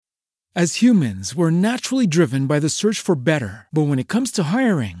As humans, we're naturally driven by the search for better. But when it comes to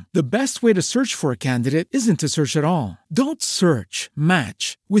hiring, the best way to search for a candidate isn't to search at all. Don't search,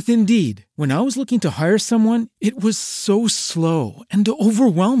 match with Indeed. When I was looking to hire someone, it was so slow and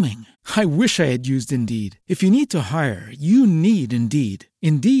overwhelming. I wish I had used Indeed. If you need to hire, you need Indeed.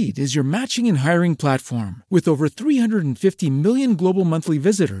 Indeed is your matching and hiring platform with over 350 million global monthly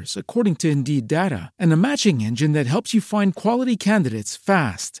visitors, according to Indeed data, and a matching engine that helps you find quality candidates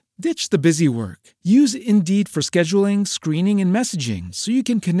fast. Ditch the busy work. Use Indeed for scheduling, screening, and messaging so you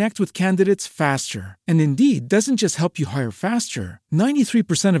can connect with candidates faster. And Indeed doesn't just help you hire faster.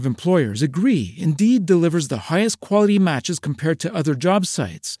 93% of employers agree Indeed delivers the highest quality matches compared to other job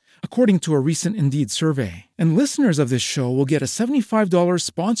sites, according to a recent Indeed survey. And listeners of this show will get a $75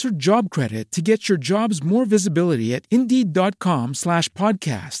 sponsored job credit to get your jobs more visibility at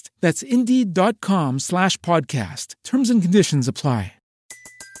Indeed.com/podcast. That's Indeed.com/podcast. Terms and conditions apply.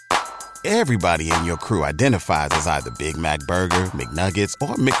 Everybody in your crew identifies as either Big Mac Burger, McNuggets,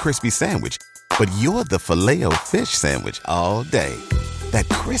 or McCrispy Sandwich. But you're the Filet-O-Fish Sandwich all day. That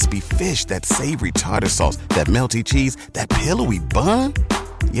crispy fish, that savory tartar sauce, that melty cheese, that pillowy bun.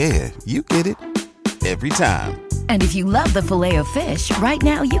 Yeah, you get it. Every time. And if you love the Filet-O-Fish, right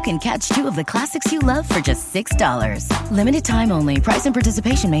now you can catch two of the classics you love for just $6. Limited time only. Price and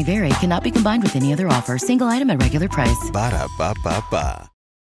participation may vary. Cannot be combined with any other offer. Single item at regular price. Ba-da-ba-ba-ba.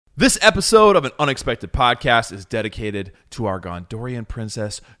 This episode of An Unexpected Podcast is dedicated to our Gondorian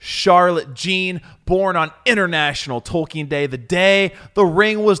princess, Charlotte Jean, born on International Tolkien Day, the day the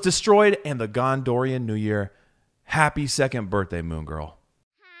ring was destroyed, and the Gondorian New Year. Happy second birthday, Moon Girl.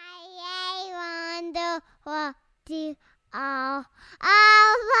 I wonder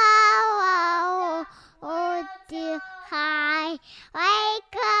what the high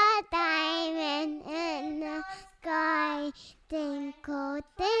like a diamond in the sky. Twinkle,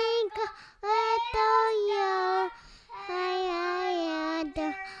 twinkle, little you.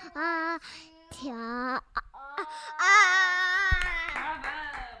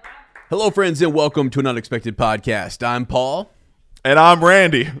 Hello, friends, and welcome to An Unexpected Podcast. I'm Paul. And I'm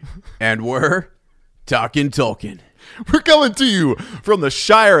Randy. And we're talking Tolkien. We're coming to you from the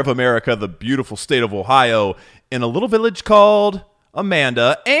Shire of America, the beautiful state of Ohio, in a little village called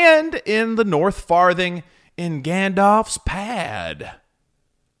Amanda, and in the North Farthing in Gandalf's Pad.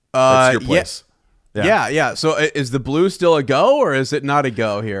 That's your place. Yeah. So is the blue still a go, or is it not a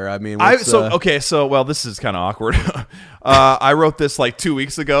go here? I mean, well, this is kind of awkward. I wrote this like 2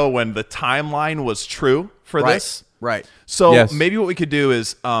 weeks ago when the timeline was true for this. Right. So maybe what we could do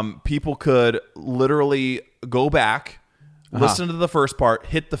is people could literally go back, listen to the first part,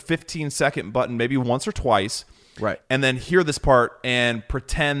 hit the 15-second button maybe once or twice, right, and then hear this part and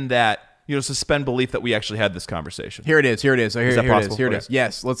pretend that, suspend belief that we actually had this conversation. Here it is. Here it is. Here it is.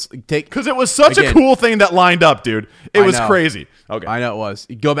 Yes, let's take... Because it was such a cool thing that lined up, dude. It was crazy. Okay. I know it was.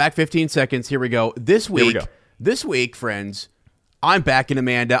 Go back 15 seconds. Here we go. This week, friends, I'm back in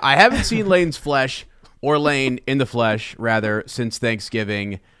Amanda. I haven't seen Lane's flesh, or Lane in the flesh, rather, since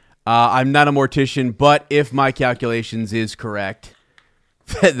Thanksgiving. I'm not a mortician, but if my calculations is correct,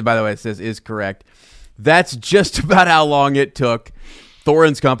 by the way, it says is correct, that's just about how long it took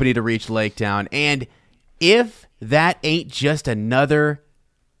Thorin's company to reach Lake Town. And if that ain't just another,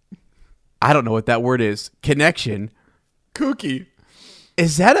 I don't know what that word is, connection. Kooky.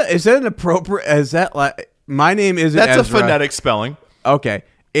 Is that an appropriate, is that like, my name isn't That's Ezra. a phonetic spelling. Okay.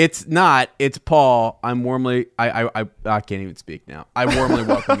 It's not. It's Paul. I'm warmly, I can't even speak now. I warmly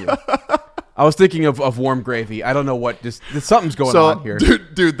welcome you. I was thinking of warm gravy. I don't know what, just something's going on here.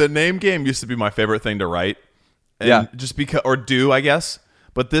 Dude, the name game used to be my favorite thing to write. And just because, or do, I guess.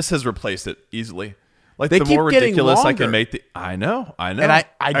 But this has replaced it easily. Like, they the keep more getting ridiculous longer. I can make the... I know. And I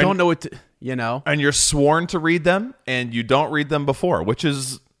don't know what to, And you're sworn to read them, and you don't read them before, which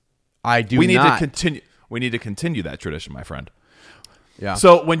is... We need to continue that tradition, my friend. Yeah.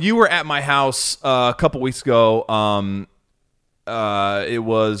 So when you were at my house a couple weeks ago, we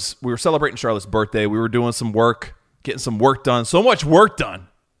were celebrating Charlotte's birthday. We were doing some work, getting some work done. So much work done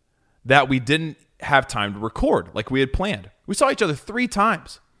that we didn't have time to record like we had planned. We saw each other 3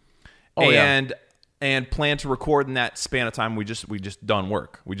 times, and planned to record in that span of time. We just done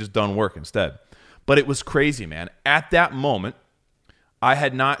work. We just done work instead. But it was crazy, man. At that moment, I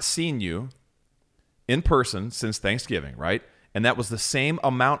had not seen you in person since Thanksgiving, right? And that was the same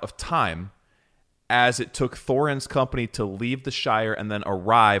amount of time as it took Thorin's company to leave the Shire and then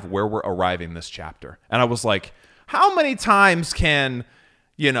arrive where we're arriving this chapter. And I was like, how many times can,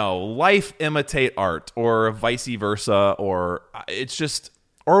 life imitate art, or vice versa? Or it's just,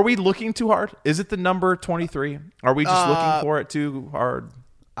 or are we looking too hard? Is it the number 23? Are we just looking for it too hard?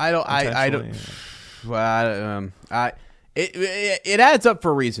 I don't. I don't. Well, it adds up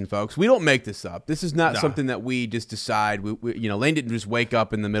for a reason, folks. We don't make this up. This is not something that we just decide. Lane didn't just wake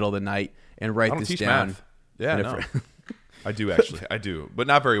up in the middle of the night and write this down. Math. Yeah, no. I do actually. I do, but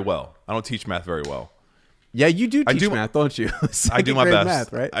not very well. I don't teach math very well. Yeah, you do teach math, don't you? I do my best.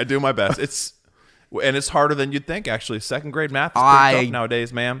 Math, right? I do my best. It's harder than you'd think. Actually, second grade math is pretty tough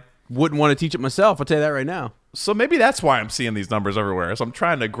nowadays, man. Wouldn't want to teach it myself. I'll tell you that right now. So maybe that's why I'm seeing these numbers everywhere. So I'm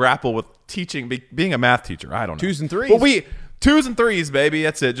trying to grapple with teaching, being a math teacher. I don't know. 2s and 3s. But 2s and 3s, baby.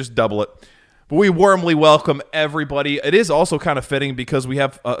 That's it. Just double it. But we warmly welcome everybody. It is also kind of fitting because we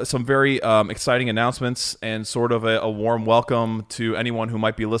have some very exciting announcements and sort of a warm welcome to anyone who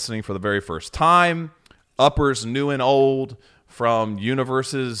might be listening for the very first time. Uppers, new and old, from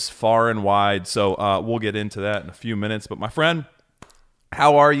universes far and wide. So we'll get into that in a few minutes. But my friend,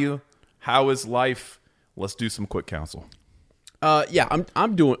 how are you? How is life? Let's do some quick counsel. Yeah,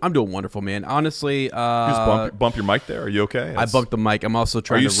 I'm doing wonderful, man. Honestly, just bump your mic there. Are you okay? I bumped the mic. I'm also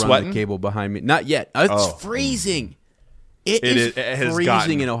trying to run the cable behind me. Not yet. It's freezing. It is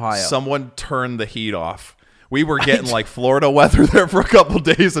freezing in Ohio. Someone turned the heat off. We were getting like Florida weather there for a couple of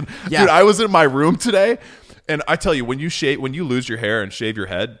days, and dude, I was in my room today, and I tell you, when you lose your hair and shave your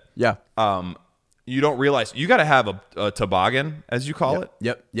head, you don't realize you got to have a toboggan, as you call it.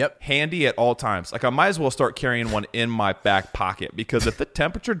 Yep. Handy at all times. Like I might as well start carrying one in my back pocket because if the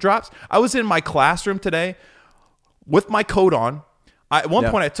temperature drops, I was in my classroom today with my coat on. At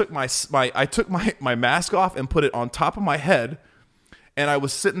one point, I took my mask off and put it on top of my head, and I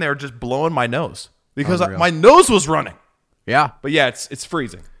was sitting there just blowing my nose because my nose was running. Yeah. But yeah, it's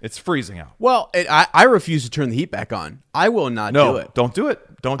freezing. It's freezing out. Well, I refuse to turn the heat back on. I will not do it. Don't do it.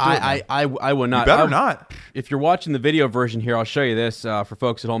 Don't do it. I will not. You better not. If you're watching the video version here, I'll show you this for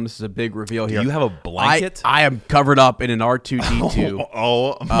folks at home. This is a big reveal here. Do you have a blanket? I am covered up in an R2-D2.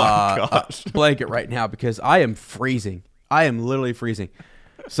 Oh my gosh. Blanket right now because I am freezing. I am literally freezing.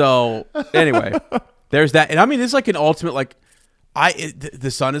 So anyway, there's that. And I mean, it's like an ultimate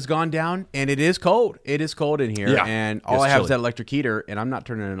the sun has gone down and it is cold. It is cold in here, and all I have is that electric heater, and I'm not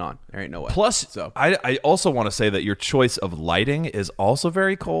turning it on. There ain't no way. Plus, I also want to say that your choice of lighting is also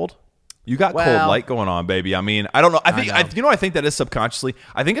very cold. You got cold light going on, baby. I mean, I don't know. I think that is subconsciously.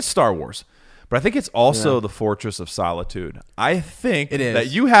 I think it's Star Wars, but I think it's also the Fortress of Solitude. I think it is. That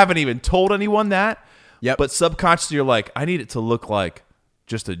you haven't even told anyone that. Yep. But subconsciously, you're like, I need it to look like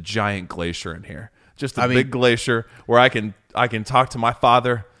just a giant glacier in here. Just a big glacier where I can talk to my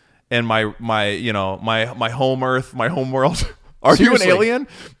father and my home Earth, my home world. Are Seriously. you an alien?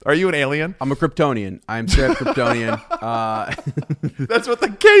 Are you an alien? I'm a Kryptonian. I'm straight up Kryptonian. That's what the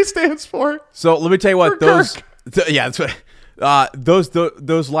K stands for. So let me tell you what that's what.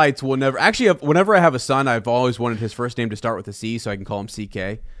 Those lights will never actually. Whenever I have a son, I've always wanted his first name to start with a C, so I can call him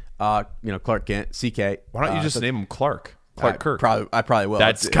CK. Clark Kent, CK. Why don't you just name him Clark? Clark Kirk. I probably will.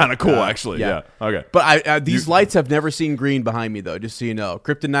 That's kind of cool, actually. Yeah. Okay. But these lights have never seen green behind me, though. Just so you know,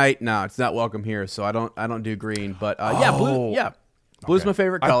 kryptonite. No, it's not welcome here. So I don't do green. But blue. Yeah, blue's my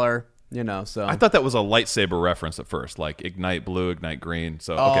favorite color. So I thought that was a lightsaber reference at first, like ignite blue, ignite green.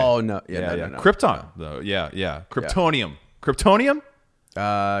 So okay. Oh no, no. Krypton though. Yeah. Kryptonium. Kryptonium.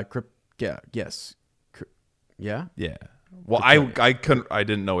 Yes. Yeah. Well, I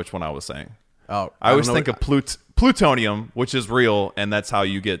didn't know which one I was saying. Oh, I always think of plutonium, which is real, and that's how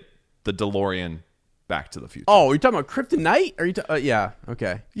you get the DeLorean back to the future. Oh, you're talking about kryptonite? Are you? Yeah.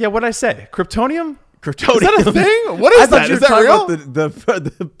 Okay. Yeah. What did I say? Kryptonium. Kryptonium. Is that a thing? What is that? Is that real?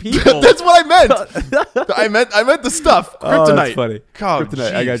 The people. That's what I meant. I meant the stuff. Kryptonite. Oh, that's funny. God,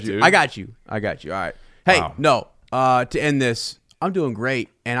 kryptonite. Geez, I got you. All right. Hey, no. To end this, I'm doing great,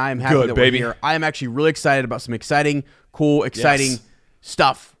 and I am happy that we're here. I am actually really excited about some exciting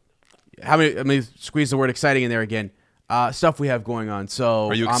stuff. Let me squeeze the word exciting in there again. Stuff we have going on. So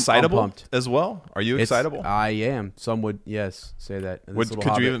are you excitable as well? Are you excitable? I am. Some would say that.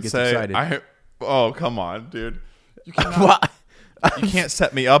 Could you even say? Oh, come on, dude. You can't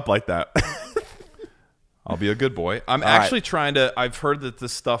set me up like that. I'll be a good boy. I'm actually trying to. I've heard that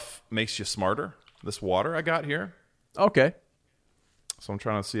this stuff makes you smarter. This water I got here. Okay. So I'm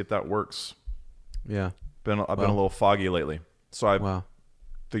trying to see if that works. Yeah. I've been a little foggy lately, so I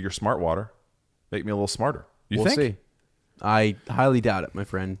figure smart water make me a little smarter. We'll see. I highly doubt it, my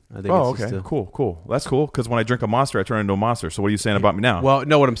friend. I think okay. Cool. That's cool, because when I drink a Monster, I turn into a monster. So what are you saying about me now? Well,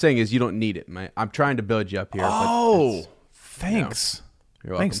 no, what I'm saying is you don't need it. I'm trying to build you up here. Oh, thanks.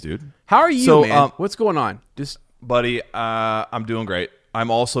 You're welcome. Thanks, dude. How are you, man? What's going on? Buddy, I'm doing great.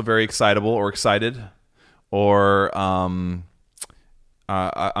 I'm also very excited, or I'm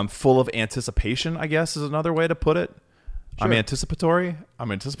full of anticipation, I guess is another way to put it. I'm anticipatory.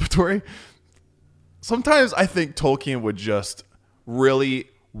 Sometimes I think Tolkien would just really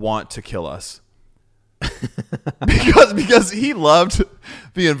want to kill us. because he loved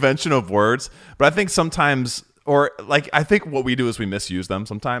the invention of words, but I think sometimes, or like, I think what we do is we misuse them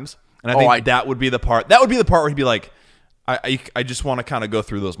sometimes, and I think that would be the part where he'd be like, I just want to kind of go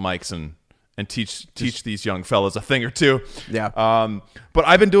through those mics and teach these young fellas a thing or two. Yeah. But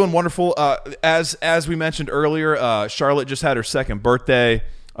I've been doing wonderful. As we mentioned earlier, Charlotte just had her second birthday.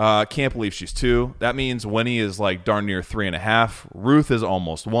 Can't believe she's 2. That means Winnie is like darn near 3.5. Ruth is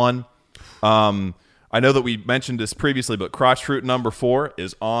almost 1. I know that we mentioned this previously, but Crotch Fruit number 4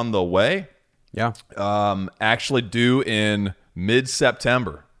 is on the way. Yeah. Actually due in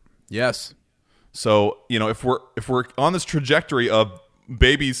mid-September. Yes. So, if we're on this trajectory of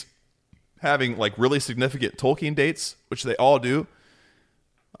babies having like really significant Tolkien dates, which they all do,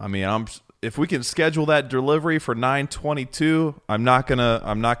 I mean, if we can schedule that delivery for 9/22, I'm not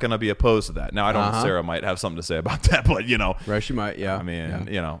gonna be opposed to that. Now, I don't know, Sarah might have something to say about that, but right, she might. Yeah. I mean,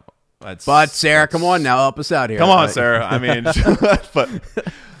 but Sarah, come on now, help us out here. Come on, Sarah. I mean,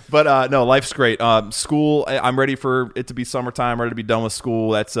 but no, life's great. School, I'm ready for it to be summertime. Ready to be done with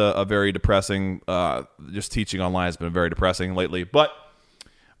school. That's a very depressing. Just teaching online has been very depressing lately. But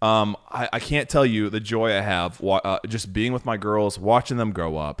I can't tell you the joy I have just being with my girls, watching them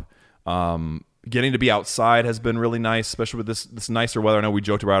grow up. Getting to be outside has been really nice, especially with this nicer weather. I know we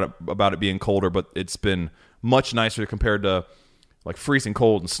joked about it being colder, but it's been much nicer compared to like freezing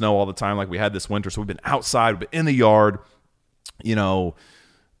cold and snow all the time like we had this winter. So we've been outside, we've been in the yard.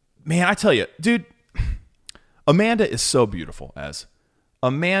 Man, I tell you, dude, Amanda is so beautiful.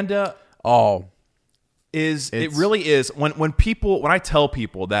 Amanda, it really is. When I tell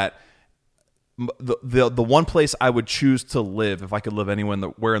people that the one place I would choose to live if I could live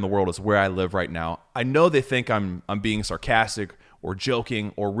anywhere in the world is where I live right now, I know they think I'm being sarcastic or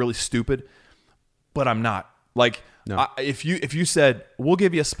joking or really stupid, but I'm not. Like, no. If you said we'll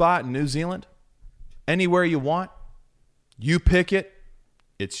give you a spot in New Zealand, anywhere you want, you pick it,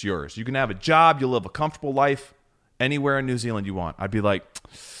 it's yours. You can have a job, you'll live a comfortable life anywhere in New Zealand you want. I'd be like,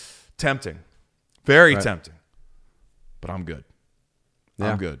 tempting, very tempting, but I'm good.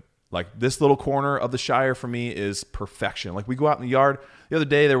 Yeah. I'm good. Like, this little corner of the Shire for me is perfection. Like, we go out in the yard. The other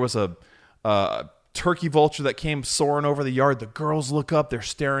day there was a turkey vulture that came soaring over the yard. The girls look up, they're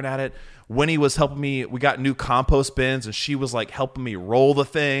staring at it. Winnie was helping me. We got new compost bins, and she was like helping me roll the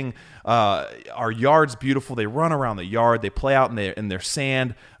thing. Our yard's beautiful. They run around the yard. They play out in their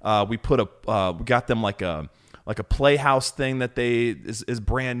sand. We got them like a playhouse thing that is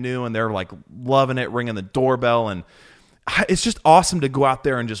brand new, and they're like loving it, ringing the doorbell, and it's just awesome to go out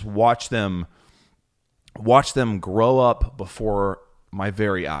there and just watch them grow up before my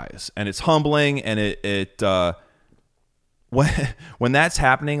very eyes. And it's humbling, and when that's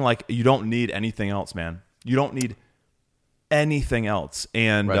happening, like, you don't need anything else, man. You don't need anything else.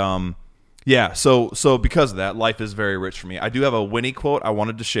 And right. So because of that, life is very rich for me. I do have a Winnie quote I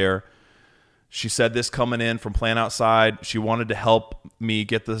wanted to share. She said this coming in from Plan Outside. She wanted to help me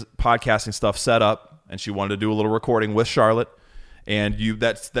get the podcasting stuff set up, and she wanted to do a little recording with Charlotte. And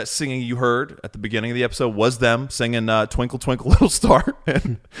that singing you heard at the beginning of the episode was them singing Twinkle, Twinkle, Little Star.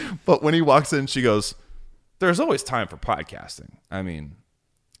 But when he walks in, she goes, "There's always time for podcasting." I mean,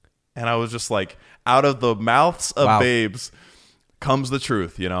 and I was just like, out of the mouths of babes comes the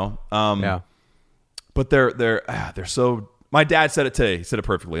truth, Yeah. But they're so. My dad said it today. He said it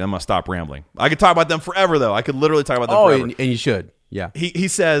perfectly. I'm gonna stop rambling. I could talk about them forever, though. I could literally talk about them forever. And you should. Yeah. He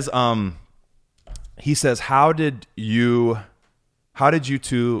says, how did you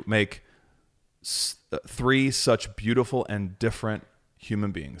two make 3 such beautiful and different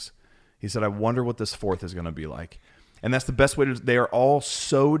human beings? He said, I wonder what this 4th is going to be like. And that's the best way they are all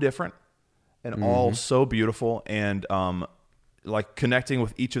so different and all so beautiful. And like connecting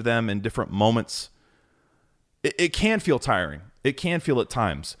with each of them in different moments, it can feel tiring. It can feel at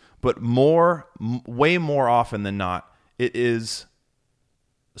times, but way more often than not, it is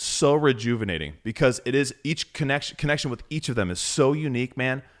so rejuvenating because it is each connection with each of them is so unique,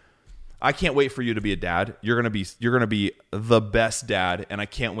 man. I can't wait for you to be a dad. You're gonna be the best dad, and I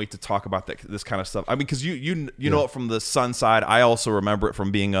can't wait to talk about this kind of stuff. I mean, because you know it from the son side. I also remember it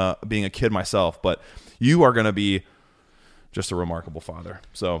from being a kid myself. But you are gonna be just a remarkable father.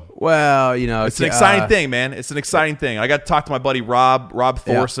 So it's an exciting thing, man. It's an exciting thing. I got to talk to my buddy Rob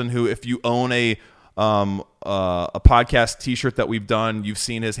Thorson, who, if you own a podcast T-shirt that we've done, you've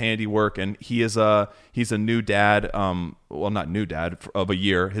seen his handiwork, and he's a new dad. Well, not new dad of a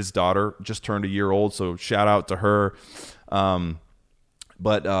year. His daughter just turned a year old, so shout out to her.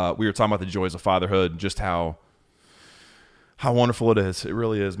 But we were talking about the joys of fatherhood, just how How wonderful it is. It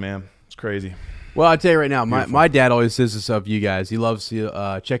really is, man. It's crazy. Well, I'll tell you right now, my dad always says this of you guys. He loves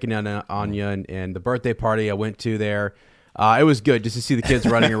checking in on you and the birthday party I went to there. It was good just to see the kids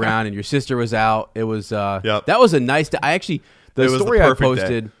running around, and your sister was out. It was that was a nice day. The story I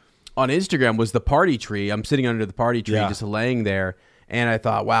posted on Instagram was the party tree. I'm sitting under the party tree just laying there, and I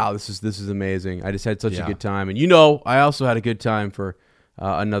thought, wow, this is amazing. I just had such a good time. And I also had a good time for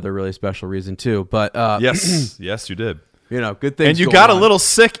another really special reason too. But yes, you did. Good things. And you got a little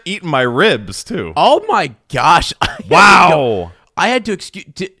sick eating my ribs too. Oh my gosh! Wow! I had to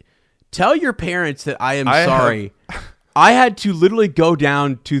tell your parents that I am sorry. I had to literally go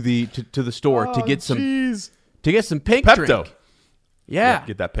down to the store to get some pink Pepto. Drink. Yeah,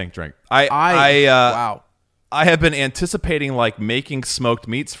 get that pink drink. Wow. I have been anticipating making smoked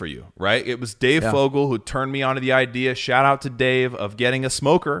meats for you. Right? It was Dave Fogel who turned me onto the idea. Shout out to Dave of getting a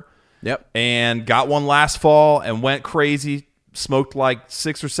smoker. Yep. And got one last fall and went crazy. Smoked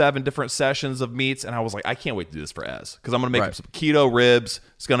 6 or 7 different sessions of meats. And I was like, I can't wait to do this for Ez. Because I'm going to make him some keto ribs.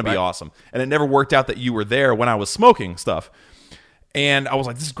 It's going to be awesome. And it never worked out that you were there when I was smoking stuff. And I was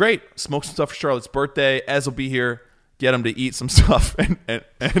like, this is great. Smoke some stuff for Charlotte's birthday. Ez will be here. Get him to eat some stuff. And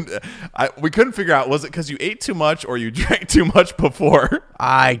we couldn't figure out, was it because you ate too much or you drank too much before?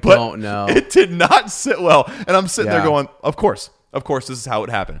 I don't know. It did not sit well. And I'm sitting there going, Of course, this is how it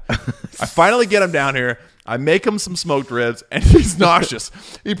happened. I finally get him down here. I make him some smoked ribs, and he's nauseous.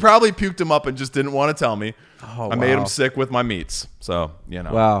 He probably puked him up and just didn't want to tell me. I made him sick with my meats. So,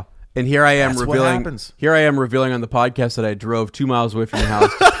 Wow. And here I am revealing. Here I am revealing on the podcast that I drove 2 miles away from the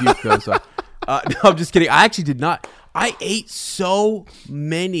house to puke. No, I'm just kidding. I actually did not. I ate so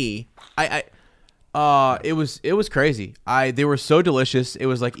many. It was crazy. They were so delicious. It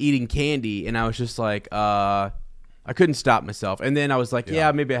was like eating candy, and I was just like, I couldn't stop myself. And then I was like,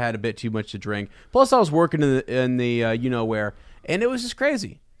 maybe I had a bit too much to drink. Plus, I was working in the you-know-where, and it was just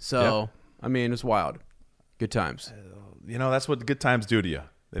crazy. So, I mean, it's wild. Good times. That's what the good times do to you.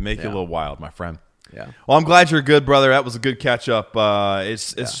 They make you a little wild, my friend. Yeah. Well, I'm glad you're good, brother. That was a good catch-up.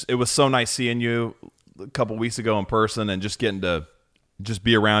 It was so nice seeing you a couple weeks ago in person and just getting to just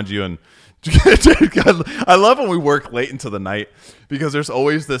be around you. And I love when we work late into the night because there's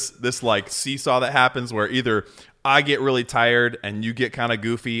always this seesaw that happens where either I get really tired and you get kind of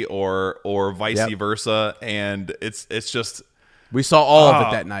goofy or vice versa, and it's just we saw all of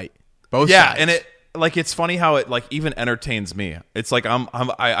it that night. Both sides. And it's funny how it even entertains me. It's like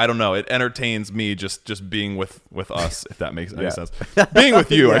I don't know, it entertains me just being with us, if that makes any sense. Being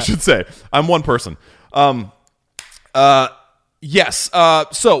with you, I should say. I'm one person. Yes.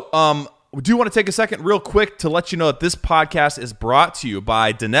 We do want to take a second real quick to let you know that this podcast is brought to you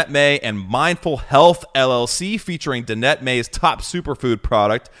by Danette May and Mindful Health LLC, featuring Danette May's top superfood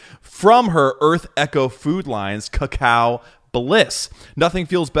product from her Earth Echo food lines, Cacao Bliss. Nothing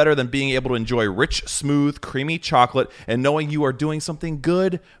feels better than being able to enjoy rich, smooth, creamy chocolate and knowing you are doing something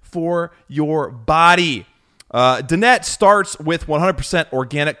good for your body. Danette starts with 100%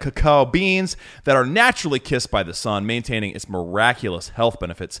 organic cacao beans that are naturally kissed by the sun, maintaining its miraculous health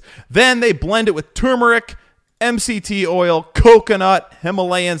benefits. Then they blend it with turmeric, MCT oil, coconut,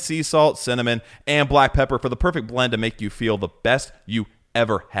 Himalayan sea salt, cinnamon, and black pepper for the perfect blend to make you feel the best you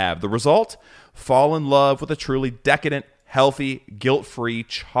ever have. The result? Fall in love with a truly decadent, healthy, guilt-free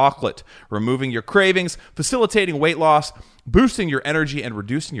chocolate, removing your cravings, facilitating weight loss, boosting your energy, and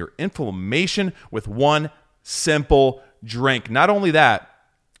reducing your inflammation with one simple drink. Not only that,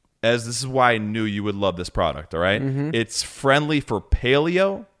 as this is why I knew you would love this product, all right? It's friendly for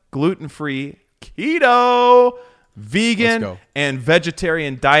paleo, gluten-free, keto, vegan, and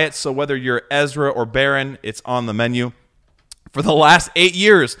vegetarian diets. So whether you're Ezra or Baron, it's on the menu. For the last 8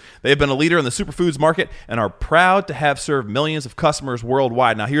 years, they've been a leader in the superfoods market and are proud to have served millions of customers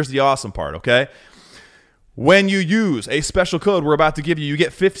worldwide. Now, here's the awesome part, okay? When you use a special code we're about to give you, you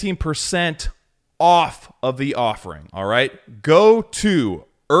get 15% off of the offering, all right? Go to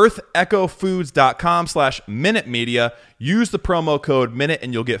earthechofoods.com/Minute Media. Use the promo code MINUTE,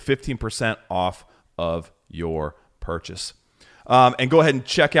 and you'll get 15% off of your purchase. And go ahead and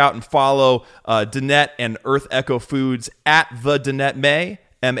check out and follow Danette and Earth Echo Foods at the Danette May,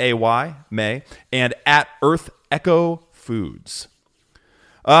 M-A-Y, May, and at Earth Echo Foods.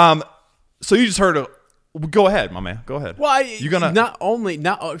 So you just heard go ahead, my man. Go ahead. Well, the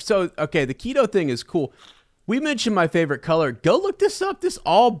keto thing is cool. We mentioned my favorite color. Go look this up. This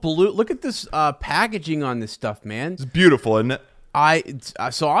all blue. Look at this packaging on this stuff, man. It's beautiful, isn't it?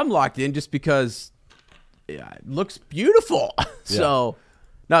 So I'm locked in just because it looks beautiful. So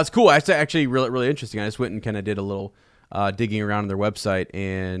no, it's cool. It's actually really, really interesting. I just went and kind of did a little digging around on their website,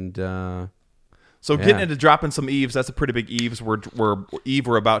 and So getting into dropping some Eves, that's a pretty big Eves.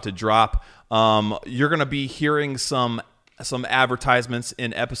 We're about to drop. You're going to be hearing some advertisements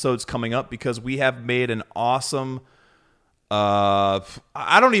in episodes coming up because we have made an awesome.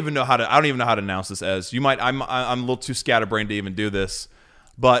 I don't even know how to announce this. As you might, I'm a little too scatterbrained to even do this,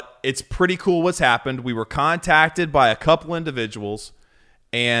 but it's pretty cool what's happened. We were contacted by a couple individuals,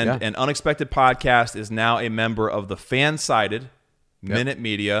 and an Unexpected Podcast is now a member of the Fansided Minute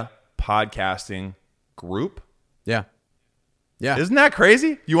Media podcasting group. Yeah. Isn't that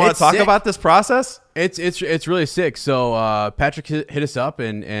crazy? You want to talk about this process? It's really sick. So Patrick hit us up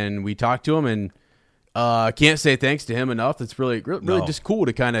and we talked to him, and can't say thanks to him enough. It's really just cool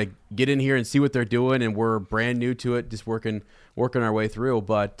to kind of get in here and see what they're doing, and we're brand new to it, just working our way through.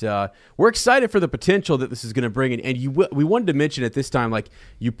 But we're excited for the potential that this is going to bring in. And we wanted to mention at this time, like,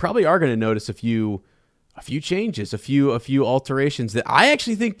 you probably are going to notice a few changes, a few alterations that I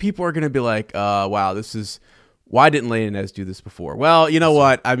actually think people are going to be like, wow, this is. Why didn't Lane and Ez do this before? Well, you know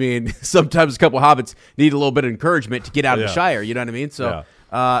what? I mean, sometimes a couple of hobbits need a little bit of encouragement to get out of the Shire. You know what I mean? So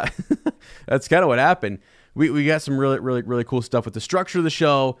that's kind of what happened. We got some really cool stuff with the structure of the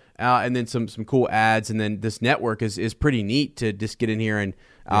show, and then some cool ads, and then this network is pretty neat to just get in here and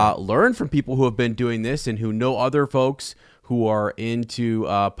learn from people who have been doing this and who know other folks who are into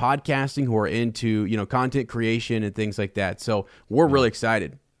podcasting, who are into content creation and things like that. So we're really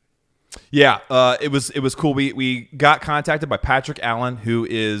excited. Yeah, it was cool. We got contacted by Patrick Allen, who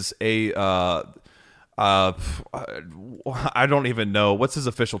is a I don't even know what's his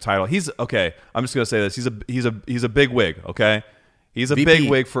official title. He's okay. I'm just gonna say this. He's a big wig. Okay, he's a big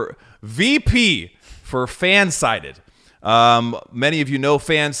wig for VP for Fansided. Many of you know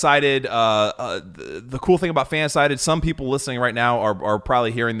Fansided. The cool thing about Fansided, some people listening right now are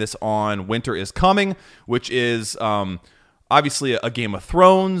probably hearing this on Winter is Coming, which is obviously a Game of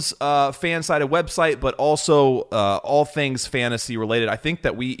Thrones fan-sided website, but also all things fantasy related. I think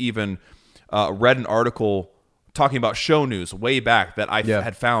that we even read an article talking about show news way back that I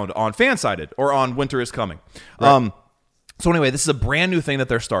had found on Fansided or on Winter is Coming. Right. So anyway, this is a brand new thing that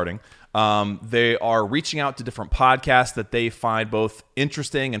they're starting. They are reaching out to different podcasts that they find both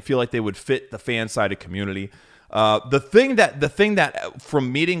interesting and feel like they would fit the fan-sided community. The thing that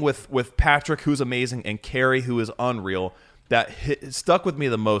from meeting with Patrick, who's amazing, and Carrie, who is unreal, that stuck with me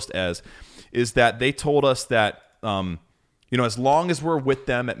the most is that they told us that as long as we're with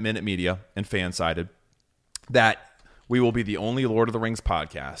them at Minute Media and Fansided, that we will be the only Lord of the Rings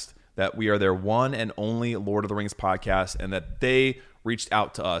podcast, that we are their one and only Lord of the Rings podcast, and that they reached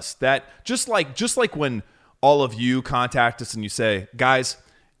out to us. That just like when all of you contact us and you say, guys,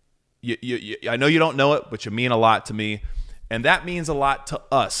 I know you don't know it, but you mean a lot to me. And that means a lot to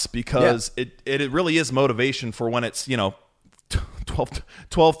us because it really is motivation for when it's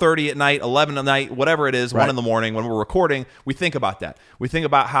 12:30 at night, 11 at night, whatever it is, 1 in the morning when we're recording. We think about that. We think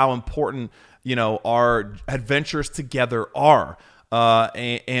about how important our adventures together are,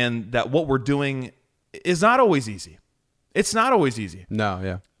 and that what we're doing is not always easy. It's not always easy. No,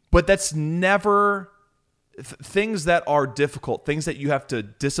 yeah. But that's never things that are difficult, things that you have to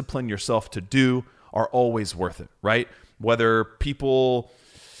discipline yourself to do are always worth it, right? Whether people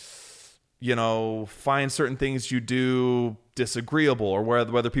find certain things you do disagreeable, or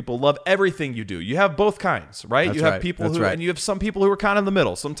whether people love everything you do. You have both kinds, right? That's you have right. people That's who, right. and you have some people who are kind of in the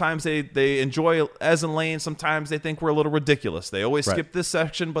middle. Sometimes they enjoy Ez and Lane. Sometimes they think we're a little ridiculous. They always skip this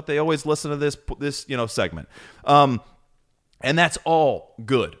section, but they always listen to this segment. And that's all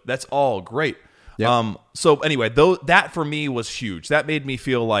good. That's all great. Yep. So anyway, that for me was huge. That made me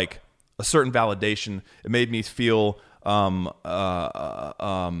feel like a certain validation. It made me feel like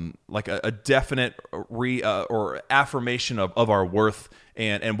a definite or affirmation of our worth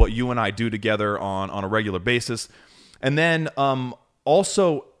and what you and I do together on a regular basis. And then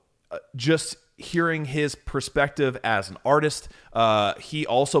also just hearing his perspective as an artist. He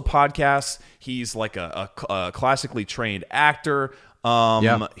also podcasts. He's like a classically trained actor,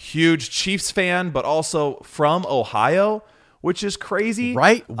 huge Chiefs fan, but also from Ohio, which is crazy.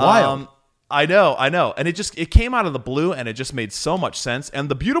 Right? Wild. I know. And it came out of the blue, and it just made so much sense. And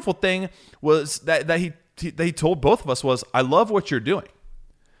the beautiful thing was that he told both of us was, I love what you're doing.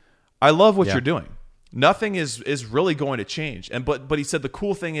 I love what you're doing. Nothing is really going to change. But he said the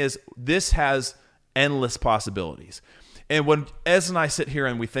cool thing is this has endless possibilities. And when Ez and I sit here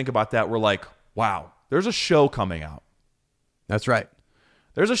and we think about that, we're like, wow, there's a show coming out. That's right.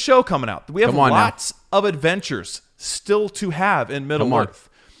 There's a show coming out. We have lots of adventures still to have in Middle-earth.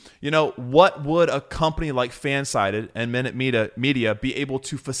 What would a company like Fansided and Minute Media be able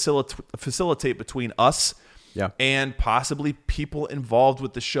to facilitate between us and possibly people involved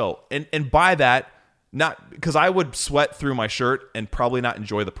with the show. And by that, not because I would sweat through my shirt and probably not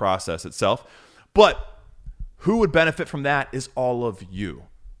enjoy the process itself, but who would benefit from that is all of you.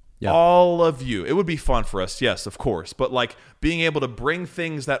 Yeah. All of you. It would be fun for us, yes, of course. But like being able to bring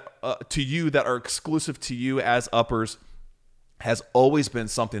things that to you that are exclusive to you as uppers has always been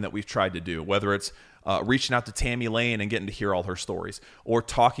something that we've tried to do, whether it's reaching out to Tammy Lane and getting to hear all her stories, or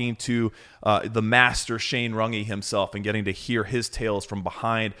talking to the master Shane Runge himself and getting to hear his tales from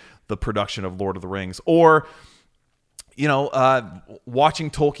behind the production of Lord of the Rings, or watching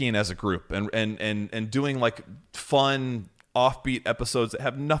Tolkien as a group and doing like fun offbeat episodes that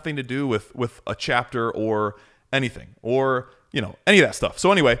have nothing to do with a chapter or anything, or any of that stuff.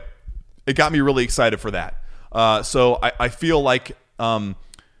 So anyway, it got me really excited for that. So I feel like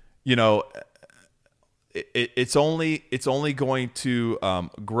it's only going to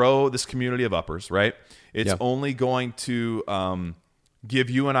grow this community of uppers, right? It's only going to give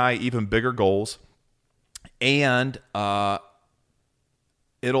you and I even bigger goals, and I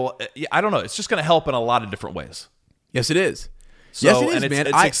don't know, it's just going to help in a lot of different ways. Yes, it is. So, yes, it is, and it's man.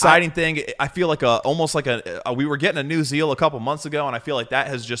 It's an exciting thing. I feel like almost like we were getting a new zeal a couple months ago, and I feel like that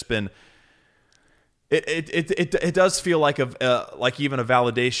has just been. It does feel like like even a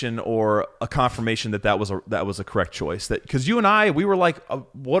validation or a confirmation that was a correct choice. That because you and I, we were like,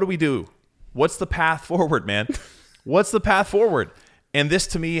 what do we do? What's the path forward, man? What's the path forward? And this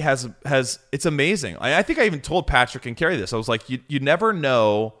to me has it's amazing. I think I even told Patrick and Carrie this. I was like, you never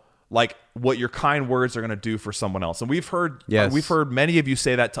know like what your kind words are going to do for someone else. And we've heard many of you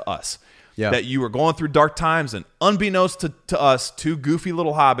say that to us. Yeah. That you were going through dark times, and unbeknownst to us, two goofy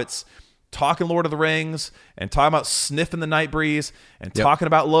little hobbits talking Lord of the Rings and talking about sniffing the night breeze and talking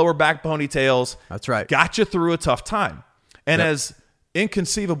about lower back ponytails. That's right. Got you through a tough time. And as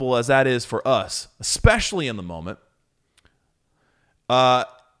inconceivable as that is for us, especially in the moment,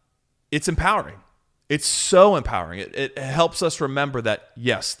 it's empowering. It's so empowering. It helps us remember that,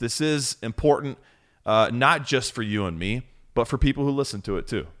 yes, this is important, not just for you and me, but for people who listen to it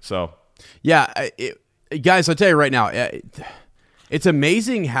too. So, yeah, guys, I'll tell you right now, it's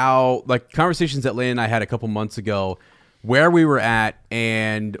amazing how like conversations that Lane and I had a couple months ago, where we were at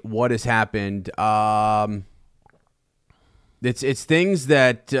and what has happened. It's things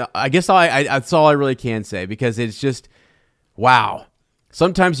that I guess that's all I really can say, because it's just, wow.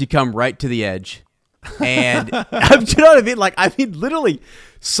 Sometimes you come right to the edge. And you know what I mean? Like, literally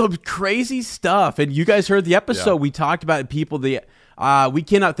some crazy stuff. And you guys heard the episode. We talked about people. We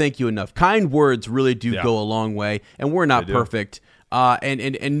cannot thank you enough. Kind words really do go a long way, and we're not perfect.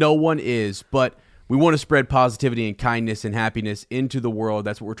 And no one is, but we want to spread positivity and kindness and happiness into the world.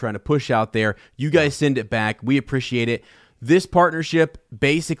 That's what we're trying to push out there. You guys send it back. We appreciate it. This partnership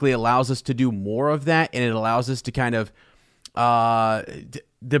basically allows us to do more of that, and it allows us to kind of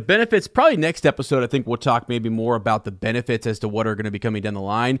the benefits. Probably next episode, I think we'll talk maybe more about the benefits as to what are going to be coming down the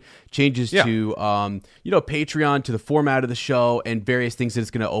line. Changes to Patreon, to the format of the show, and various things that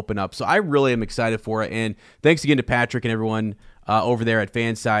it's going to open up. So I really am excited for it. And thanks again to Patrick and everyone over there at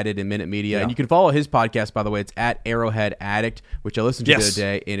Fansided and Minute Media. And you can follow his podcast, by the way. It's at Arrowhead Addict, which I listened to the other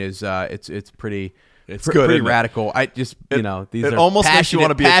day, and is it's pretty. It's good, pretty radical. I just these are almost makes you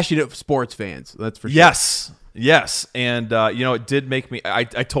want to be passionate sports fans. That's for sure. Yes, and it did make me. I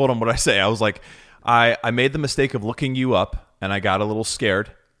told him what I say. I was like, I made the mistake of looking you up, and I got a little scared.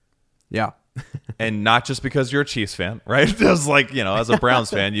 Yeah, and not just because you're a Chiefs fan, right? It was like, as a Browns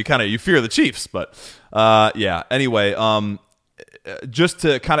fan, you fear the Chiefs, but Anyway, just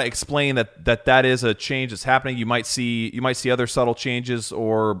to kind of explain that is a change that's happening. You might see other subtle changes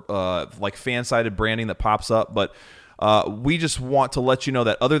or like fan-sided branding that pops up, but we just want to let you know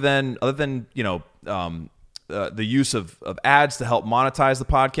that other than the use of ads to help monetize the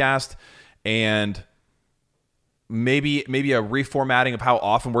podcast, and maybe a reformatting of how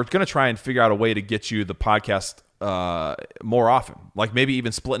often we're going to try and figure out a way to get you the podcast more often, like maybe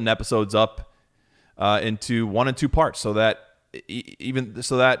even splitting episodes up into 1 and 2 parts, so that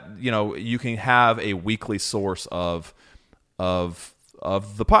you can have a weekly source of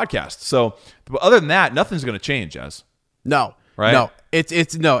the podcast. So, but other than that, nothing's going to change, Jazz. No. Right? No,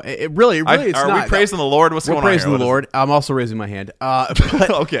 it really it's not. Are we praising the Lord? What's going on here? We're praising the Lord. I'm also raising my hand.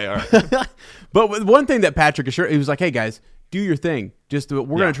 Okay, all right. But one thing that Patrick assured, he was like, "Hey guys, do your thing. We're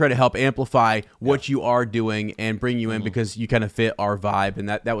going to try to help amplify what you are doing and bring you in because you kind of fit our vibe," and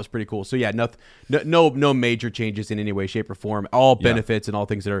that was pretty cool. So yeah, no major changes in any way, shape, or form. All benefits and all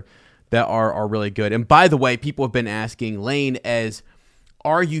things that are really good. And by the way, people have been asking Lane,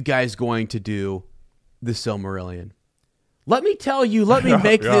 are you guys going to do the Silmarillion? Let me tell you, let me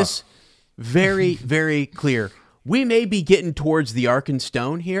make this very, very clear. We may be getting towards the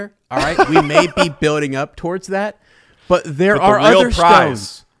Arkenstone here. All right, we may be building up towards that, but there are real other prize.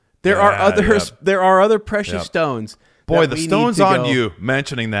 stones. There are others. Yep. There are other precious stones. Boy, that the we stones need to on go- you.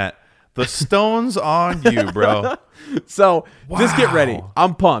 Mentioning that, the stones on you, bro. So just get Wow. ready.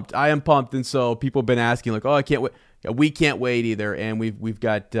 I'm pumped. I am pumped, and so people have been asking like, "Oh, I can't wait." Yeah, we can't wait either, and we've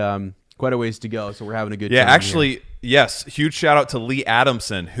got quite a ways to go. So we're having a good Yeah, time. actually, yes. Huge shout out to Lee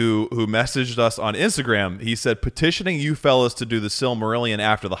Adamson who messaged us on Instagram. He said, petitioning you fellas to do the Silmarillion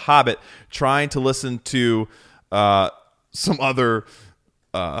after the Hobbit, trying to listen to some other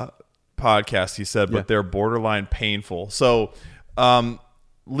podcasts. He said, but they're borderline painful. So,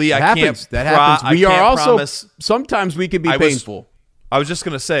 Lee, That I happens. can't. That happens. We I are can't also promise. sometimes we can be painful. I was just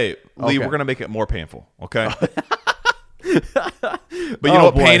gonna say, Lee, Okay. we're gonna make it more painful. Okay. But you know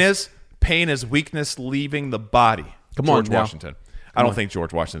what boy. pain is? Pain is weakness leaving the body. Come on George now. Washington. I don't think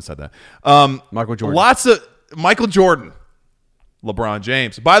George Washington said that. Michael Jordan. Lots of Michael Jordan. LeBron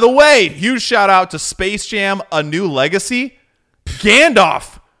James. By the way, huge shout out to Space Jam: A New Legacy.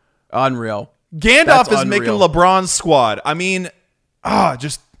 Gandalf. Unreal. Gandalf That's is unreal. making LeBron's squad. I mean,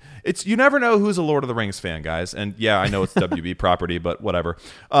 it's you never know who's a Lord of the Rings fan, guys. And yeah, I know it's WB property, but whatever.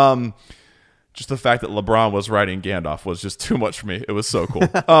 Just the fact that LeBron was writing Gandalf was just too much for me. It was so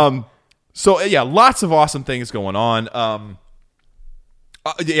cool. So yeah, lots of awesome things going on.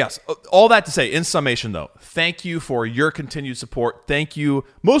 Yes, all that to say, in summation though, thank you for your continued support. Thank you,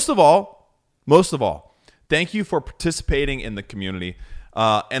 most of all, thank you for participating in the community.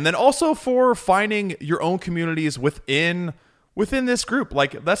 And then also for finding your own communities within this group.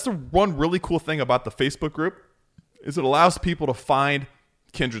 Like, that's the one really cool thing about the Facebook group is it allows people to find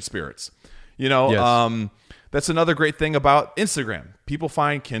kindred spirits. You know, Yes. That's another great thing about Instagram. People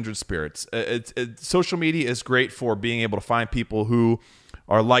find kindred spirits. Social media is great for being able to find people who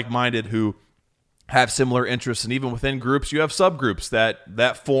are like-minded, who have similar interests. And even within groups, you have subgroups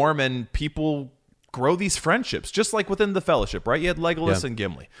that form, and people grow these friendships, just like within the Fellowship, right? You had Legolas and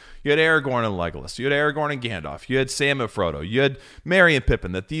Gimli. You had Aragorn and Legolas. You had Aragorn and Gandalf. You had Sam and Frodo. You had Merry and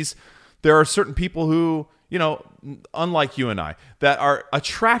Pippin. There are certain people who, you know, unlike you and I, that are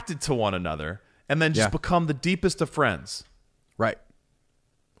attracted to one another and then just become the deepest of friends. Right.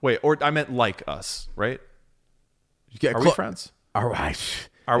 Wait, or I meant like us, right? Get Are we friends? All right.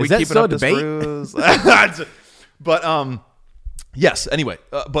 Are Is we that keeping still up a this debate? ruse? But yes. Anyway,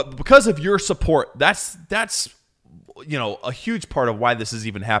 but because of your support, that's you know, a huge part of why this is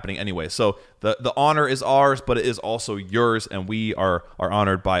even happening anyway. So the honor is ours, but it is also yours, and we are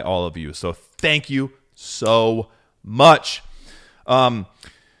honored by all of you. So thank you so much.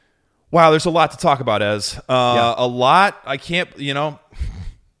 Wow, there's a lot to talk about, Ez. A lot. I can't, you know.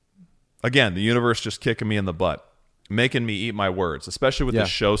 Again, the universe just kicking me in the butt, making me eat my words, especially with this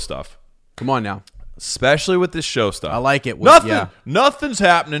show stuff. Come on now. Especially with this show stuff. I like it. Nothing's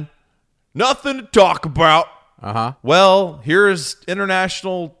happening. Nothing to talk about. Uh-huh. Well, here's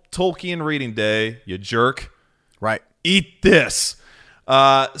International Tolkien Reading Day, you jerk. Right. Eat this.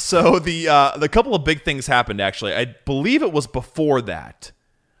 So the couple of big things happened, actually. I believe it was before that.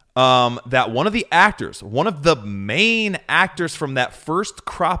 That one of the main actors from that first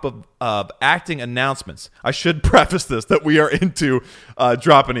crop of acting announcements. I should preface this that we are into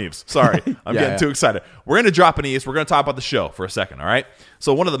Droppin' Eves. Sorry, I'm getting too excited. We're into Droppin' Eves. We're going to talk about the show for a second, all right?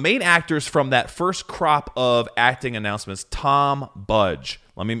 So one of the main actors from that first crop of acting announcements, Tom Budge.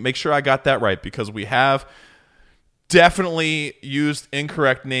 Let me make sure I got that right, because we have definitely used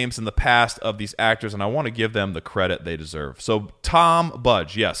incorrect names in the past of these actors, and I want to give them the credit they deserve. So Tom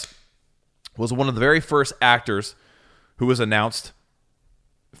Budge, yes, was one of the very first actors who was announced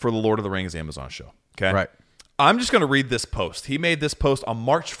for the Lord of the Rings Amazon show. Okay, Right. I'm just going to read this post. He made this post on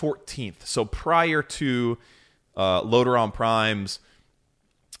March 14th, so prior to Loader on Prime's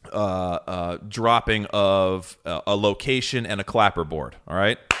dropping of a location and a clapperboard. All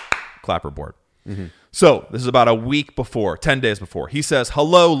right, clapperboard. Mm-hmm. So this is about a week before, 10 days before. He says,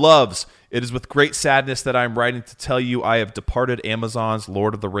 "Hello, loves. It is with great sadness that I am writing to tell you I have departed Amazon's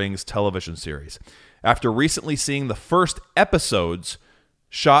Lord of the Rings television series. After recently seeing the first episodes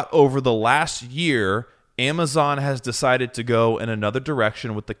shot over the last year, Amazon has decided to go in another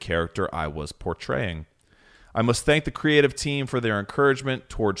direction with the character I was portraying. I must thank the creative team for their encouragement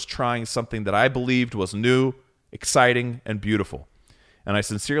towards trying something that I believed was new, exciting, and beautiful. And I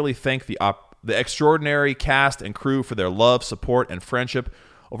sincerely thank the extraordinary cast and crew for their love, support, and friendship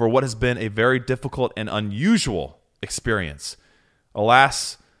over what has been a very difficult and unusual experience.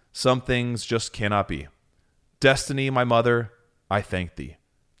 Alas, some things just cannot be. Destiny, my mother, I thank thee.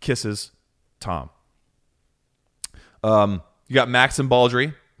 Kisses, Tom." You got Max and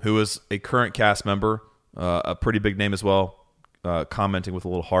Baldry, who is a current cast member, a pretty big name as well, commenting with a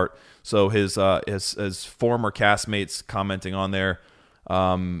little heart. So his former castmates commenting on there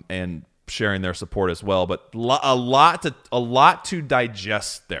and sharing their support as well. But a lot to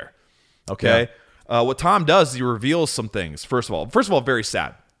digest there. Okay, what Tom does is he reveals some things. First of all, very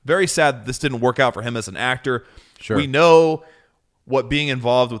sad. Very sad this didn't work out for him as an actor. Sure. We know what being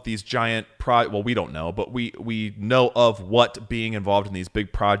involved with these giant well, we don't know, but we know of what being involved in these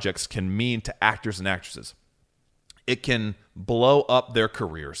big projects can mean to actors and actresses. It can blow up their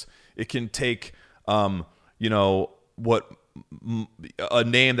careers. It can take, what a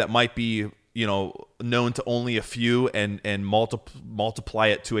name that might be, known to only a few and multiply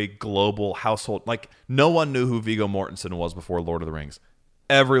it to a global household. Like, no one knew who Viggo Mortensen was before Lord of the Rings.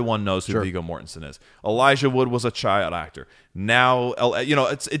 Everyone knows who Viggo Mortensen is. Elijah Wood was a child actor. Now,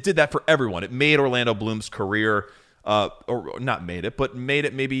 it did that for everyone. It made Orlando Bloom's career, or not made it, but made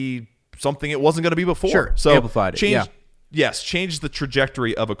it maybe something it wasn't going to be before. Sure, so amplified it. Yes, changed the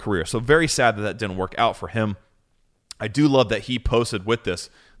trajectory of a career. So very sad that didn't work out for him. I do love that he posted with this.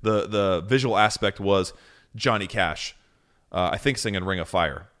 The visual aspect was Johnny Cash, I think singing "Ring of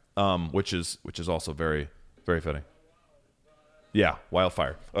Fire," which is also very, very fitting. Yeah,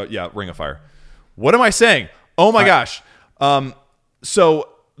 Wildfire. Ring of Fire. What am I saying? Oh my gosh. So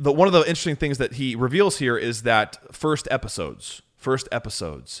one of the interesting things that he reveals here is that first episodes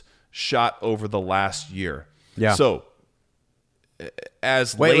shot over the last year. Yeah. So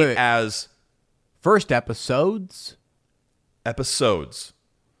as late as first episodes. But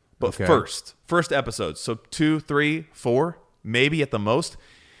okay. First episodes. So 2, 3, 4, maybe at the most.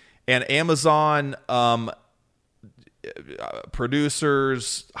 And Amazon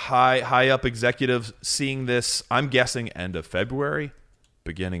producers, high up executives seeing this, I'm guessing end of February,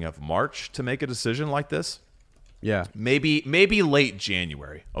 beginning of March to make a decision like this. Yeah. Maybe late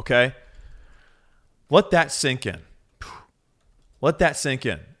January, okay? Let that sink in.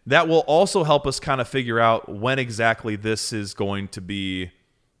 That will also help us kind of figure out when exactly this is going to be,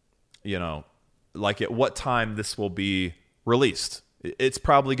 like at what time this will be released. It's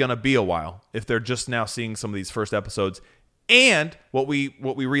probably going to be a while if they're just now seeing some of these first episodes. And what we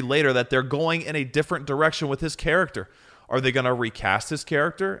read later, that they're going in a different direction with his character. Are they going to recast his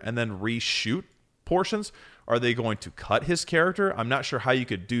character and then reshoot portions? Are they going to cut his character? I'm not sure how you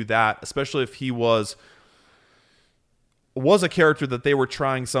could do that, especially if he was a character that they were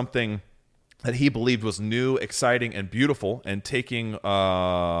trying something that he believed was new, exciting, and beautiful, and taking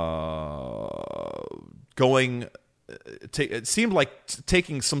it seemed like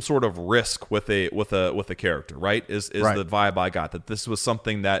taking some sort of risk with a character, right? Is right. The vibe I got, that this was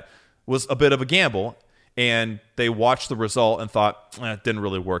something that was a bit of a gamble, and they watched the result and thought, it didn't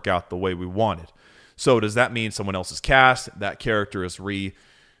really work out the way we wanted. So does that mean someone else is cast? That character is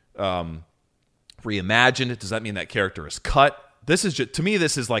reimagined? Does that mean that character is cut? This is just, to me,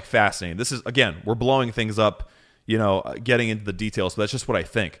 this is like fascinating. This is, again, we're blowing things up, getting into the details, but that's just what I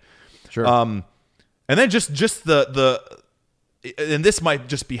think. Sure. And then just and this might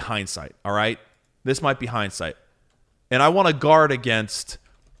just be hindsight, all right? This might be hindsight. And I want to guard against,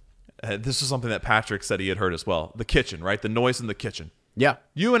 this is something that Patrick said he had heard as well, the kitchen, right? The noise in the kitchen. Yeah.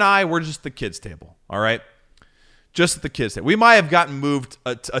 You and I, we're just the kids' table, all right? Just at the kids' table. We might have gotten moved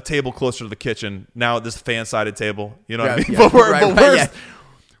a table closer to the kitchen. Now this fan-sided table, you know what I mean? Yeah. But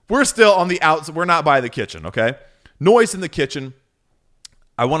we're still on the outside. We're not by the kitchen, okay? Noise in the kitchen.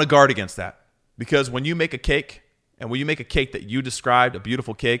 I want to guard against that. Because when you make a cake, and when you make a cake that you described, a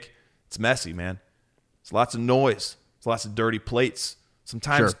beautiful cake, it's messy, man. It's lots of noise. It's lots of dirty plates.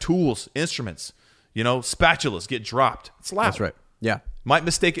 Sometimes tools, instruments, spatulas get dropped. It's loud. That's right. Yeah. Might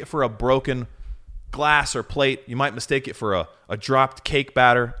mistake it for a broken glass or plate. You might mistake it for a dropped cake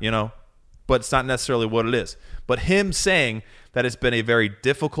batter, but it's not necessarily what it is. But him saying that it's been a very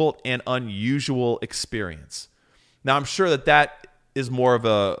difficult and unusual experience. Now, I'm sure that is more of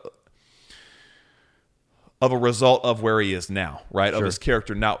a result of where he is now, right? Sure. Of his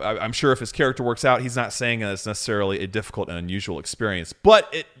character. Now, I'm sure if his character works out, he's not saying that it's necessarily a difficult and unusual experience,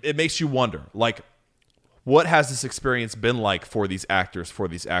 but it makes you wonder, like, what has this experience been like for these actors, for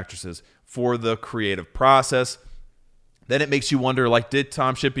these actresses, for the creative process? Then it makes you wonder, like, did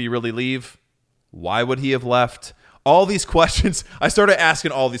Tom Shippey really leave? Why would he have left? All these questions. I started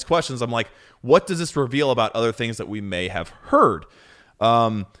asking all these questions. I'm like, what does this reveal about other things that we may have heard?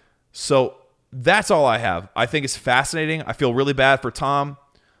 So that's all I have. I think it's fascinating. I feel really bad for Tom.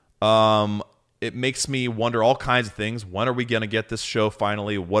 It makes me wonder all kinds of things. When are we going to get this show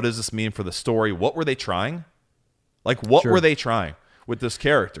finally? What does this mean for the story? What were they trying? Like, what were they trying with this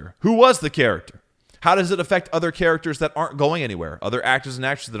character? Who was the character? How does it affect other characters that aren't going anywhere? Other actors and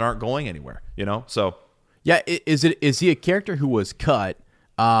actresses that aren't going anywhere, So yeah, is he a character who was cut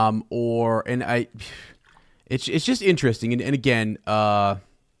it's just interesting and again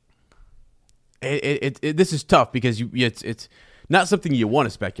this is tough because it's not something you want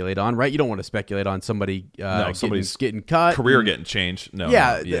to speculate on, right? You don't want to speculate on somebody somebody's getting cut, career getting changed. No,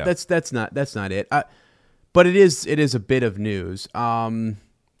 that's not it. But it is a bit of news.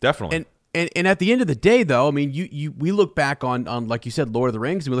 Definitely. And at the end of the day, though, I mean, we look back on like you said, Lord of the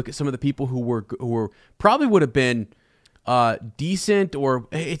Rings, and we look at some of the people who were probably would have been decent, or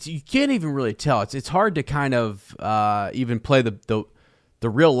you can't even really tell. It's hard to kind of even play the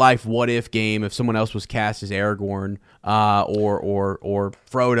real life what if game if someone else was cast as Aragorn or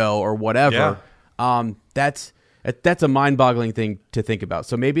Frodo or whatever. Yeah. That's a mind-boggling thing to think about.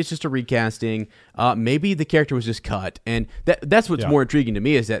 So maybe it's just a recasting. Maybe the character was just cut, and that's what's more intriguing to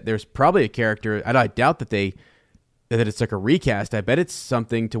me is that there's probably a character, and I doubt that it's like a recast. I bet it's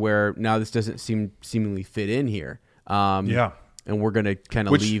something to where now this doesn't seemingly fit in here. And we're gonna kind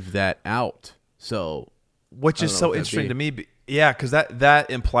of leave that out. So, which is so interesting to me. Yeah, because that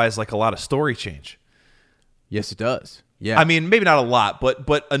implies like a lot of story change. Yes, it does. Yeah, I mean maybe not a lot,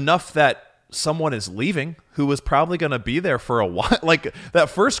 but enough that someone is leaving who was probably going to be there for a while. Like that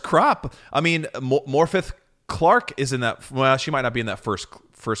first crop. I mean, Morfydd Clark is in that. Well, she might not be in that first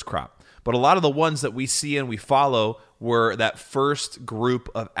crop, but a lot of the ones that we see and we follow were that first group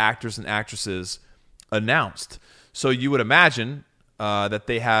of actors and actresses announced. So you would imagine that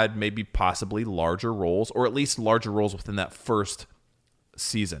they had maybe possibly larger roles, or at least larger roles within that first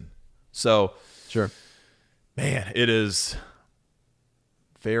season. So, sure, man, it is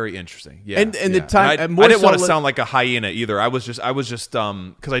very interesting. Yeah, and the time. I didn't want to sound like a hyena either. I was just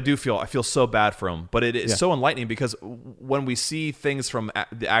because I feel so bad for him, but it is so enlightening because when we see things from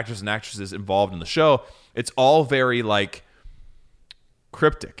the actors and actresses involved in the show, it's all very like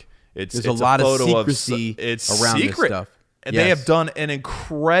cryptic. There's a lot of secrecy around this stuff. And they have done an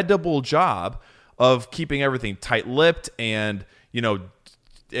incredible job of keeping everything tight-lipped, and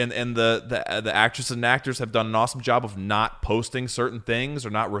and the actresses and actors have done an awesome job of not posting certain things or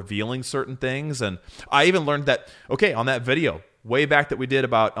not revealing certain things. And I even learned that on that video way back that we did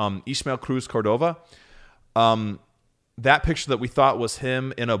about Ismael Cruz Cordova, that picture that we thought was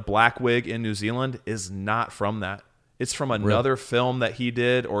him in a black wig in New Zealand is not from that. It's from another film that he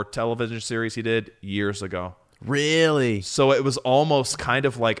did or television series he did years ago. Really? So it was almost kind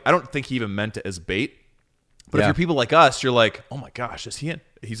of like, I don't think he even meant it as bait. But if you're people like us, you're like, oh my gosh, is he in?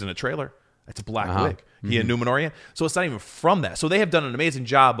 He's in a trailer. It's a black wig. He in Numenorian. So it's not even from that. So they have done an amazing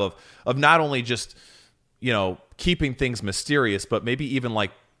job of not only just, keeping things mysterious, but maybe even like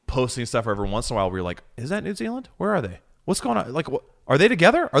posting stuff every once in a while where you're like, is that New Zealand? Where are they? What's going on? Like, are they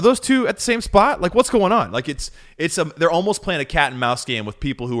together? Are those two at the same spot? Like, what's going on? Like, they're almost playing a cat and mouse game with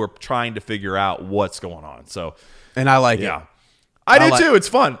people who are trying to figure out what's going on. So, and I like it. I do too. It's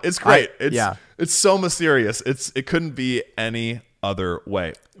fun. It's great. It's so mysterious. It couldn't be any other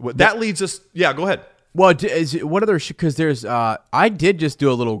way. That leads us. Yeah, go ahead. Well, what other? Because there's. I did just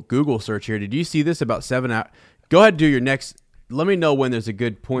do a little Google search here. Did you see this about 7 hours? Go ahead and do your next. Let me know when there's a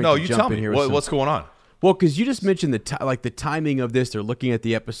good point. No, to you jump tell in me. Here What's going on? Well, because you just mentioned the timing of this. They're looking at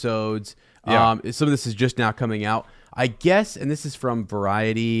the episodes. Yeah. Some of this is just now coming out. I guess, and this is from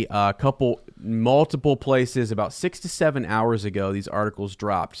Variety, multiple places, about 6 to 7 hours ago, these articles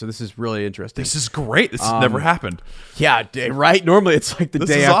dropped. So this is really interesting. This is great. This has never happened. Yeah, right? Normally it's like the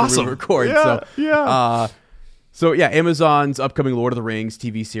day after we record. So Amazon's upcoming Lord of the Rings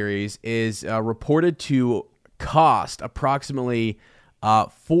TV series is reported to cost approximately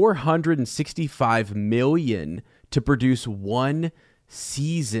 $465 million to produce one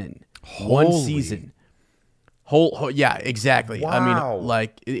season. One season. Yeah, exactly. Wow. I mean,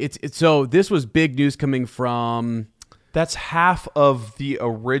 like it's so this was big news coming from. That's half of the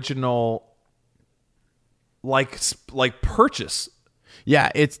original, like purchase.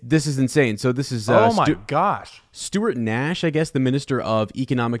 Yeah, this is insane. So this is oh my gosh. Stuart Nash, I guess the Minister of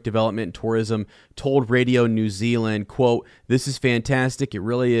Economic Development and Tourism, told Radio New Zealand, quote, "This is fantastic. It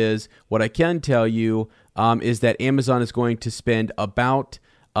really is. What I can tell you is that Amazon is going to spend about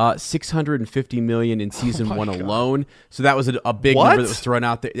 $650 million in season 1 alone." So that was a big number that was thrown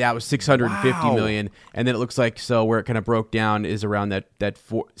out there. Yeah, it was $650 million, and then it looks like where it kind of broke down is around that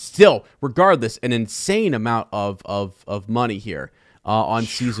four. Still, regardless, an insane amount of money here on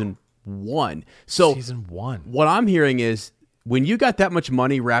season 1. So season 1. What I'm hearing is when you got that much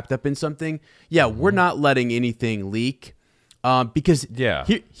money wrapped up in something, we're not letting anything leak, because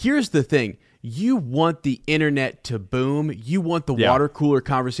here's the thing. you want the internet to boom. You want the water cooler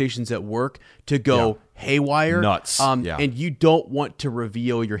conversations at work to go haywire. Nuts. And you don't want to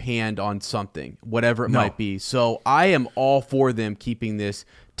reveal your hand on something, whatever it might be. So I am all for them keeping this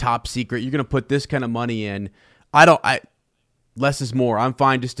top secret. You're going to put this kind of money in. Less is more. I'm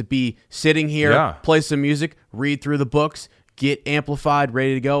fine just to be sitting here, play some music, read through the books, get amplified,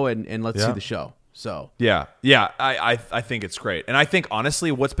 ready to go, and let's see the show. So I think it's great. And I think,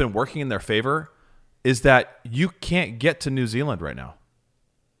 honestly, what's been working in their favor is that you can't get to New Zealand right now.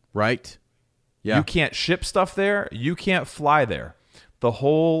 Right? Yeah. You can't ship stuff there. You can't fly there. The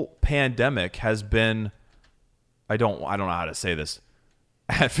whole pandemic has been, I don't know how to say this,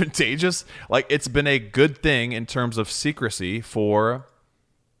 advantageous. Like, it's been a good thing in terms of secrecy for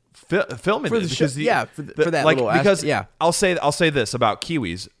filming for the this. show, for that little because aspect, I'll say this about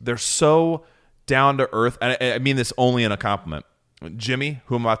Kiwis. They're so down to earth, and I mean this only in a compliment. Jimmy,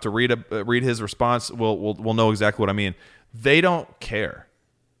 who I'm about to read his response, will know exactly what I mean. They don't care.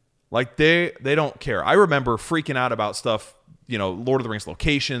 Like, they don't care. I remember freaking out about stuff, Lord of the Rings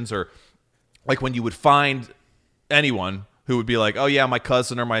locations, or like when you would find anyone who would be like, oh yeah, my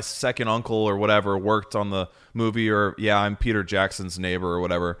cousin or my second uncle or whatever worked on the movie, or yeah, I'm Peter Jackson's neighbor or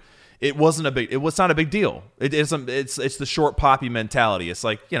whatever. It was not a big deal. It's the short poppy mentality. It's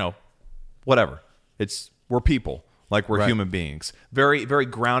like, whatever. We're people. Like, we're human beings. Very, very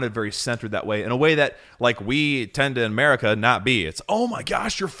grounded, very centered that way, in a way that, like, we tend to in America not be. It's, oh my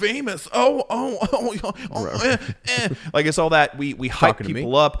gosh, you're famous. Like, it's all that we hype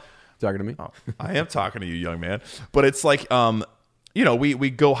people up. Talking to me? Oh, I am talking to you, young man. But it's like, we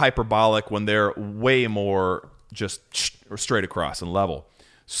go hyperbolic when they're way more just straight across and level.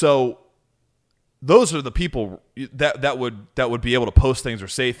 So those are the people that would be able to post things or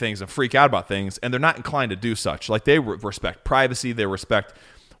say things and freak out about things, and they're not inclined to do such. Like, they respect privacy, they respect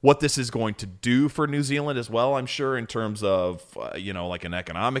what this is going to do for New Zealand as well, I'm sure, in terms of like an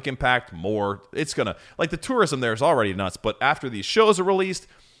economic impact. More, it's gonna, like, the tourism there is already nuts, but after these shows are released,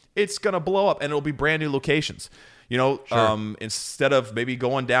 it's gonna blow up, and it'll be brand new locations. Sure. Instead of maybe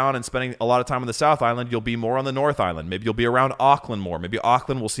going down and spending a lot of time on the South Island, you'll be more on the North Island. Maybe you'll be around Auckland more. Maybe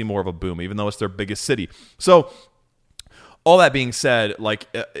Auckland will see more of a boom, even though it's their biggest city. So, all that being said,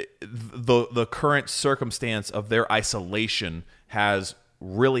 like, the current circumstance of their isolation has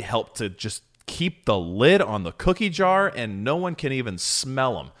really helped to just keep the lid on the cookie jar, and no one can even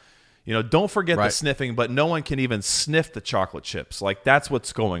smell them. Don't forget the sniffing, but no one can even sniff the chocolate chips. Like, that's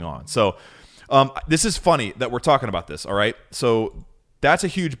what's going on. So, this is funny that we're talking about this, all right? So that's a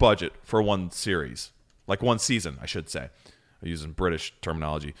huge budget for one series, like one season, I should say. I'm using British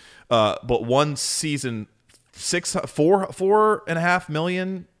terminology. But one season, $4.5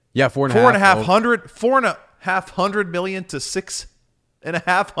 million. Yeah, $4.5 million to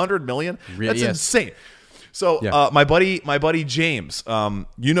 $6.5 million. That's insane. So my buddy James,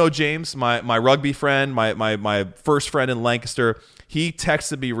 James, my rugby friend, my first friend in Lancaster, he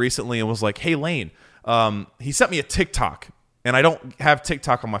texted me recently and was like, hey, Lane, he sent me a TikTok, and I don't have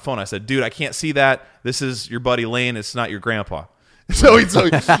TikTok on my phone. I said, dude, I can't see that. This is your buddy Lane. It's not your grandpa. So he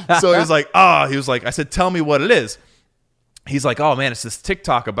was like, I said, tell me what it is. He's like, oh man, it's this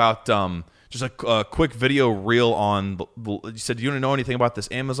TikTok about just a quick video reel on. You said, do you know anything about this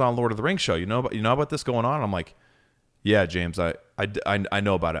Amazon Lord of the Rings show? You know about this going on? I'm like, yeah, James, I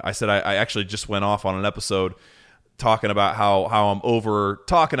know about it. I said, I actually just went off on an episode talking about how I'm over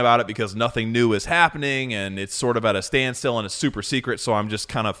talking about it because nothing new is happening and it's sort of at a standstill and it's super secret. So I'm just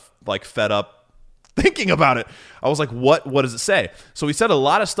kind of like fed up thinking about it. I was like, what does it say? So he said a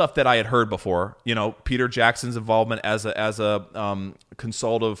lot of stuff that I had heard before. Peter Jackson's involvement as a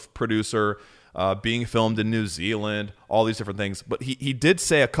consultative producer, being filmed in New Zealand, all these different things. But he did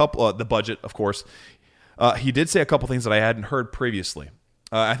say a couple, the budget, of course. He did say a couple things that I hadn't heard previously.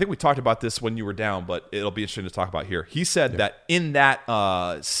 I think we talked about this when you were down, but it'll be interesting to talk about here. He said that in that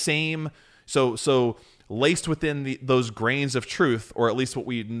same, so laced within those grains of truth, or at least what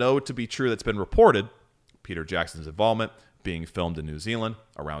we know to be true that's been reported, Peter Jackson's involvement, being filmed in New Zealand,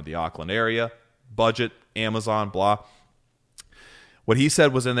 around the Auckland area, budget, Amazon, blah. What he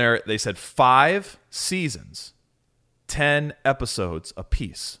said was in there, they said 5 seasons, 10 episodes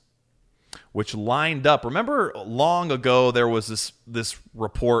apiece, which lined up. Remember long ago there was this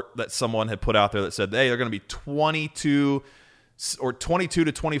report that someone had put out there that said, hey, they're going to be 22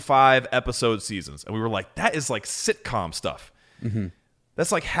 to 25 episode seasons. And we were like, that is like sitcom stuff. Mm-hmm.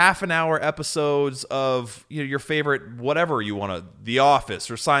 That's like half an hour episodes of your favorite whatever you want to, The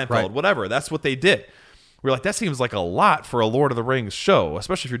Office or Seinfeld, whatever. That's what they did. We were like, that seems like a lot for a Lord of the Rings show,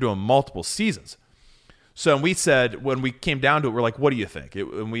 especially if you're doing multiple seasons. So we said, when we came down to it, we're like, what do you think?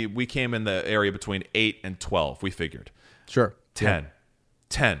 And we came in the area between 8 and 12, we figured. Sure. 10.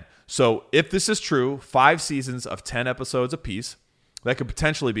 10. So if this is true, 5 seasons of 10 episodes apiece, that could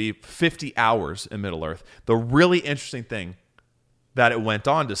potentially be 50 hours in Middle-earth. The really interesting thing that it went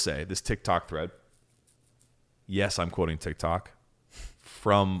on to say, this TikTok thread, yes, I'm quoting TikTok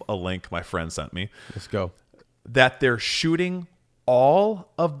from a link my friend sent me. Let's go. That they're shooting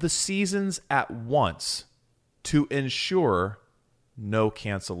all of the seasons at once to ensure no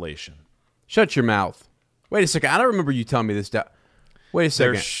cancellation. Shut your mouth. Wait a second. I don't remember you telling me this. Wait a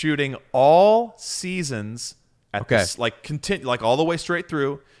second. They're shooting all seasons at Okay. this, like all the way straight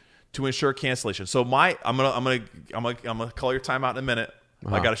through to ensure cancellation. So I'm gonna call your timeout in a minute.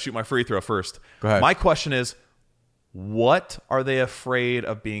 I got to shoot my free throw first. Go ahead. My question is, what are they afraid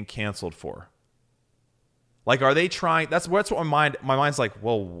of being canceled for? Like, are they trying? That's what my mind's like.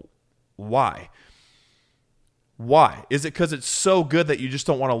 Well, why? Why? Is it because it's so good that you just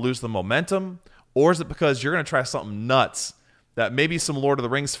don't want to lose the momentum, or is it because you're going to try something nuts that maybe some Lord of the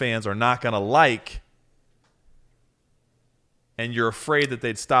Rings fans are not going to like, and you're afraid that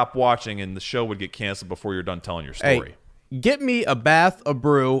they'd stop watching and the show would get canceled before you're done telling your story? Hey, get me a bath, a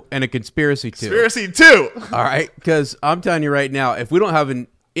brew, and a conspiracy too. Conspiracy 2. All right, because I'm telling you right now, if we don't have an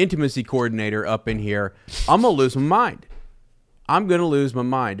intimacy coordinator up in here, I'm going to lose my mind. I'm going to lose my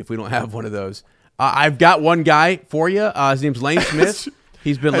mind if we don't have one of those. I've got one guy for you. His name's Lane Smith.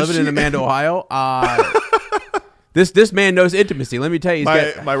 He's been living in Amanda, Ohio. This man knows intimacy. Let me tell you.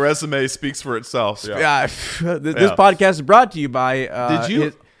 My resume speaks for itself. Yeah. This podcast is brought to you by. Did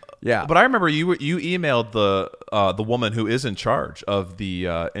you? Yeah. But I remember you emailed the woman who is in charge of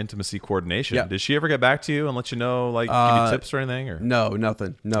the intimacy coordination. Yeah. Did she ever get back to you and let you know, like, give you tips or anything? Or No,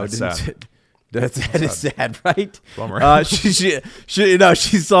 nothing. No, That's didn't. sad. That is sad, right? Bummer. She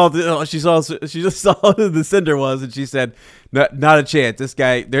saw who the sender was, and she said, "Not a chance. This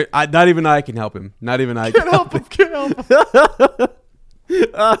guy, not even I can help him. Not even I can help him. Can't help him.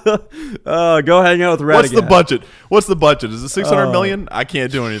 Go hang out with Radigan. What's the budget? Is it 600 million? I can't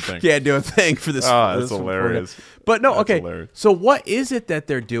do anything. Can't do a thing for this. Oh, that's this hilarious. But no, That's okay. hilarious. So what is it that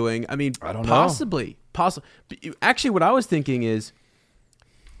they're doing? I mean, I don't know. Possibly. Actually, what I was thinking is,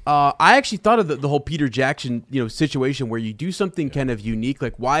 I actually thought of the whole Peter Jackson, situation where you do something kind of unique.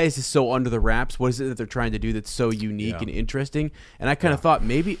 Like, why is this so under the wraps? What is it that they're trying to do that's so unique and interesting? And I kind of thought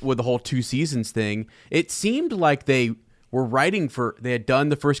maybe with the whole 2 seasons thing, it seemed like they were they had done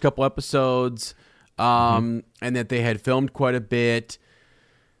the first couple episodes, and that they had filmed quite a bit.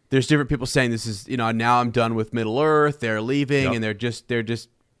 There's different people saying this is, now I'm done with Middle Earth. They're leaving, and they're just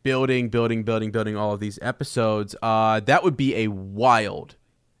building all of these episodes. That would be a wild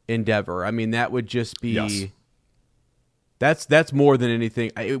endeavor. I mean, that would just be that's more than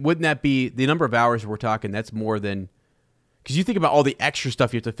anything. Wouldn't that be the number of hours we're talking? That's more than, because you think about all the extra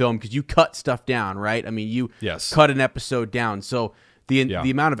stuff you have to film, because you cut stuff down, right? I mean, you cut an episode down, so the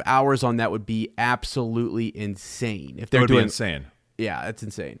amount of hours on that would be absolutely insane. If they're doing insane, that's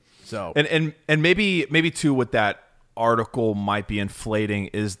insane. So and maybe too, what that article might be inflating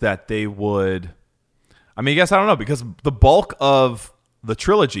is that they would. I mean, I guess I don't know, because the bulk of the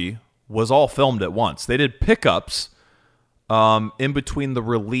trilogy was all filmed at once. They did pickups in between the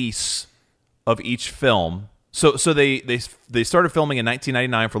release of each film. So they started filming in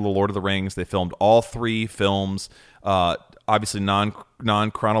 1999 for The Lord of the Rings. They filmed all 3 films, obviously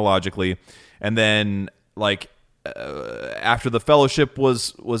non-chronologically, and then after The Fellowship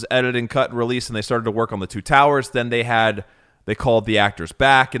was edited and cut and released, and they started to work on The Two Towers, then they called the actors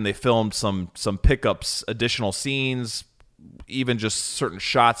back and they filmed some pickups, additional scenes, even just certain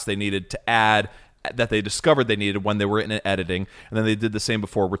shots they needed to add that they discovered they needed when they were in editing. And then they did the same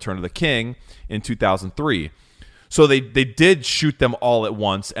before Return of the King in 2003. So they did shoot them all at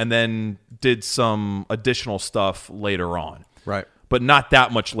once and then did some additional stuff later on. Right. But not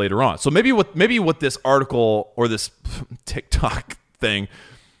that much later on. So maybe what this article or this TikTok thing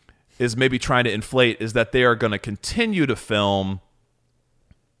is maybe trying to inflate is that they are going to continue to film.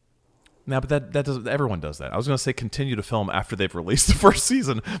 Now, but that doesn't. Everyone does that. I was going to say continue to film after they've released the first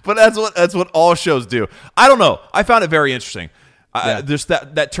season, but that's what all shows do. I don't know. I found it very interesting. There's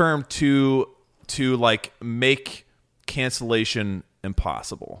that term to like make cancellation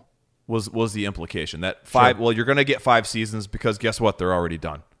impossible was the implication that 5. Sure. Well, you're going to get 5 seasons because guess what? They're already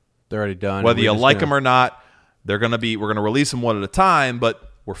done. They're already done. Whether you like them or not, we're going to release them one at a time,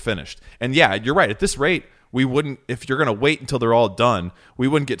 but we're finished. And yeah, you're right. At this rate, we wouldn't, if you're going to wait until they're all done, we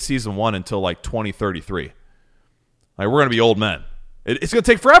wouldn't get season 1 until like 2033. Like, we're going to be old men. It's going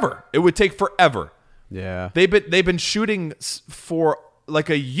to take forever. It would take forever. Yeah. They've been shooting for like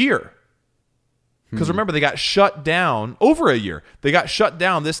a year. Because remember, they got shut down over a year. They got shut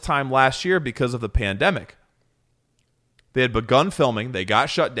down this time last year because of the pandemic. They had begun filming. They got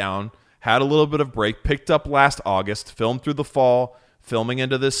shut down, had a little bit of break, picked up last August, filmed through the fall, filming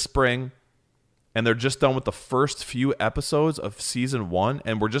into this spring. And they're just done with the first few episodes of season 1.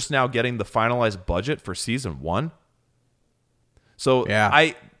 And we're just now getting the finalized budget for season 1. So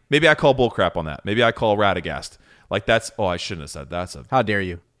maybe I call bullcrap on that. Maybe I call Radagast. Like I shouldn't have said that. How dare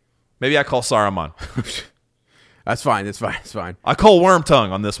you? Maybe I call Saruman. That's fine. It's fine. It's fine. I call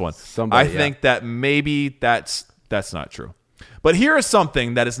Wormtongue on this one. I think that maybe that's not true. But here is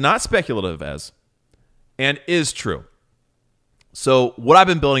something that is not speculative and is true. So what I've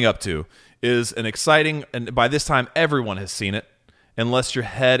been building up to is an exciting, and by this time everyone has seen it, unless your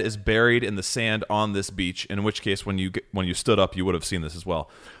head is buried in the sand on this beach, in which case when you stood up you would have seen this as well.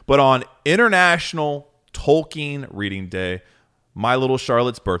 But on International Tolkien Reading Day, my little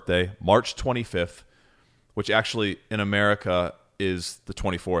Charlotte's birthday, March 25th, which actually in America is the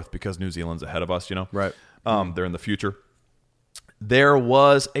 24th because New Zealand's ahead of us, Right. They're in the future. There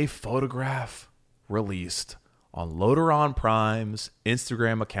was a photograph released on Loderon Prime's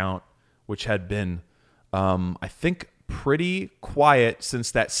Instagram account, which had been, I think, pretty quiet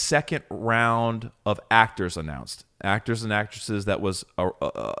since that second round of actors announced. Actors and actresses, that was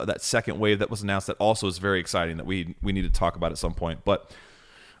that second wave that was announced, that also is very exciting, that we need to talk about at some point. But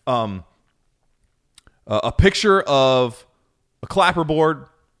a picture of a clapperboard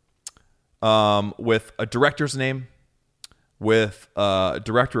with a director's name, with a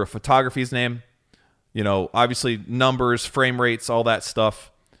director of photography's name, obviously numbers, frame rates, all that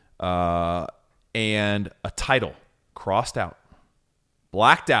stuff, and a title crossed out,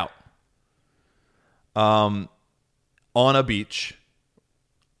 blacked out, on a beach,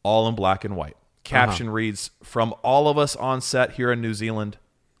 all in black and white. Caption reads, "From all of us on set here in New Zealand,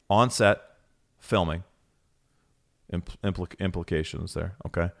 on set, filming." Implications there,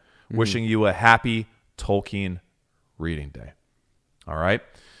 okay? Wishing you a happy Tolkien Reading Day. All right?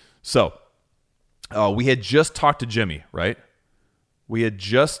 So, we had just talked to Jimmy, right? We had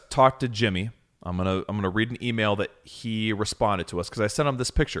just talked to Jimmy. I'm gonna read an email that he responded to us because I sent him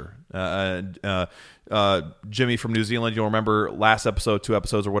this picture. Jimmy from New Zealand, you'll remember last episode, 2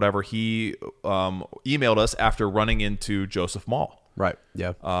 episodes or whatever, he emailed us after running into Joseph Mall. Right.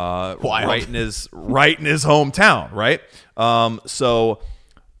 Yeah. Right in his hometown. Right. So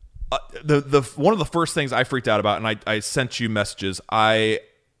the one of the first things I freaked out about, and I sent you messages. I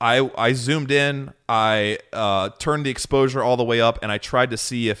zoomed in, I turned the exposure all the way up, and I tried to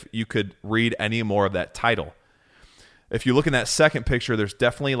see if you could read any more of that title. If you look in that second picture, there's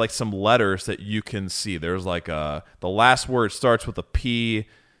definitely like some letters that you can see. There's like the last word starts with a P,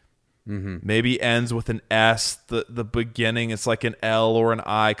 maybe ends with an S. The beginning, it's like an L or an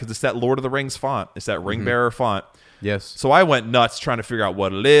I, because it's that Lord of the Rings font. It's that ring bearer font. Yes. So I went nuts trying to figure out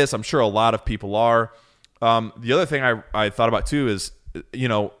what it is. I'm sure a lot of people are. The other thing I thought about too is,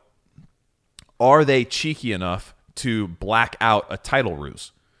 are they cheeky enough to black out a title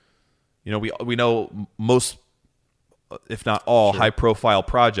ruse? We know most, if not all, high-profile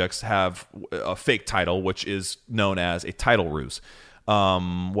projects have a fake title, which is known as a title ruse.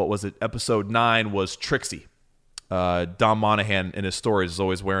 What was it? Episode 9 was Trixie. Dom Monaghan in his stories is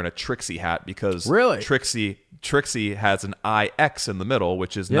always wearing a Trixie hat because Trixie has an IX in the middle,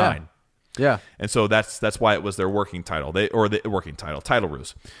 which is 9. Yeah. And so that's why it was their working title. Title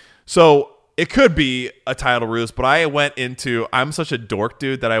ruse. So it could be a title ruse, but I'm such a dork,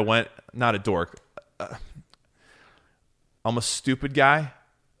 dude, that I went, not a dork. I'm a stupid guy.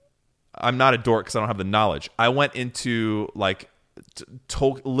 I'm not a dork because I don't have the knowledge. I went into like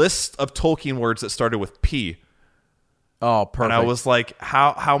list of Tolkien words that started with P. Oh, perfect. And I was like,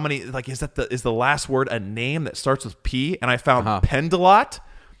 how many, like, is the last word a name that starts with P? And I found Pendelot,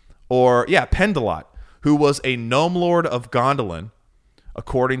 Pendelot, who was a gnome lord of Gondolin,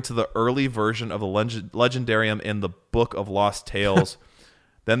 according to the early version of the legendarium in the Book of Lost Tales.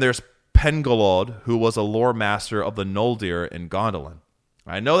 Then there's Pengolod, who was a lore master of the Noldir in Gondolin.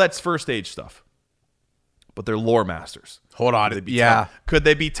 I know that's first age stuff, but they're lore masters. Hold on. Could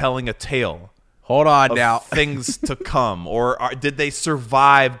they be telling a tale? Hold on now. Things to come, or did they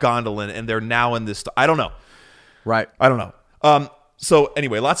survive Gondolin and they're now in this? I don't know. Right. I don't know. So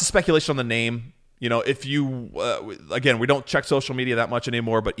anyway, lots of speculation on the name. If you, again, we don't check social media that much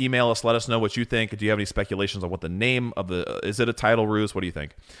anymore, but email us, let us know what you think. Do you have any speculations on what the name of is it a title ruse? What do you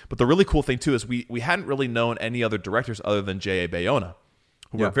think? But the really cool thing too is we hadn't really known any other directors other than J.A. Bayona,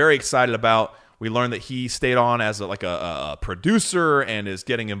 who we're very excited about. We learned that he stayed on as a producer and is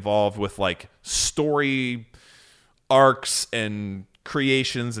getting involved with like story arcs and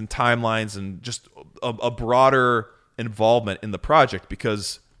creations and timelines and just a broader involvement in the project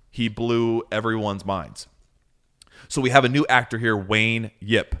because he blew everyone's minds. So we have a new actor here, Wayne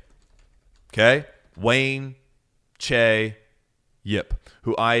Yip. Okay? Wayne Che Yip,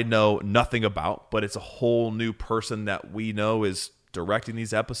 who I know nothing about, but it's a whole new person that we know is directing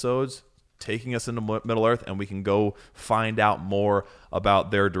these episodes, taking us into Middle-earth, and we can go find out more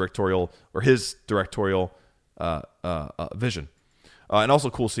about their directorial or his directorial vision. And also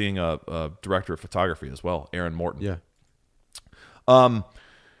cool seeing a director of photography as well, Aaron Morton. Yeah.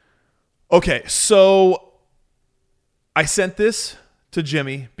 Okay, so I sent this to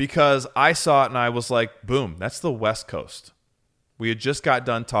Jimmy because I saw it and I was like, boom, that's the West Coast. We had just got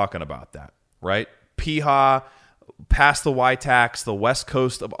done talking about that, right? Piha, past the Waitax, the west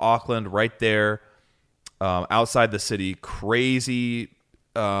coast of Auckland, right there, outside the city. Crazy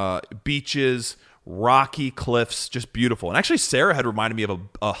beaches, rocky cliffs, just beautiful. And actually, Sarah had reminded me of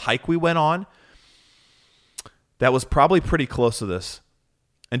a hike we went on that was probably pretty close to this.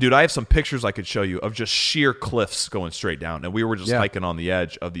 And, dude, I have some pictures I could show you of just sheer cliffs going straight down. And we were just hiking on the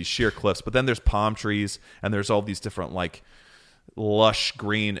edge of these sheer cliffs. But then there's palm trees, and there's all these different, like, lush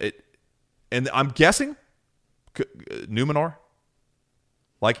green. And I'm guessing Numenor,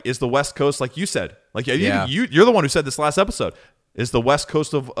 like, is the West Coast, like you said. Like, you're the one who said this last episode. Is the West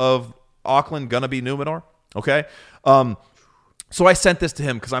Coast of Auckland going to be Numenor? Okay. So I sent this to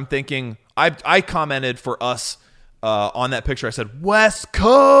him because I'm thinking, I commented for us on that picture. I said, West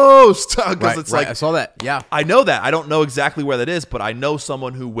Coast. Because it's like, I saw that. Yeah. I know that. I don't know exactly where that is, but I know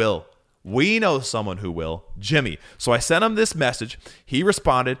someone who will. We know someone who will. Jimmy. So I sent him this message. He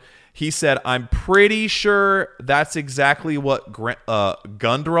responded. He said, I'm pretty sure that's exactly what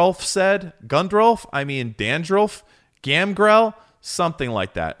Gundrolf said. Gundrolf? I mean Dandrolf? Gamgrel? Something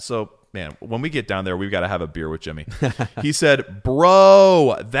like that. So, man, when we get down there, we've got to have a beer with Jimmy. He said,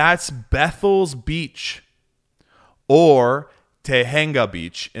 bro, that's Bethel's Beach or Tehenga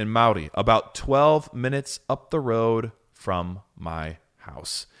Beach in Maui, about 12 minutes up the road from my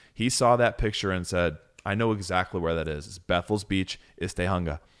house. He saw that picture and said, I know exactly where that is. It's Bethel's Beach. It's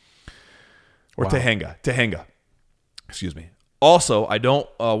Tehenga. Or wow. Tehenga. Excuse me. Also, I don't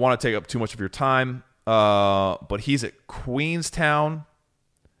want to take up too much of your time, but he's at Queenstown,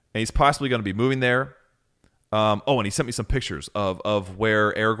 and he's possibly going to be moving there. And he sent me some pictures of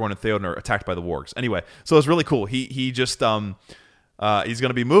where Aragorn and Theoden are attacked by the wargs. Anyway, so it's really cool. He just he's going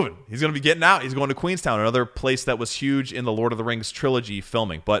to be moving. He's going to be getting out. He's going to Queenstown, another place that was huge in the Lord of the Rings trilogy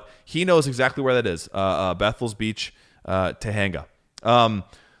filming. But he knows exactly where that is. Bethel's Beach, Tehenga.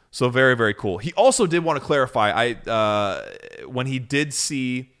 So very, very cool. He also did want to clarify, when he did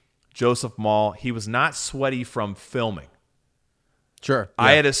see Joseph Mawle, he was not sweaty from filming. Sure. Yeah.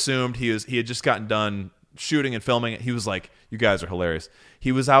 I had assumed he had just gotten done shooting and filming. He was like, you guys are hilarious.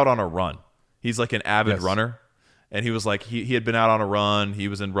 He was out on a run. He's like an avid runner. And he was like, he had been out on a run. He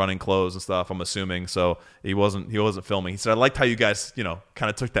was in running clothes and stuff, I'm assuming. So he wasn't filming. He said, I liked how you guys, kind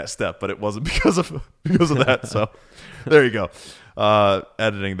of took that step, but it wasn't because of that. So there you go.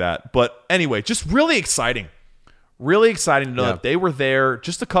 Editing that. But anyway, just really exciting. Really exciting to know that they were there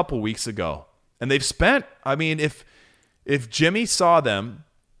just a couple weeks ago. And they've spent, I mean, if Jimmy saw them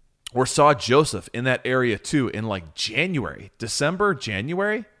or saw Joseph in that area too in like December,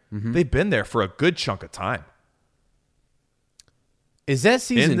 January, they've been there for a good chunk of time. Is that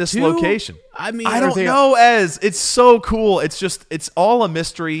season in this 2? location? I mean, I don't know, Ez. It's so cool. It's all a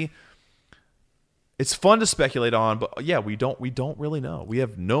mystery. It's fun to speculate on, but yeah, we don't really know. We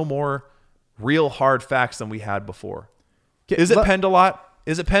have no more real hard facts than we had before. Is it Pendalot?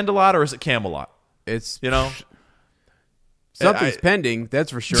 Is it Pendalot or is it Camelot? It's something's pending.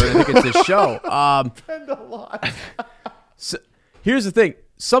 That's for sure. I think it's this show. Pendalot. So, here's the thing.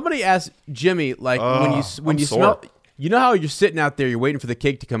 Somebody asked Jimmy, like when you smell. You know how you're sitting out there, you're waiting for the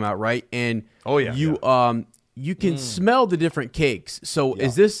cake to come out, right? And you can smell the different cakes. So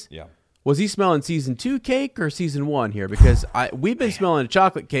is this? Yeah. Was he smelling season 2 cake or season 1 here? Because we've been smelling a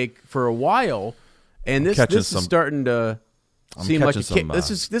chocolate cake for a while, and this is starting to seem like a cake.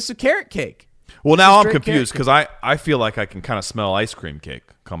 This is a carrot cake. Well, now I'm confused because I feel like I can kind of smell ice cream cake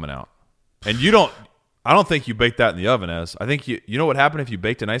coming out, and you don't. I don't think you baked that in the oven, Ez. I think you know what happened if you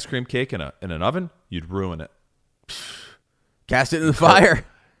baked an ice cream cake in an oven? You'd ruin it. Cast it in the fire.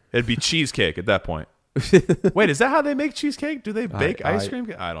 It'd be cheesecake at that point. Wait, is that how they make cheesecake? Do they bake ice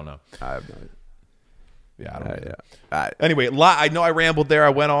cream? I don't know. I have no idea. Yeah, I don't know. Anyway, I know I rambled there. I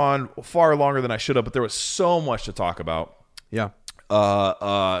went on far longer than I should have, but there was so much to talk about. Yeah.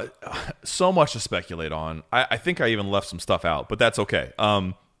 So much to speculate on. I think I even left some stuff out, but that's okay.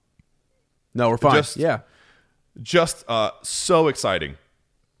 No, we're fine. Just so exciting.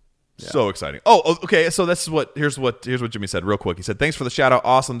 So exciting. Oh, okay. So here's what Jimmy said real quick. He said, "Thanks for the shout out.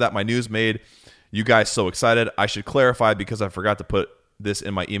 Awesome that my news made you guys so excited. I should clarify because I forgot to put this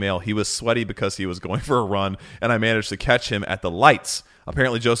in my email. He was sweaty because he was going for a run, and I managed to catch him at the lights.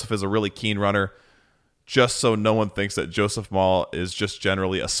 Apparently, Joseph is a really keen runner. Just so no one thinks that Joseph Mall is just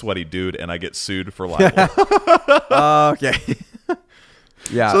generally a sweaty dude, and I get sued for libel." Okay.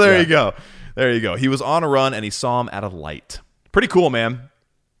 Yeah. So there you go. There you go. He was on a run, and he saw him at a light. Pretty cool, man.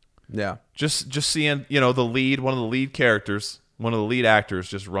 Yeah. Just seeing, one of the lead characters, one of the lead actors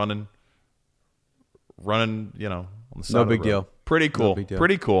just running, on the side No of the big road. deal. Pretty cool. No big deal.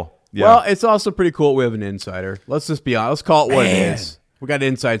 Pretty cool. Yeah. Well, it's also pretty cool we have an insider. Let's just be honest. Let's call it what it is. We got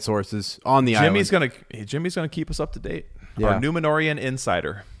inside sources on the island. Jimmy's gonna keep us up to date. Yeah. Our Numenorian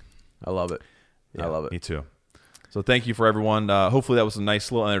insider. I love it. Yeah, I love it. Me too. So thank you for everyone. Hopefully that was a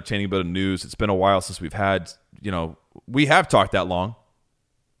nice little entertaining bit of news. It's been a while since we've had, we have talked that long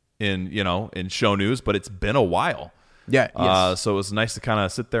in show news, but it's been a while. Yeah. Yes. So it was nice to kind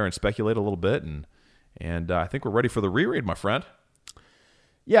of sit there and speculate a little bit, and I think we're ready for the reread, my friend.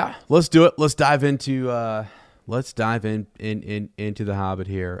 Yeah. Let's do it. Let's dive into into the Hobbit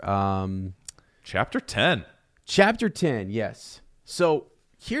here. Chapter 10. Chapter 10. Yes. So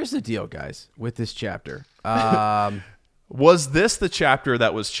here's the deal, guys, with this chapter. Was this the chapter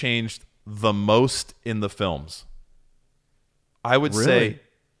that was changed the most in the films? I would say,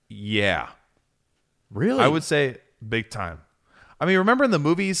 yeah. Really? I would say big time. I mean, remember in the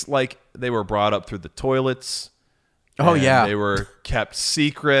movies, like, they were brought up through the toilets. Oh, yeah. They were kept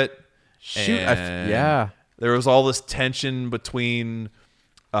secret. Shoot. And yeah. There was all this tension between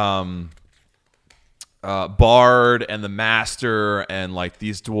Bard and the Master, and like,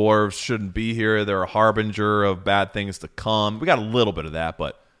 these dwarves shouldn't be here. They're a harbinger of bad things to come. We got a little bit of that,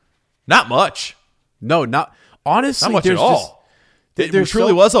 but not much. No, not honestly. Not much at all. It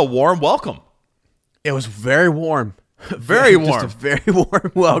truly was a warm welcome. It was very warm. Very warm. Just a very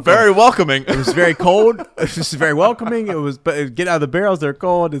warm welcome. Very welcoming. It was very cold. It was just very welcoming. It was, but get out of the barrels. They're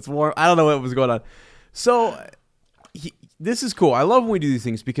cold. It's warm. I don't know what was going on. So this is cool. I love when we do these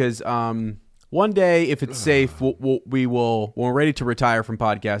things because one day, if it's safe, when we're ready to retire from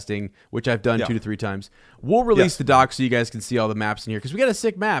podcasting, which I've done 2 to 3 times, we'll release the doc so you guys can see all the maps in here because we got a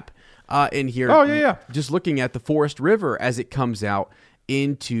sick map in here. Oh, yeah. Just looking at the Forest River as it comes out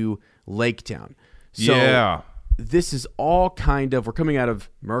into Lake Town. So, yeah. This is all kind of, we're coming out of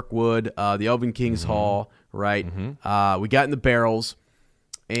Mirkwood, the Elven King's Hall, right? We got in the barrels,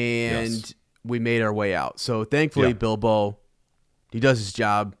 and we made our way out. So thankfully, Bilbo, he does his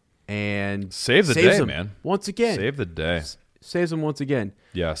job and saves the day, him man. Once again, Save the day. Saves him once again.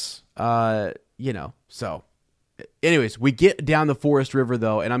 Yes. So. Anyways, we get down the Forest River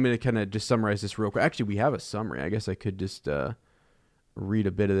though, and I'm going to kind of just summarize this real quick. Actually, we have a summary. I guess I could just read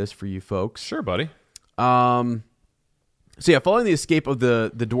a bit of this for you folks. Sure, buddy. So yeah, following the escape of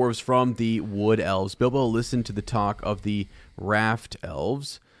the dwarves from the Wood Elves, Bilbo listened to the talk of the Raft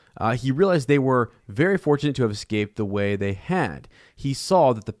Elves. He realized they were very fortunate to have escaped the way they had. He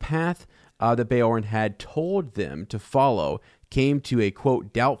saw that the path that Beorn had told them to follow came to a,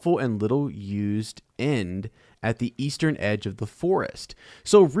 quote, doubtful and little used end at the eastern edge of the forest.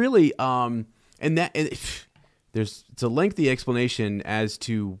 So really, it's a lengthy explanation as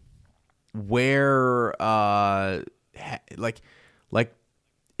to where,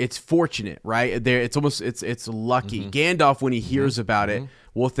 it's fortunate, right? There, it's almost it's lucky. Gandalf, when he hears about it,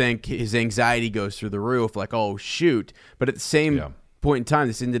 will think his anxiety goes through the roof, like, oh shoot. But at the same point in time,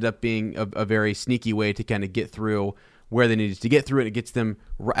 this ended up being a very sneaky way to kind of get through where they needed to get through, and it gets them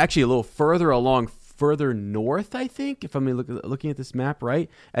actually a little further north, I think, if I'm looking at this map, right?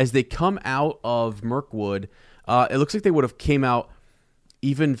 As they come out of Mirkwood, it looks like they would have came out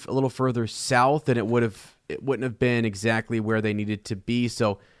even a little further south, and it wouldn't have been exactly where they needed to be.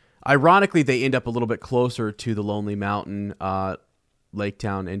 So, ironically, they end up a little bit closer to the Lonely Mountain, Lake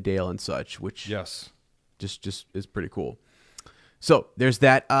Town, and Dale and such, which just is pretty cool. So there's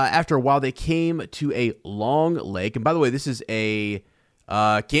that. After a while, they came to a long lake, and by the way, this is a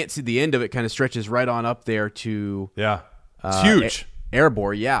can't see the end of it. Kind of stretches right on up there to it's huge.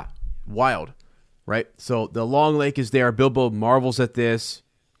 Erebor, yeah, wild, right? So the long lake is there. Bilbo marvels at this.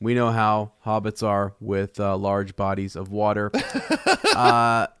 We know how hobbits are with large bodies of water.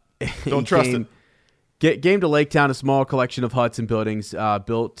 Don't trust it. Came to Lake Town, a small collection of huts and buildings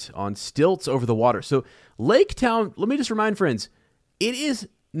built on stilts over the water. So Lake Town, let me just remind friends, it is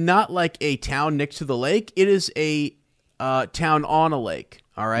not like a town next to the lake. It is a town on a lake.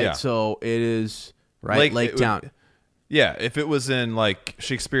 All right, Yeah. So it is Lake Town. Yeah, if it was in like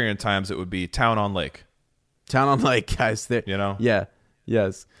Shakespearean times, it would be town on lake. Town on Lake, guys. There, You know? Yeah.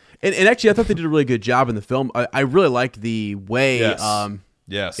 Yes. And actually, I thought they did a really good job in the film. I really like the way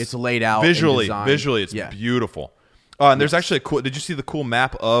Yes. it's laid out. Visually, and designed. it's beautiful. And there's actually a cool. Did you see the cool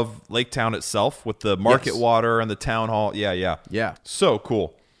map of Lake Town itself with the market water and the town hall? Yeah. So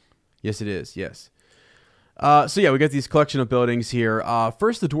cool. Yes, it is. Yes. So we got these collection of buildings here.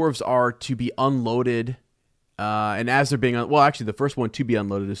 First, the dwarves are to be unloaded, and as they're being actually, the first one to be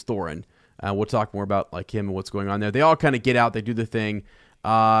unloaded is Thorin. We'll talk more about like him and what's going on there. They all kind of get out. They do the thing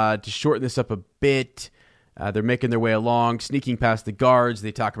to shorten this up a bit. They're making their way along, sneaking past the guards.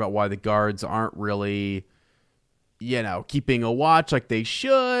 They talk about why the guards aren't really, keeping a watch like they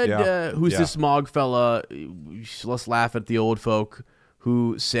should. Who's this Smaug fella? Let's laugh at the old folk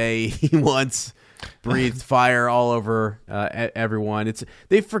who say he once breathed fire all over everyone.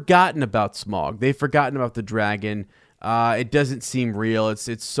 They've forgotten about Smaug. They've forgotten about the dragon. It doesn't seem real. It's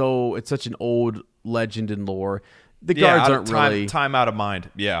such an old legend and lore. The guards aren't really time out of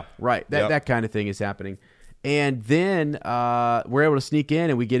mind. Yeah, right. That kind of thing is happening, and then we're able to sneak in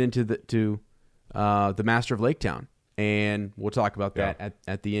and we get into the Master of Lake Town, and we'll talk about that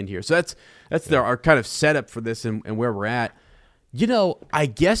at the end here. So that's our kind of setup for this and where we're at. I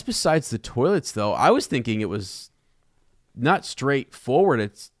guess besides the toilets, though, I was thinking it was not straightforward.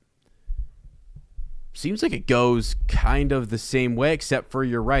 It seems like it goes kind of the same way, except for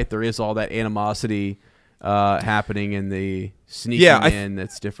you're right. There is all that animosity happening in the sneaking in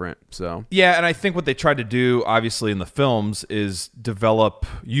that's different. So and I think what they tried to do, obviously, in the films is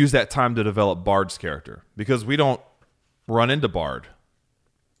use that time to develop Bard's character, because we don't run into Bard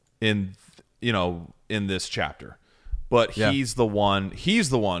in this chapter. But he's the one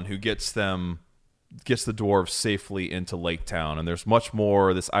who gets the dwarves safely into Lake Town. And there's much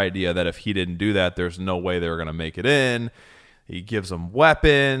more this idea that if he didn't do that, there's no way they were going to make it in. He gives them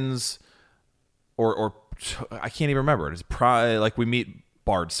weapons, or I can't even remember. It's probably like we meet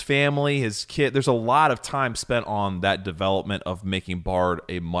Bard's family, his kid. There's a lot of time spent on that development of making Bard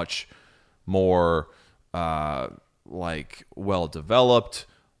a much more well-developed,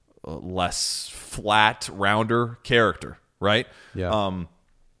 less flat, rounder character, right? Yeah.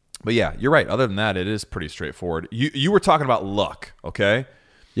 But yeah, you're right. Other than that, it is pretty straightforward. You were talking about luck, okay?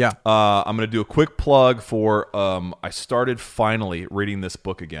 Yeah. I'm going to do a quick plug for I started finally reading this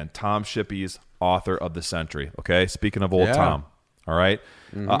book again. Tom Shippey's Author of the Century, okay? Speaking of old Tom, all right?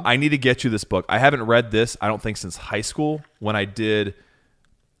 Mm-hmm. I need to get you this book. I haven't read this, I don't think, since high school when I did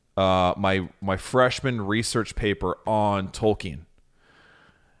my freshman research paper on Tolkien.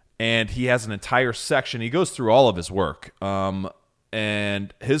 And he has an entire section. He goes through all of his work,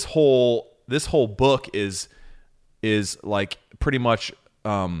 and this whole book is like pretty much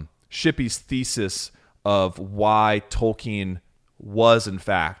Shippey's thesis of why Tolkien was in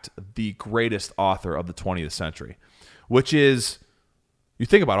fact the greatest author of the 20th century, which is, you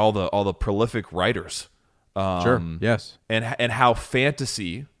think about all the prolific writers, sure, yes, and how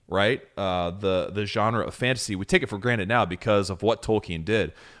fantasy. Right, the genre of fantasy, we take it for granted now because of what Tolkien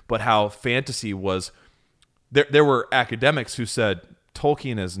did, but how fantasy was. There were academics who said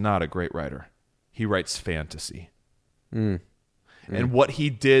Tolkien is not a great writer; he writes fantasy, and what he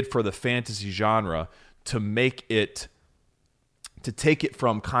did for the fantasy genre to take it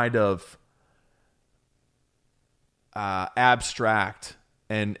from kind of abstract.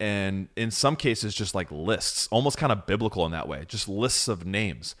 And in some cases, just like lists, almost kind of biblical in that way, just lists of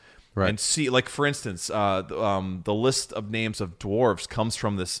names. Right. And see, like, for instance, the list of names of dwarves comes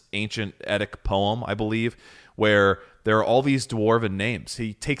from this ancient Eddic poem, I believe, where there are all these dwarven names.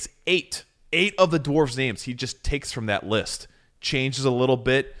 He takes eight of the dwarves' names. He just takes from that list, changes a little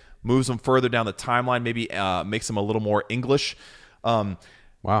bit, moves them further down the timeline, maybe makes them a little more English. Wow.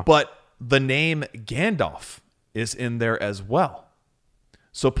 But the name Gandalf is in there as well.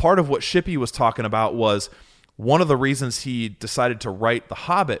 So part of what Shippey was talking about was one of the reasons he decided to write The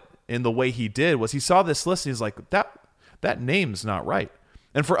Hobbit in the way he did was he saw this list and he's like, that name's not right.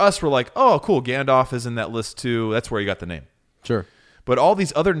 And for us, we're like, oh, cool, Gandalf is in that list too. That's where you got the name. Sure. But all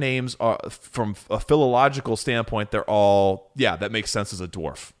these other names, are, from a philological standpoint, they're all, that makes sense as a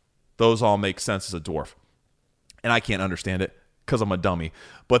dwarf. Those all make sense as a dwarf. And I can't understand it because I'm a dummy.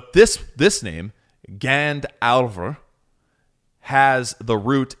 But this name, Gandalfr, has the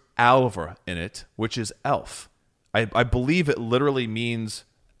root Alvar in it, which is elf. I believe it literally means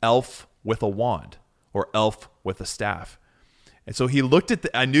elf with a wand or elf with a staff. And so he looked at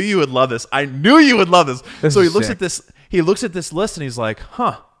I knew you would love this. So he looks at this. He looks at this list and he's like,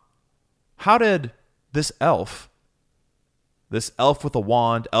 how did this elf with a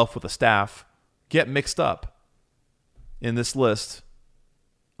wand, elf with a staff, get mixed up in this list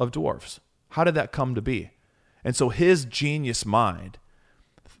of dwarves? How did that come to be? And so his genius mind,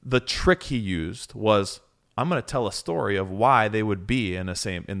 the trick he used was, I'm going to tell a story of why they would be in the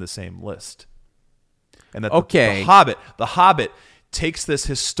same list. And that the Hobbit takes this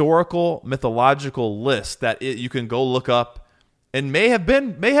historical, mythological list that you can go look up and may have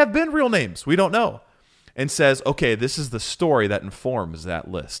been real names. We don't know. And says, okay, this is the story that informs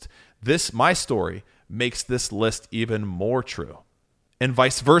that list. My story makes this list even more true. And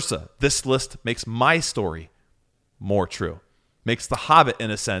vice versa. This list makes my story more true. Makes The Hobbit, in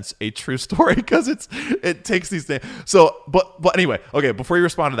a sense, a true story because it takes these things. So, but anyway, okay, before you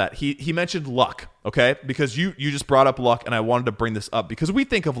respond to that, he mentioned luck, okay? Because you just brought up luck, and I wanted to bring this up because we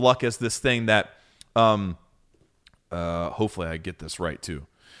think of luck as this thing that, hopefully I get this right too.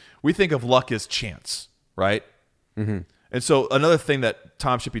 We think of luck as chance, right? Mm-hmm. And so another thing that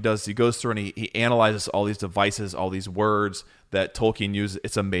Tom Shippey does is he goes through and he analyzes all these devices, all these words that Tolkien uses.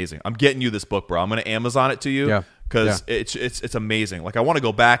 It's amazing. I'm getting you this book, bro. I'm going to Amazon it to you because it's amazing. Like I want to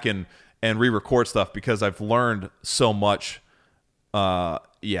go back and re-record stuff because I've learned so much.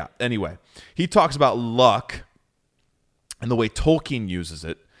 Anyway, he talks about luck and the way Tolkien uses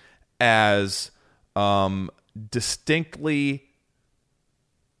it as distinctly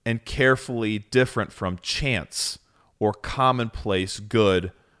and carefully different from chance or commonplace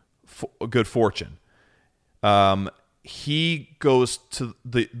good fortune. He goes to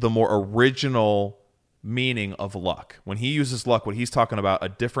the more original meaning of luck. When he uses luck, what he's talking about, a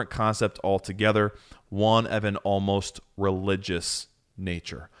different concept altogether, one of an almost religious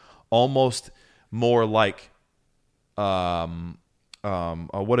nature. Almost more like what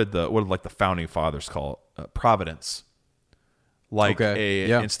did like the founding fathers call it? Providence. Like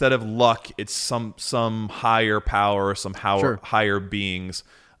instead of luck, it's some higher power, some higher beings,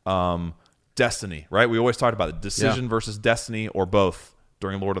 destiny, right? We always talked about it, decision versus destiny, or both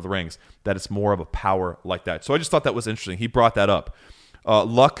during Lord of the Rings, that it's more of a power like that. So I just thought that was interesting. He brought that up.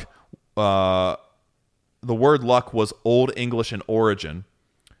 Luck, the word luck was Old English in origin,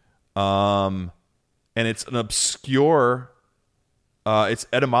 and it's an obscure, its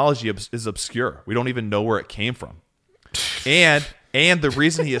etymology is obscure. We don't even know where it came from. And the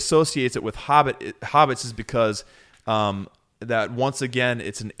reason he associates it with hobbits is because that once again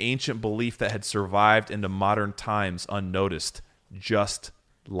it's an ancient belief that had survived into modern times unnoticed, just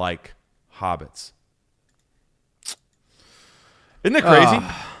like hobbits. Isn't it crazy?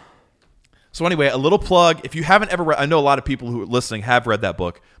 So anyway, a little plug. If you haven't ever read, I know a lot of people who are listening have read that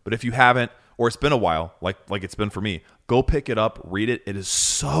book, but if you haven't, or it's been a while, like it's been for me, go pick it up, read it. It is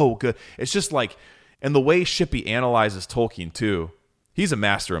so good. It's just like. And the way Shippey analyzes Tolkien, too, he's a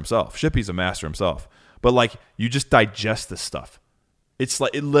master himself. Shippey's a master himself. But, like, you just digest this stuff. It's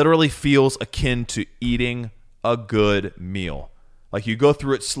like, it literally feels akin to eating a good meal. Like, you go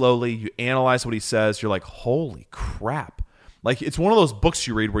through it slowly, you analyze what he says, you're like, holy crap. Like, it's one of those books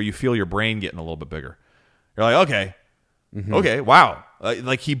you read where you feel your brain getting a little bit bigger. You're like, okay, wow.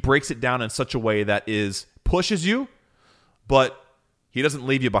 Like, he breaks it down in such a way that pushes you, but he doesn't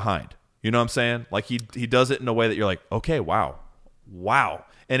leave you behind. You know what I'm saying? Like he does it in a way that you're like, okay, wow.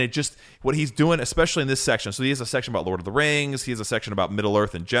 And it just, what he's doing, especially in this section. So he has a section about Lord of the Rings. He has a section about Middle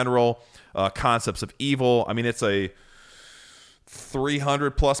Earth in general, concepts of evil. I mean, it's a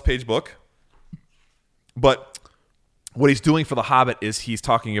 300 plus page book. But what he's doing for The Hobbit is he's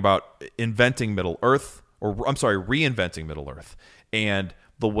talking about reinventing Middle Earth. And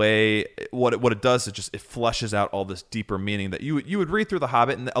the way what it does is just it fleshes out all this deeper meaning that you would read through The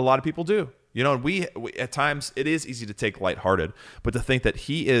Hobbit, and a lot of people do. You know, and we at times it is easy to take lighthearted, but to think that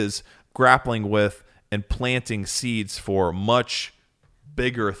he is grappling with and planting seeds for much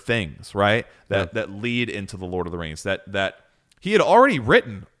bigger things, right? That lead into the Lord of the Rings. That he had already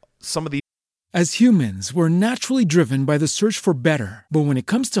written some of the. As humans, we're naturally driven by the search for better. But when it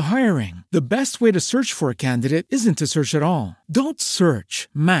comes to hiring, the best way to search for a candidate isn't to search at all. Don't search,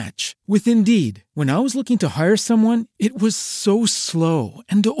 match with Indeed. When I was looking to hire someone, it was so slow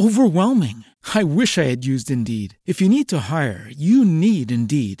and overwhelming. I wish I had used Indeed. If you need to hire, you need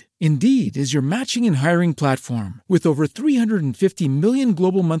Indeed. Indeed is your matching and hiring platform with over 350 million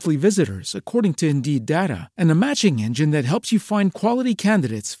global monthly visitors, according to Indeed data, and a matching engine that helps you find quality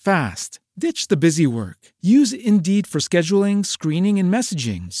candidates fast. Ditch the busy work. Use Indeed for scheduling, screening, and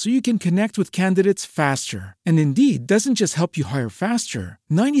messaging so you can connect with candidates faster. And Indeed doesn't just help you hire faster.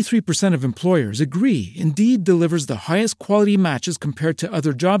 93% of employers agree Indeed delivers the highest quality matches compared to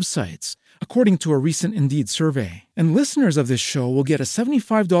other job sites, according to a recent Indeed survey. And listeners of this show will get a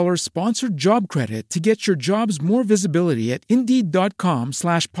 $75 sponsored job credit to get your jobs more visibility at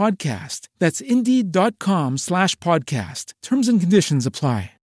Indeed.com/podcast. That's Indeed.com/podcast. Terms and conditions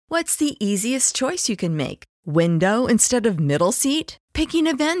apply. What's the easiest choice you can make? Window instead of middle seat? Picking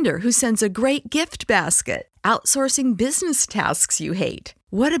a vendor who sends a great gift basket? Outsourcing business tasks you hate?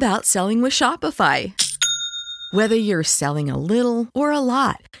 What about selling with Shopify? Whether you're selling a little or a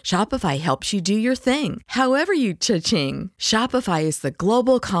lot, Shopify helps you do your thing, however you cha-ching. Shopify is the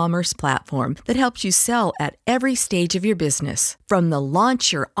global commerce platform that helps you sell at every stage of your business. From the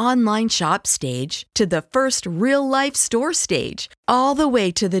launch your online shop stage to the first real-life store stage, all the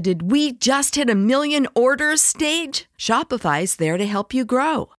way to the did we just hit 1 million orders stage. Shopify's there to help you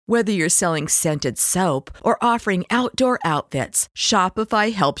grow. Whether you're selling scented soap or offering outdoor outfits,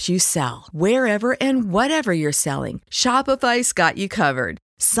 Shopify helps you sell. Wherever and whatever you're selling, Shopify's got you covered.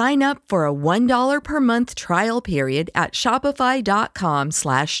 Sign up for a $1 per month trial period at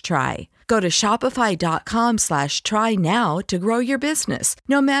shopify.com/try. Go to shopify.com/try now to grow your business,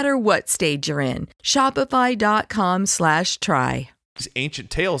 no matter what stage you're in. Shopify.com/try. These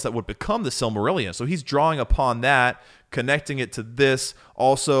ancient tales that would become the Silmarillion. So he's drawing upon that, connecting it to this,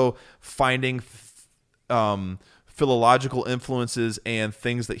 also finding philological influences and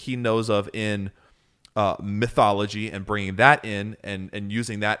things that he knows of in mythology and bringing that in and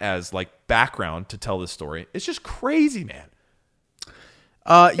using that as like background to tell this story. It's just crazy, man.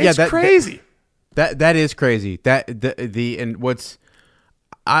 It's crazy. That is crazy.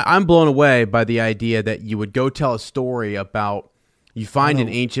 I'm blown away by the idea that you would go tell a story about, you find an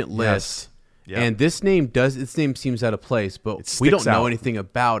ancient list. Yes. Yep. And this name seems out of place, but we don't know anything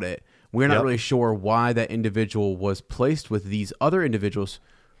about it. We're not really sure why that individual was placed with these other individuals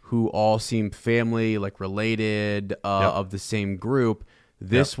who all seem family, like related, of the same group.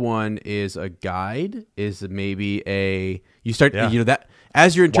 This one is a guide, is maybe that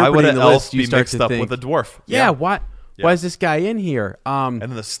as you're interpreting the list, you start to think, with a dwarf. Why is this guy in here? And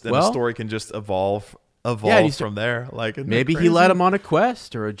then the story can just evolve from there. Like maybe he led him on a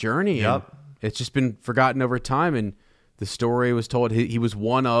quest or a journey. And it's just been forgotten over time, and the story was told he was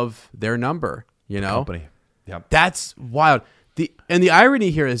one of their number. Company. Yep. That's wild. The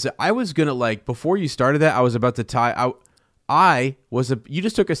irony here is that I was gonna, before you started that, I was about to tie. You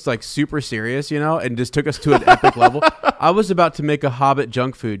just took us super serious, and just took us to an epic level. I was about to make a Hobbit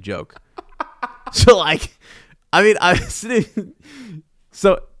junk food joke. So I was sitting.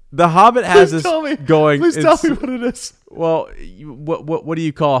 So the Hobbit has this going. Please tell me what it is. Well, what do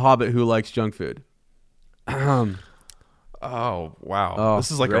you call a Hobbit who likes junk food? Oh wow!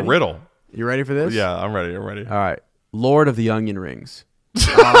 This is like a riddle. You ready for this? Yeah, I'm ready. All right, Lord of the Onion Rings.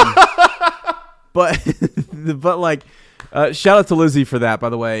 But shout out to Lizzie for that, by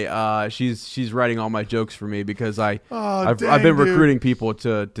the way. She's writing all my jokes for me because I've been recruiting people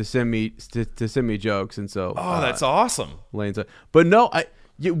to send me jokes, and so that's awesome. Lane's but no,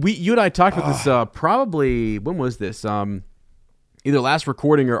 you and I talked about this probably, when was this? Either last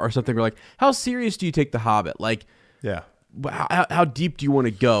recording or something. We're like, how serious do you take The Hobbit? How deep do you want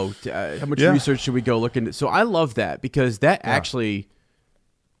to go? How much research should we go look into? So I love that, because that actually,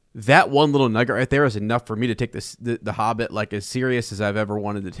 that one little nugget right there is enough for me to take the Hobbit as serious as I've ever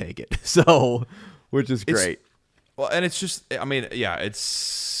wanted to take it. So, which is great. And it's just,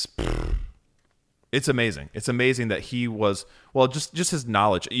 it's amazing. It's amazing that he was, just his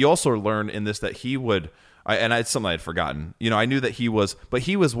knowledge. You also learn in this that he would, and it's something I had forgotten. I knew that he was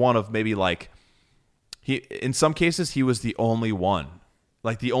one of maybe in some cases, he was the only one,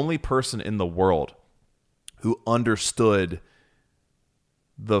 the only person in the world who understood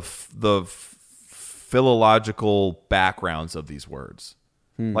the philological backgrounds of these words.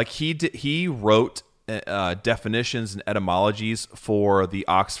 He wrote definitions and etymologies for the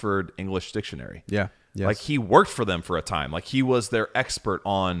Oxford English Dictionary. Yeah. Yes. He worked for them for a time. He was their expert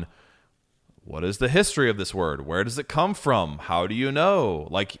on what is the history of this word? Where does it come from? How do you know?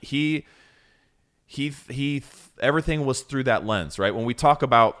 He everything was through that lens, right? When we talk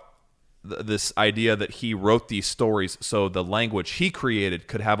about this idea that he wrote these stories so the language he created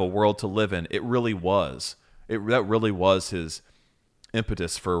could have a world to live in, it really was. That really was his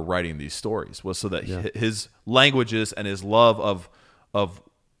impetus for writing these stories, was so that his languages and his love of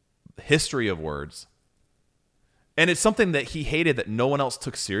history of words. And it's something that he hated that no one else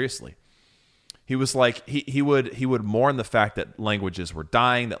took seriously. He was he would mourn the fact that languages were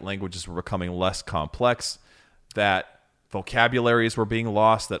dying, that languages were becoming less complex, that vocabularies were being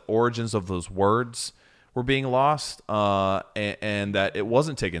lost, that origins of those words were being lost, and that it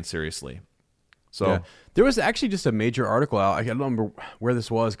wasn't taken seriously. So there was actually just a major article out. I don't remember where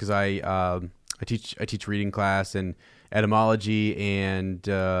this was, because I teach reading class and etymology and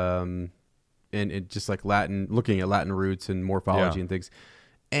just Latin, looking at Latin roots and morphology and things.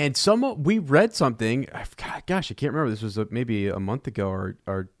 And we read something. Gosh, I can't remember. This was maybe a month ago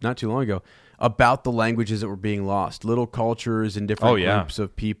or not too long ago about the languages that were being lost, little cultures and different groups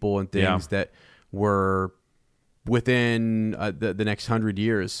of people and things that were within the next 100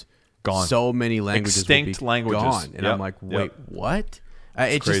 years gone. So many languages extinct will be languages gone, and I'm like, wait, what?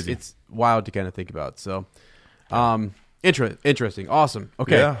 It's crazy. It's wild to kind of think about. So, interesting, awesome.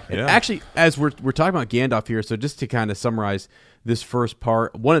 Okay, yeah. Actually, as we're talking about Gandalf here, so just to kind of summarize this first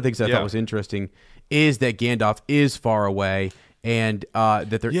part, one of the things I thought was interesting is that Gandalf is far away, and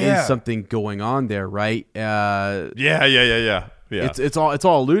that there is something going on there, right? Yeah. It's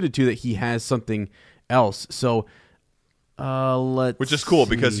all alluded to that he has something else. So, which is cool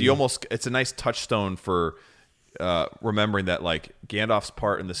because it's a nice touchstone for remembering that like Gandalf's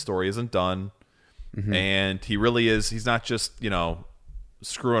part in the story isn't done, and he really is. He's not just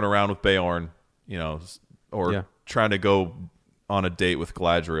screwing around with Beorn, or trying to go on a date with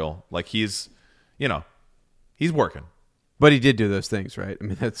Galadriel. Like he's working. But he did do those things, right? I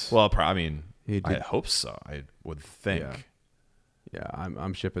mean, that's I hope so. I would think. Yeah,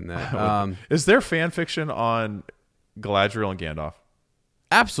 I'm shipping that. Is there fan fiction on Galadriel and Gandalf?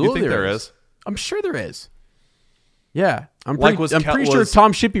 Absolutely, you think there is? I'm sure there is. Yeah, I'm Like pretty sure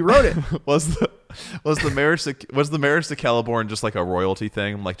Tom Shippey wrote it. was the marriage to Celeborn just like a royalty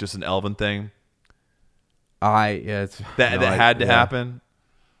thing, like just an elven thing? That had to happen.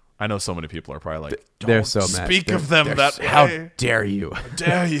 I know so many people are probably like, they're so mad. Speak of them that way. How dare you? How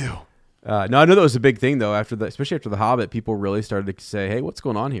dare you? No, I know that was a big thing though. Especially after The Hobbit, people really started to say, "Hey, what's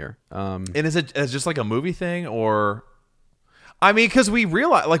going on here?" And is it just like a movie thing, or? I mean, because we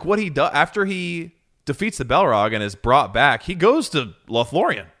realize like what he does after he defeats the Balrog and is brought back, he goes to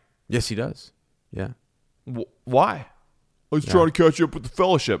Lothlorien. Yes, he does. Yeah. Why? He's trying to catch up with the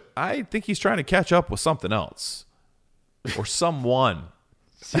Fellowship. I think he's trying to catch up with something else, or someone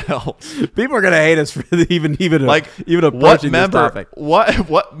else. People are gonna hate us for even approaching what member, this topic.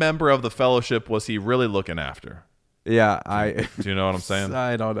 What member of the Fellowship was he really looking after? Yeah, do you know what I'm saying?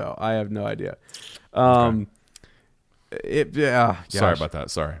 I don't know. I have no idea. Okay. Sorry about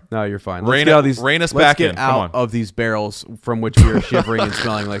that. Sorry. No, you're fine. Rein us back in. Come on. Of these barrels from which we are shivering and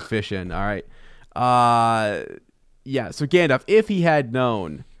smelling like fish in. All right. So Gandalf, if he had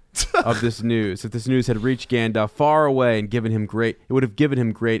known of this news, if this news had reached Gandalf far away and it would have given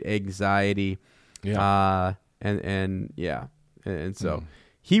him great anxiety. Yeah. And so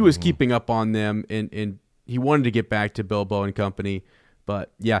he was keeping up on them, and he wanted to get back to Bilbo and company.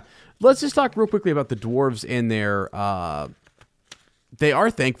 But yeah, let's just talk real quickly about the dwarves and their. They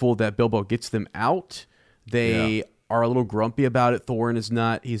are thankful that Bilbo gets them out. They are a little grumpy about it. Thorin is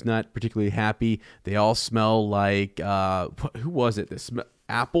not. He's not particularly happy. They all smell like who was it?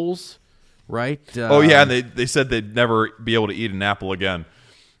 Apples, right? And they said they'd never be able to eat an apple again.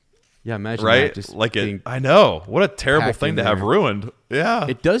 Yeah, imagine right? That just like it. I know. What a terrible thing to have ruined. Yeah,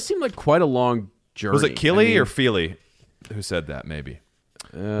 it does seem like quite a long journey. Was it Keely or Feely who said that? Maybe.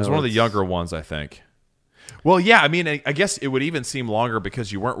 It was one of the younger ones, I think. Well, yeah, I mean, I guess it would even seem longer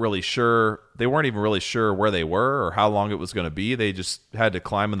because you weren't really sure. They weren't even really sure where they were or how long it was going to be. They just had to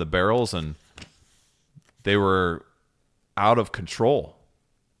climb in the barrels, and they were out of control.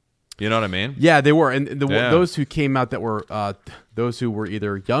 You know what I mean? Yeah, they were. And those who came out that were those who were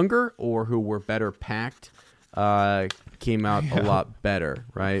either younger or who were better packed came out a lot better,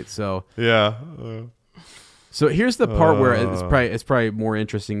 right? So yeah. So here's the part where it's probably more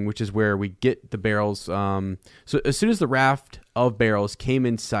interesting, which is where we get the barrels. So as soon as the raft of barrels came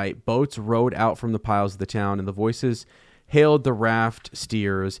in sight, boats rowed out from the piles of the town, and the voices hailed the raft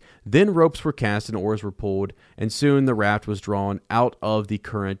steers. Then ropes were cast and oars were pulled, and soon the raft was drawn out of the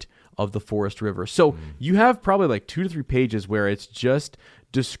current of the forest river. So you have probably like 2 to 3 pages where it's just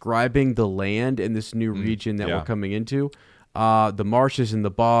describing the land in this new region that we're coming into. The marshes and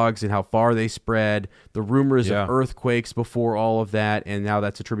the bogs and how far they spread, the rumors of earthquakes before all of that, and how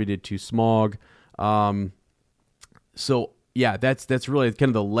that's attributed to smog. So yeah, that's really kind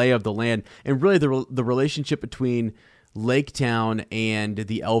of the lay of the land, and really the relationship between Lake Town and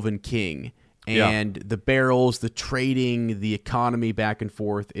the Elven King, and the barrels, the trading, the economy back and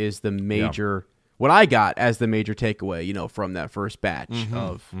forth is the major. What I got as the major takeaway, from that first batch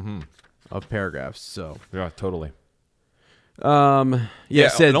of paragraphs. So yeah, totally.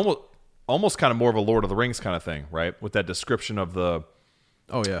 Said, and almost kind of more of a Lord of the Rings kind of thing, right? With that description of the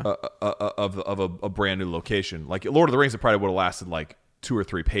of a brand new location. Like Lord of the Rings, it probably would have lasted like 2 or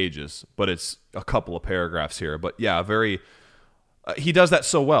 3 pages, but it's a couple of paragraphs here. But yeah, very. He does that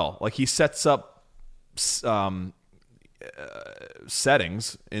so well. Like he sets up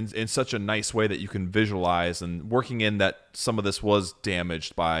settings in such a nice way that you can visualize, and working in that some of this was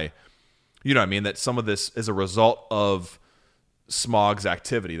damaged by, you know what I mean, that some of this is a result of smog's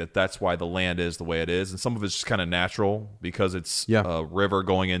activity, that's why the land is the way it is, and some of it's just kind of natural because it's a river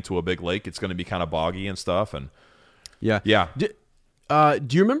going into a big lake. It's going to be kind of boggy and stuff. And do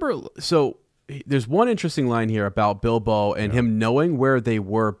you remember, so there's one interesting line here about Bilbo and him knowing where they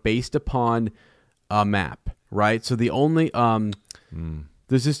were based upon a map, right? So the only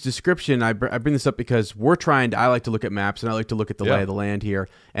there's this description, I bring this up because I like to look at maps, and I like to look at the lay of the land here.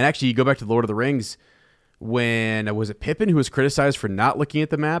 And actually, you go back to the Lord of the Rings, when was it Pippin who was criticized for not looking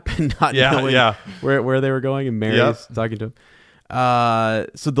at the map and not knowing where they were going, and Merry's talking to him.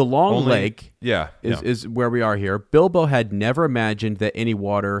 So the Long Lake is where we are here. Bilbo had never imagined that any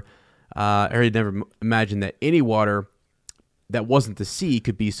water, or he'd never imagined that any water that wasn't the sea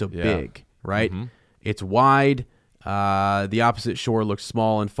could be so big, right? Mm-hmm. It's wide. The opposite shore looked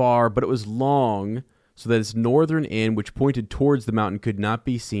small and far, but it was long, so that its northern end, which pointed towards the mountain, could not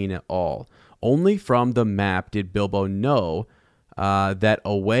be seen at all. Only from the map did Bilbo know that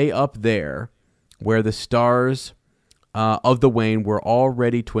away up there, where the stars of the Wain were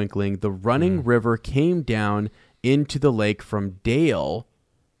already twinkling, the running river came down into the lake from Dale,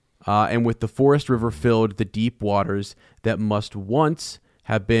 and with the forest river filled the deep waters that must once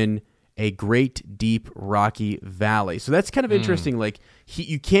have been a great, deep, rocky valley. So that's kind of interesting. Like,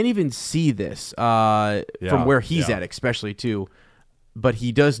 you can't even see this from where he's at, especially, too. But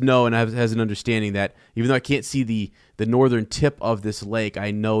he does know and has an understanding that even though I can't see the northern tip of this lake,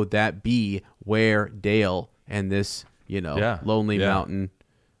 I know that be where Dale and this, lonely mountain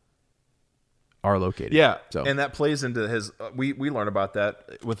are located. Yeah, so. And that plays into his. We learn about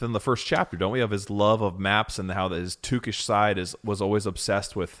that within the first chapter, don't we? Of his love of maps and how his Tookish side was always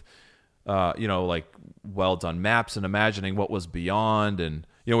obsessed with, like well done maps and imagining what was beyond, and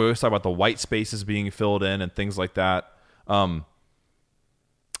we always talk about the white spaces being filled in and things like that. And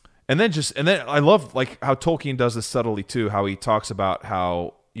then I love like how Tolkien does this subtly too. How he talks about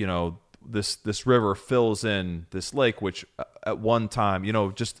how this river fills in this lake, which at one time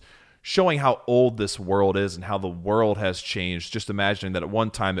just showing how old this world is and how the world has changed. Just imagining that at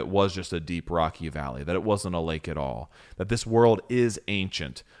one time it was just a deep rocky valley, that it wasn't a lake at all, that this world is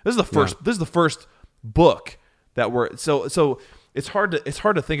ancient. This is the first. This is the first book that we're so. It's hard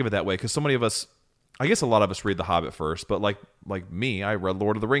to think of it that way because so many of us. I guess a lot of us read The Hobbit first, but like me, I read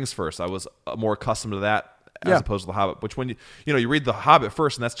Lord of the Rings first. I was more accustomed to that as opposed to The Hobbit. Which when you read The Hobbit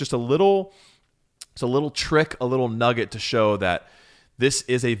first, and that's just a little trick, a little nugget to show that this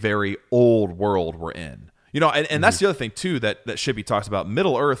is a very old world we're in. And that's the other thing too that Shippy talks about.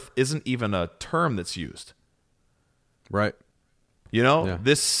 Middle Earth isn't even a term that's used. Right.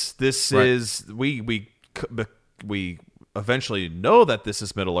 This is we eventually know that this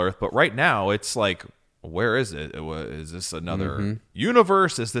is Middle Earth, but right now it's like, where is it? Is this another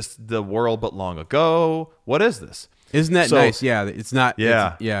universe? Is this the world but long ago? What is this? Isn't that nice? Yeah, it's not.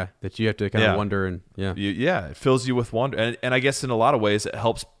 That you have to kind of wonder and it fills you with wonder, and I guess in a lot of ways it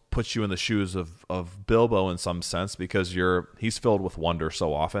helps put you in the shoes of Bilbo in some sense because he's filled with wonder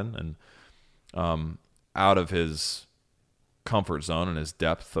so often and out of his comfort zone and his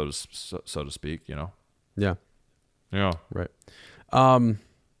depth, so to speak. Yeah. Yeah. Right. All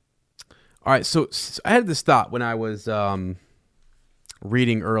right. So I had this thought when I was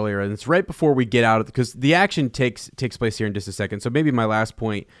reading earlier, and it's right before we get out of because the action takes place here in just a second. So maybe my last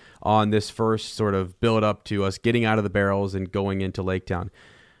point on this first sort of build up to us getting out of the barrels and going into Lake Town.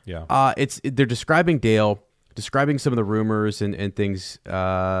 Yeah. They're describing Dale, describing some of the rumors and things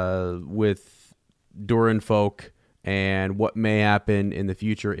with Durin folk. And what may happen in the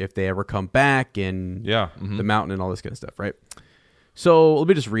future if they ever come back and the mountain and all this kind of stuff, right? So let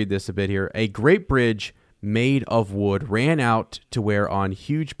me just read this a bit here. A great bridge made of wood ran out to where on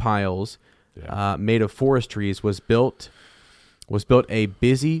huge piles made of forest trees was built a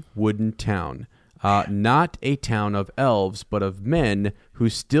busy wooden town. Not a town of elves, but of men who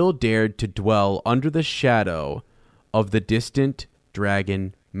still dared to dwell under the shadow of the distant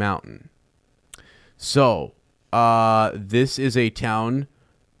Dragon Mountain. So... this is a town,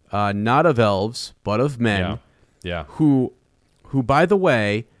 not of elves, but of men, who, by the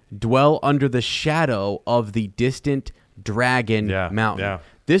way, dwell under the shadow of the distant Dragon Mountain. Yeah.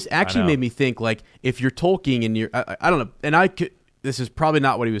 This actually made me think, like, if you're Tolkien and I don't know, and this is probably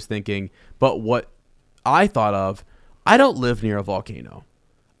not what he was thinking, but what I thought of, I don't live near a volcano.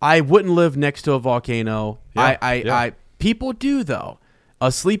 I wouldn't live next to a volcano. People do though.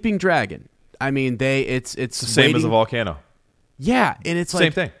 A sleeping dragon. I mean, it's the same as a volcano. Yeah, and it's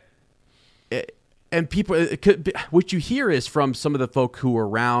same thing. and people, what you hear is from some of the folk who were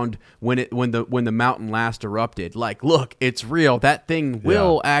around when the mountain last erupted. Like, look, it's real. That thing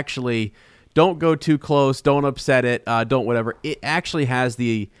will actually. Don't go too close. Don't upset it. Don't whatever. It actually has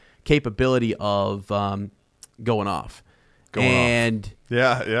the capability of going off.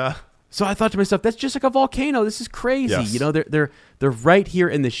 Yeah. So I thought to myself, that's just like a volcano. This is crazy. Yes. You know, they're right here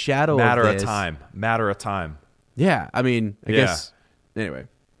in the shadow. Matter of this. Matter of time. Yeah, I mean, I guess. Anyway,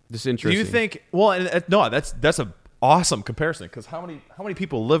 just interesting. Do you think? Well, no, that's a awesome comparison because how many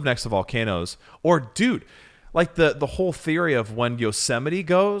people live next to volcanoes? Or, dude, like the whole theory of when Yosemite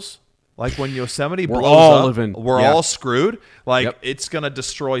goes. Like when Yosemite blows up, we're all screwed. Like it's gonna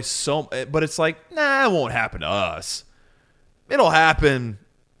destroy but it's like, nah, it won't happen to us. It'll happen.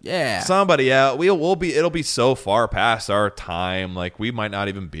 Yeah, somebody else. It'll be so far past our time. Like we might not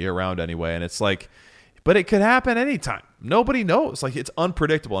even be around anyway. And it's like, but it could happen anytime. Nobody knows. Like it's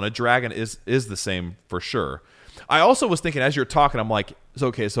unpredictable. And a dragon is the same for sure. I also was thinking as you're talking, I'm like,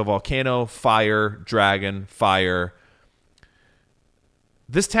 okay, so volcano, fire, dragon, fire.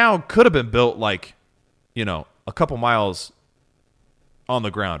 This town could have been built like, a couple miles on the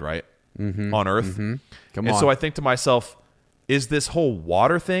ground, right? Mm-hmm, on Earth. Mm-hmm. Come on. So I think to myself, is this whole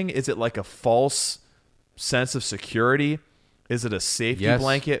water thing, is it like a false sense of security? Is it a safety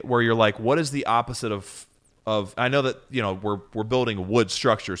blanket where you're like, what is the opposite of I know that, we're building wood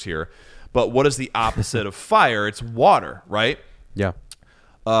structures here, but what is the opposite of fire? It's water, right? Yeah.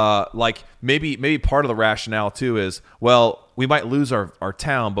 Like maybe part of the rationale too is, well, we might lose our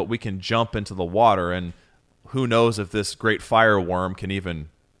town, but we can jump into the water, and who knows if this great fire worm can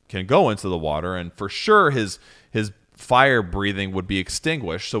go into the water, and for sure his fire breathing would be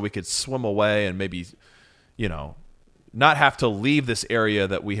extinguished, so we could swim away and maybe, not have to leave this area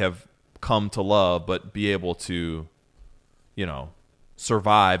that we have come to love, but be able to,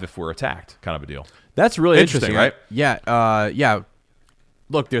 survive if we're attacked, kind of a deal. That's really interesting, right? Yeah.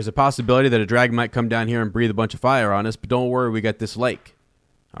 Look, there's a possibility that a dragon might come down here and breathe a bunch of fire on us, but don't worry, we got this lake.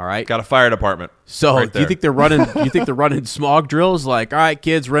 All right, got a fire department. So, right do you think they're running? You think they're running smog drills? Like, all right,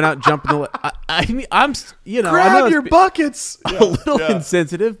 kids, run out, and jump in the lake. I mean, grab your buckets. A little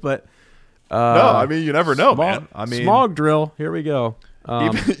insensitive, but no, I mean, you never know, man. I mean, smog drill. Here we go.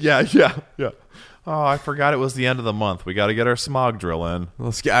 Yeah. Oh, I forgot it was the end of the month. We got to get our smog drill in.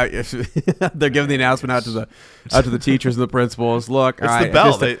 They're giving the announcement out to the teachers and the principals. Look, it's the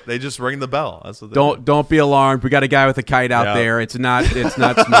bell. They just ring the bell. That's what don't be alarmed. We got a guy with a kite out there. It's not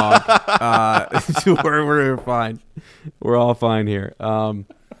smog. We're fine. We're all fine here.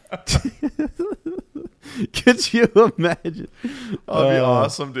 Could you imagine? That'd be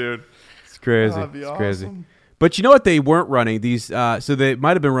awesome, dude. It's crazy. That'd be it's awesome. Crazy. But you know what? They weren't running these. So they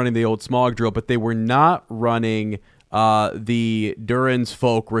might have been running the old smog drill, but they were not running the Durin's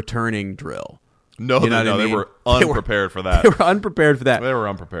folk returning drill. No, you know they were unprepared for that. They were unprepared for that. They were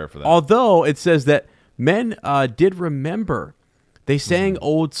unprepared for that. Although it says that men did remember. They sang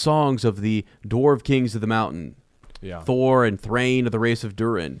old songs of the dwarf kings of the mountain. Yeah. Thor and Thrain of the race of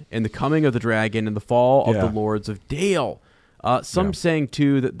Durin, and the coming of the dragon and the fall of the lords of Dale. Some saying,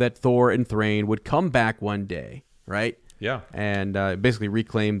 too, that Thor and Thrain would come back one day, right? Yeah. And basically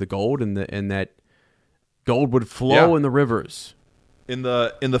reclaim the gold, and that gold would flow in the rivers. In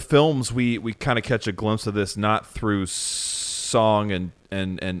the films, we kind of catch a glimpse of this, not through song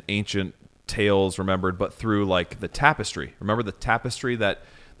and ancient tales remembered, but through, like, the tapestry. Remember the tapestry that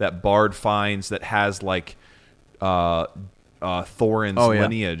Bard finds that has, like, Thorin's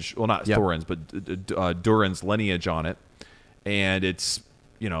lineage. Well, not Thorin's, but Durin's lineage on it. And it's,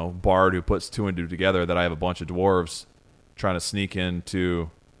 Bard who puts two and two together that I have a bunch of dwarves trying to sneak into,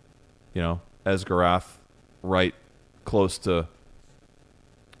 Esgarath, right close to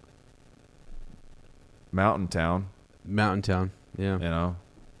Mountain Town. Yeah.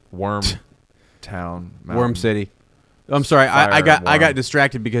 Worm Town. Worm City. I'm sorry, I got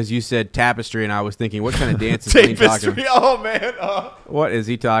distracted because you said tapestry, and I was thinking, what kind of dance is he talking about? Oh, man. What is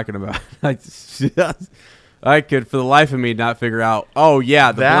he talking about? I could, for the life of me, not figure out. Oh,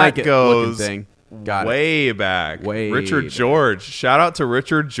 yeah, the blanket looking thing. Got way it. Back. Richard George. Shout out to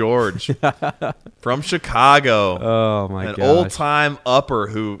Richard George from Chicago. Oh, my God. An old-time upper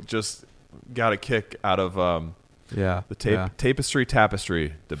who just got a kick out of the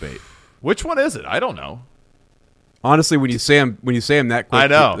tapestry debate. Which one is it? I don't know. Honestly, when you say them that quick, I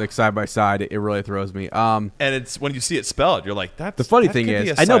know, like side by side, it really throws me. And it's when you see it spelled, you're like, "That's." The funny thing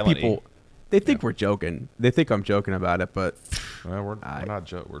is, I know people. They think we're joking. They think I'm joking about it, but we're not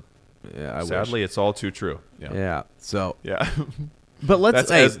joking. Yeah, sadly, it's all too true. Yeah. So. Yeah. But let's.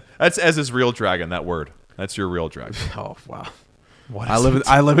 That's as his real dragon. That word. That's your real dragon. Oh wow.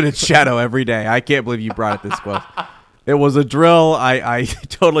 I live in its shadow every day. I can't believe you brought it this close. It was a drill. I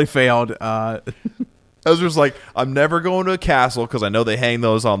totally failed. I was just like, I'm never going to a castle because I know they hang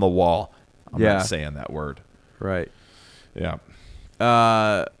those on the wall. I'm not saying that word. Right. Yeah.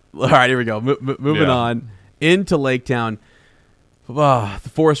 All right, here we go. Moving on into Lake Town. The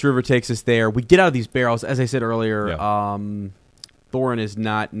Forest River takes us there. We get out of these barrels. As I said earlier, Thorin is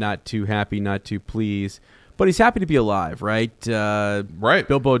not too happy, not too pleased. But he's happy to be alive, right? Right.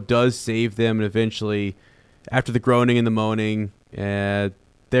 Bilbo does save them, and eventually, after the groaning and the moaning, they're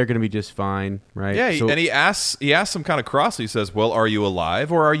going to be just fine, right? Yeah, and he asks him kind of crossly. He says, well, are you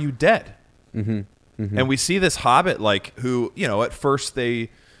alive or are you dead? Mm-hmm. Mm-hmm. And we see this hobbit, like, who, at first they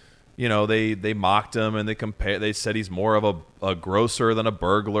mocked him and they said he's more of a grocer than a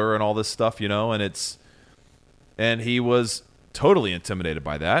burglar and all this stuff, and he was totally intimidated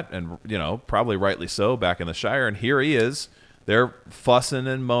by that, and probably rightly so back in the Shire. And here he is, they're fussing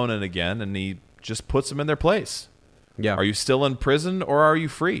and moaning again, and he just puts them in their place. Yeah. Are you still in prison or are you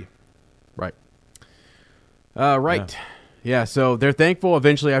free? Right. Right. Yeah. So they're thankful.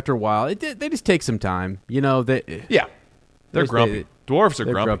 Eventually, after a while, they just take some time. They're grumpy. Dwarves are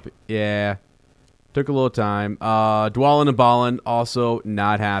grumpy. Yeah. Took a little time. Dwalin and Balin also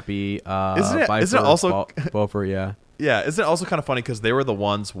not happy. Isn't it also Beaufort? Yeah. Yeah, isn't it also kind of funny because they were the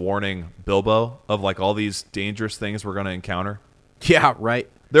ones warning Bilbo of like all these dangerous things we're going to encounter? Yeah, right.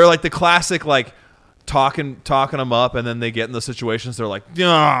 They're like the classic like talking them up, and then they get in the situations. They're like,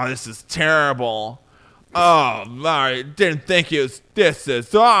 "Oh, this is terrible. Oh, I didn't think this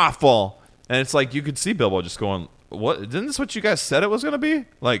is awful." And it's like you could see Bilbo just going, "What? Isn't this what you guys said it was going to be?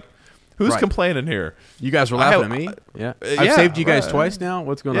 Like, who's complaining here? You guys were laughing at me. Yeah, I've saved you guys twice now.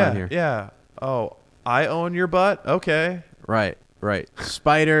 What's going on here? Yeah. Oh, I own your butt. Okay. Right.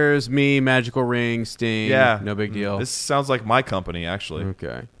 Spiders, me, magical ring, sting. Yeah. No big deal. This sounds like my company, actually.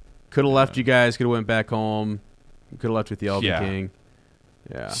 Okay. Could have left you guys. Could have went back home. Could have left with the Elven King.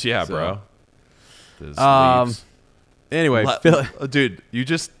 Yeah. Yeah, so. Bro. Leaves. Anyway, dude, you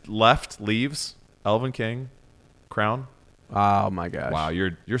just left leaves, Elven King, crown. Oh my gosh. Wow,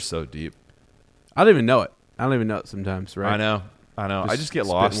 you're so deep. I don't even know it. Sometimes, right? I know. I just get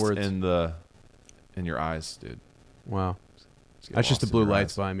lost in your eyes, dude. Wow. That's just the blue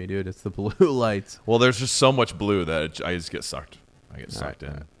lights by me, dude. It's the blue lights. Well, there's just so much blue that I just get sucked. I get sucked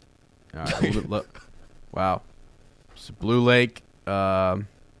in. All right. Wow. It's a Blue Lake. We're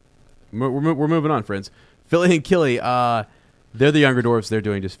moving on, friends. Philly and Killy, they're the younger dwarves. They're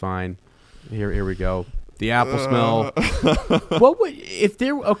doing just fine. Here we go. The apple smell. What would if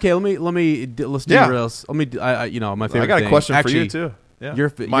they're okay? Let's do reals. My favorite. I got a question for you too. Yeah. Your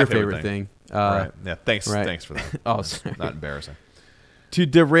favorite thing. Right. Yeah. Thanks for that. Oh, sorry. Not embarrassing. To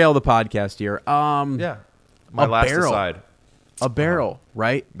derail the podcast here. Yeah. My last barrel. aside. A barrel,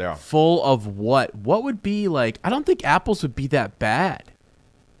 right? Yeah. Full of what? What would be like? I don't think apples would be that bad.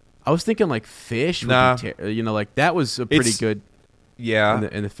 I was thinking like fish. Nah. Would be like that was a pretty good. Yeah.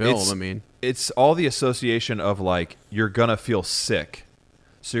 In the film, it's all the association of like you're gonna feel sick,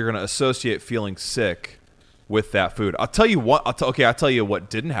 so you're gonna associate feeling sick with that food. I'll tell you what. I'll tell you what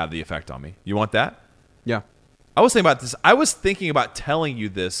didn't have the effect on me. You want that? Yeah. I was thinking about this. I was thinking about telling you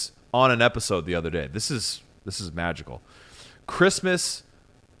this on an episode the other day. This is magical. Christmas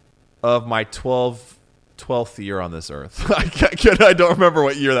of my 12th year on this earth. I don't remember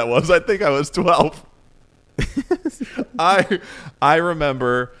what year that was. I think I was 12. I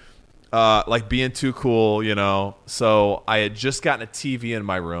remember like being too cool, So I had just gotten a TV in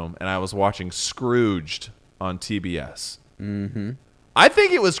my room and I was watching Scrooged on TBS. Mm-hmm. I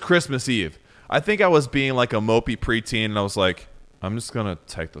think it was Christmas Eve. I think I was being like a mopey preteen, and I was like, I'm just gonna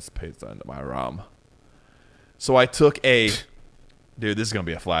take this pizza into my room. So I took dude, this is going to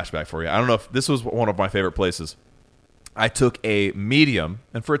be a flashback for you. I don't know if this was one of my favorite places. I took a medium,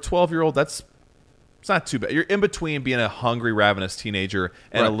 and for a 12-year-old, it's not too bad. You're in between being a hungry, ravenous teenager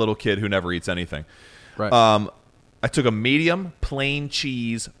and a little kid who never eats anything. Right. I took a medium, plain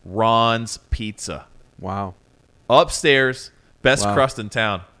cheese, Ron's pizza. Wow. Upstairs, best crust in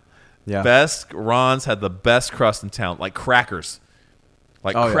town. Yeah. Ron's had the best crust in town, like crackers.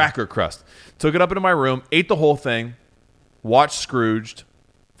 Cracker crust. Took it up into my room, ate the whole thing. Watched Scrooged,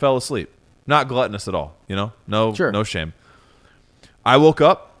 fell asleep. Not gluttonous at all, No shame. I woke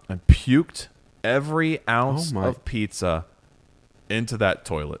up and puked every ounce of pizza into that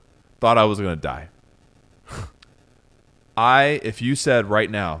toilet. Thought I was going to die. If you said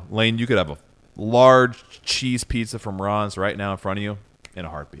right now, Lane, you could have a large cheese pizza from Ron's right now in front of you, in a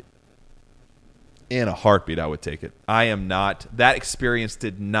heartbeat. In a heartbeat, I would take it. That experience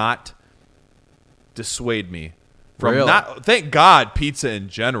did not dissuade me From Really? thank God, pizza in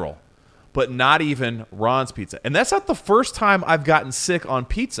general, but not even Ron's Pizza. And that's not the first time I've gotten sick on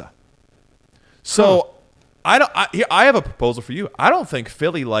pizza. So I have a proposal for you. I don't think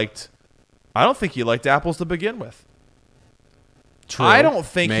he liked apples to begin with. True. I don't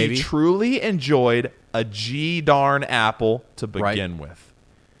think Maybe. he truly enjoyed a darn apple to begin with.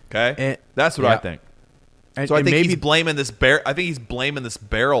 Okay, And- that's what yeah. I think. And, So I and think maybe he's blaming this I think he's blaming this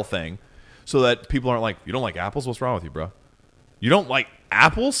barrel thing, so that people aren't like, you don't like apples? What's wrong with you, bro? You don't like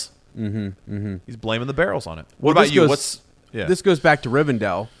apples? Mm-hmm. He's blaming the barrels on it. What Well, about you? This goes back to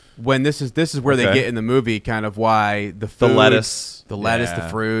Rivendell. When this is where they Okay. get in the movie, kind of why the food, lettuce. the lettuce, Yeah. the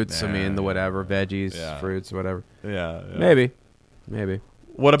fruits. I Yeah, mean, the yeah. whatever veggies, Yeah. fruits, whatever. Yeah. Maybe.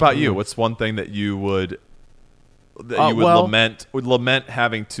 What about you? What's one thing that you would well- lament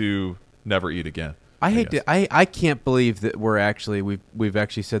having to never eat again? I guess. I can't believe that we've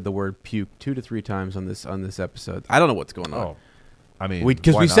actually said the word puke 2 to 3 times on this episode. I don't know what's going on. Oh, I mean,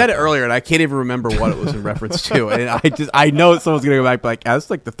 Because why we said not? it earlier, and I can't even remember what it was in reference to. And I know someone's gonna go back, like, that's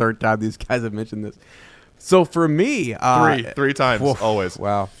like the 3rd time these guys have mentioned this. So for me, three times woof, always.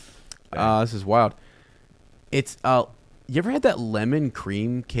 Wow, this is wild. It's you ever had that lemon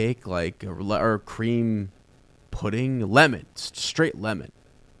cream cake, like or cream pudding? Lemon, straight lemon.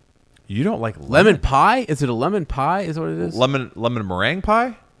 You don't like Lemon pie? Is it a lemon pie? Is what it is? lemon meringue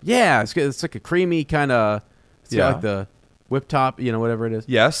pie? Yeah, it's like a creamy kind of. It's got Yeah. like the whip top, whatever it is.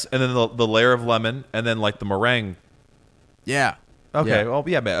 Yes, and then the layer of lemon, and then like the meringue. Yeah. Okay, Yeah. well,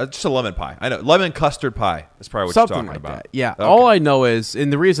 yeah, man, just a lemon pie. I know, lemon custard pie is probably what Something you're talking like about. that. Yeah. Okay. All I know is,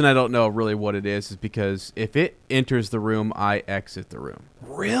 and the reason I don't know really what it is because if it enters the room, I exit the room.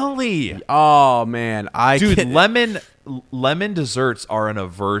 Really? Oh man, Dude, can't- lemon desserts are an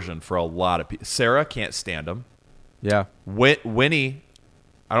aversion for a lot of people. Sarah can't stand them. Yeah. Winnie,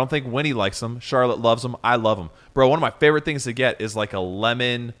 I don't think Winnie likes them. Charlotte loves them. I love them. Bro, one of my favorite things to get is like a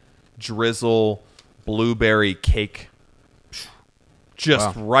lemon drizzle blueberry cake.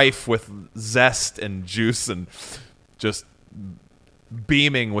 Just rife with zest and juice and just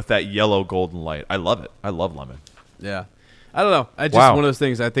beaming with that yellow golden light. I love it. I love lemon. Yeah. I don't know. I just Wow. one of those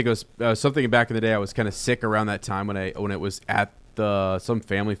things. I think it was something back in the day. I was kind of sick around that time when it was at some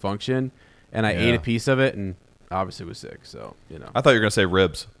family function, and I ate Yeah. a piece of it, and obviously was sick. So I thought you were gonna say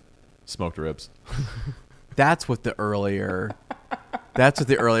ribs, smoked ribs. that's what the earlier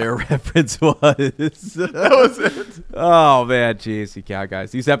reference was. That was it. Oh man, jeez, you cow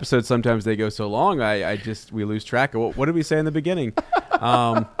guys. These episodes sometimes they go so long. We lose track of what did we say in the beginning.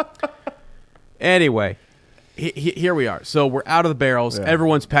 Anyway, here we are. So we're out of the barrels. Yeah.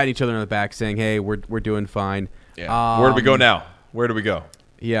 Everyone's patting each other on the back, saying, "Hey, we're doing fine." Yeah. Where do we go now? Where do we go?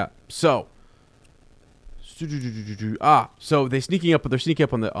 Yeah. So they're sneaking up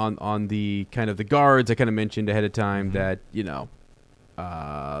on the kind of the guards. I kind of mentioned ahead of time that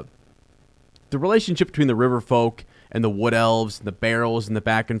the relationship between the river folk and the wood elves and the barrels and the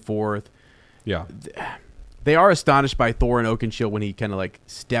back and forth. Yeah. They are astonished by Thorin Oakenshield when he kind of like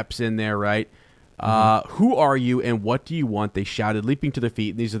steps in there, right? Who are you and what do you want? They shouted, leaping to their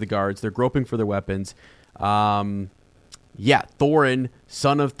feet. And these are the guards. They're groping for their weapons. Thorin,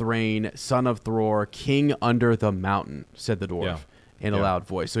 son of Thrain, son of Thror, king under the mountain, said the dwarf in a loud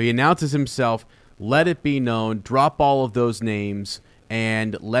voice. So he announces himself. Let it be known. Drop all of those names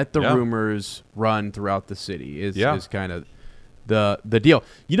and let the rumors run throughout the city. Is kind of the deal.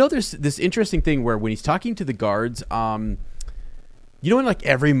 There's this interesting thing where when he's talking to the guards, in like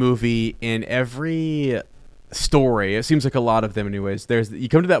every movie, in every story, it seems like a lot of them anyways, you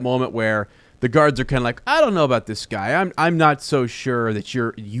come to that moment where the guards are kind of like, I don't know about this guy. I'm not so sure that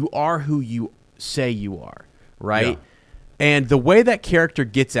you are who you say you are, right? Yeah. And the way that character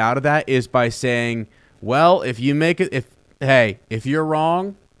gets out of that is by saying, well, if you're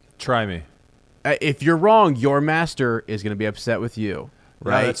wrong, Try me. if you're wrong, your master is going to be upset with you,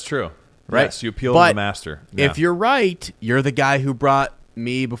 right? Yeah, that's true. Right. Yes, you appeal But to the master. Yeah. If you're right, you're the guy who brought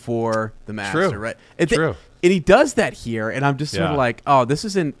me before the master, True. right? True. And he does that here, and I'm just sort of Yeah. like, oh, this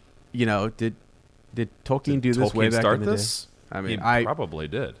isn't, did Tolkien do this way Tolkien back start in the this? day? I mean, he probably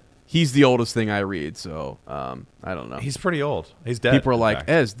did. he's the oldest thing I read, so I don't know. He's pretty old. He's dead. People are in like, fact.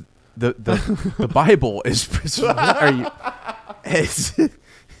 Ez, the Bible is. What are you?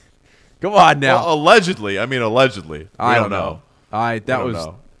 Come on now. Well, allegedly. I mean, allegedly. I We don't know. That don't was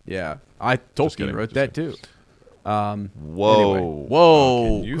know. yeah. Just Tolkien kidding, wrote just that too. Whoa. Anyway.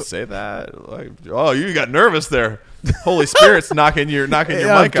 Whoa. Can you say that? Like, oh, you got nervous there. Holy Spirit's knocking your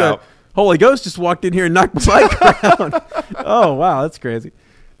Yeah, mic out. Holy Ghost just walked in here and knocked my mic around. Oh wow, that's crazy.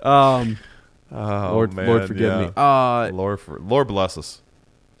 Oh, Lord man, forgive yeah. me. Lord bless us.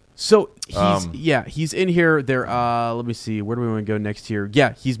 So he's in here. There. Let me see. Where do we want to go next here?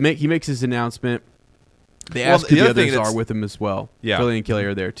 Yeah, he makes his announcement. They ask who the others are with him as well. Yeah, Philly and Killy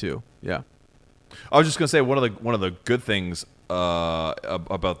are there too. Yeah. I was just gonna say one of the good things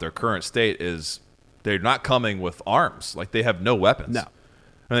about their current state is they're not coming with arms. Like they have no weapons. No.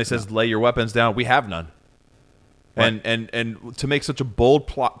 And they says lay your weapons down. We have none. Right. And to make such a bold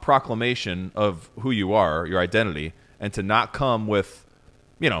proclamation of who you are, your identity, and to not come with,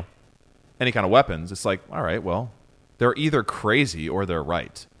 any kind of weapons, it's like, all right, well, they're either crazy or they're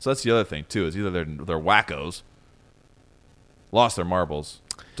right. So that's the other thing too, is either they're wackos, lost their marbles,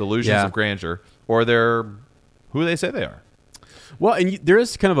 delusions of grandeur, or they're who they say they are. Well, and there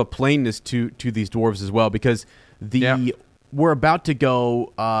is kind of a plainness to these dwarves as well, because we're about to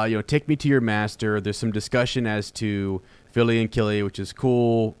go, take me to your master. There's some discussion as to Philly and Killy, which is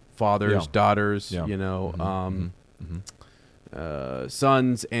cool. Fathers, daughters,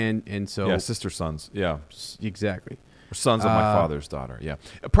 sons, and so sister sons. Yeah, exactly. Or sons of my father's daughter. Yeah,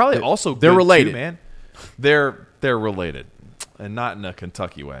 probably also they're related, too, man. They're related, and not in a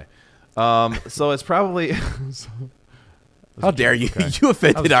Kentucky way. So it's probably. How dare you? Okay. You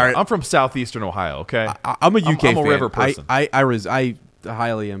offended our. I'm from southeastern Ohio. Okay, I'm a UK fan. I'm a river person. I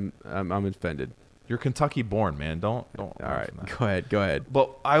highly am. I'm offended. You're Kentucky born, man. Don't. All right, go ahead. But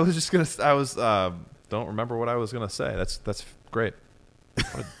I was just gonna. Don't remember what I was gonna say. That's great.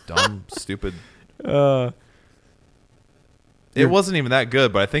 What a dumb, stupid. It wasn't even that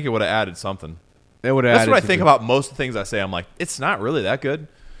good, but I think it would have added something. It would have. That's what I think about most of the things I say. I'm like, it's not really that good,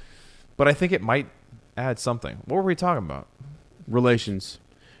 but I think it might add something. What were we talking about? Relations,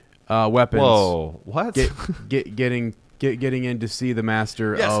 weapons. Whoa, what? Getting in to see the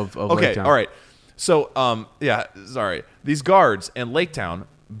master of okay, Laketown. All right. So, these guards in Laketown,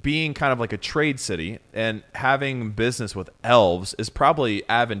 being kind of like a trade city and having business with elves is probably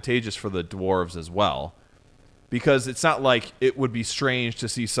advantageous for the dwarves as well, because it's not like it would be strange to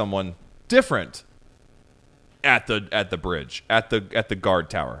see someone different at the bridge, at the guard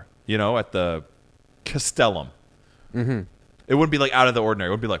tower, at the Castellum. Mm-hmm. It wouldn't be like out of the ordinary.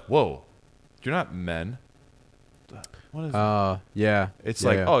 It would be like, whoa, you're not men. What is it? Yeah. It's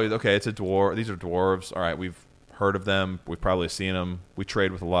okay, it's a dwarf. These are dwarves. All right, we've heard of them. We've probably seen them. We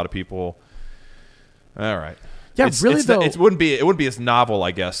trade with a lot of people. All right. Yeah, though. It wouldn't be as novel,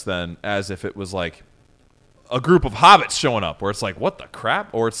 I guess, then, as if it was like a group of hobbits showing up, where it's like, what the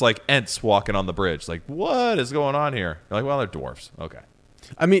crap? Or it's like Ents walking on the bridge. Like, what is going on here? You're like, well, they're dwarves. Okay.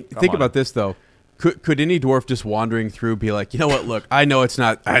 I mean, think about this, though. Could any dwarf just wandering through be like, you know what, look, I know it's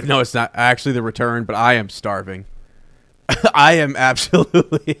not actually the return, but I am starving. I am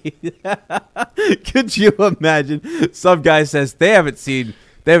absolutely. Could you imagine? Some guy says they haven't seen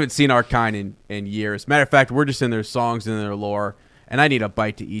our kind in years. Matter of fact, we're just in their songs and their lore, and I need a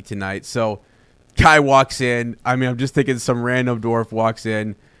bite to eat tonight. So, guy walks in. I mean, I'm just thinking some random dwarf walks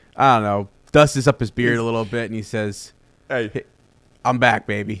in. I don't know, dusts up his beard a little bit, and he says, "Hey, I'm back,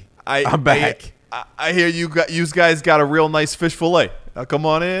 baby. I'm back." I hear you guys got a real nice fish fillet. Now come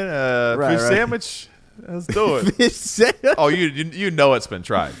on in, fish sandwich. Let's do it. Oh, you know it's been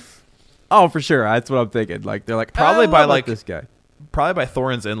tried. Oh, for sure. That's what I'm thinking. Like they're like probably by like this guy. Probably by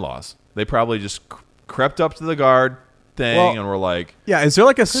Thorin's in-laws. They probably just crept up to the guard thing and were like, "Yeah, is there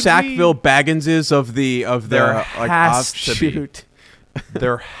like a Sackville Bagginses of their like offshoot?"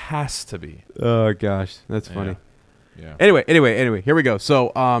 There has to be. Oh gosh, that's funny. Yeah. Anyway, here we go.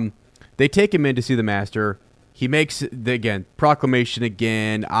 So they take him in to see the master. He makes proclamation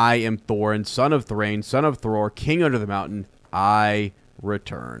again. I am Thorin, son of Thrain, son of Thror, king under the mountain. I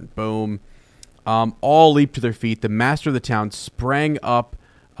return. Boom. All leaped to their feet. The master of the town sprang up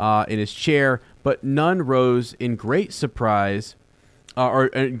in his chair, but none rose in great surprise, or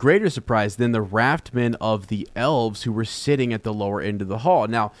in greater surprise than the raftmen of the elves who were sitting at the lower end of the hall.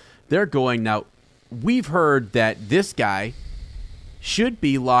 Now, they're going, now, we've heard that this guy should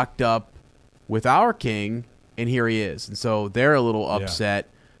be locked up with our king, and here he is. And so they're a little upset.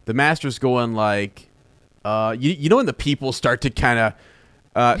 Yeah. The master's going like, you know when the people start to kind of,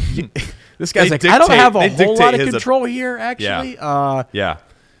 this guy's like, I don't have a whole lot of control here, actually. Yeah.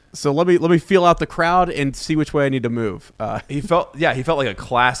 So let me feel out the crowd and see which way I need to move. He felt like a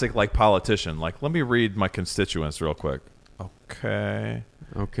classic like politician. Like, let me read my constituents real quick. Okay.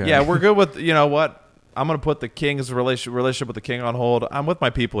 Yeah, we're good with, you know what? I'm going to put the king's relationship with the king on hold. I'm with my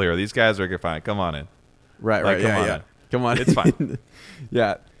people here. These guys are fine. Come on in. Right. Come on. It's fine.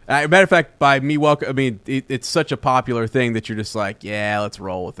 Yeah. Matter of fact, by me welcome, I mean, it's such a popular thing that you're just like, yeah, let's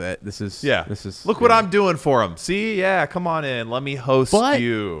roll with it. This is look what I'm doing for him. See? Yeah, come on in. Let me host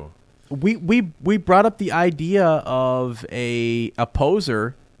you. We brought up the idea of a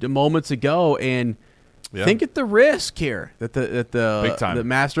poser moments ago, and think at the risk here that Big time. the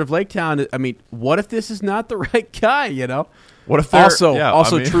master of Lake Town. I mean, what if this is not the right guy? You know. What if they're,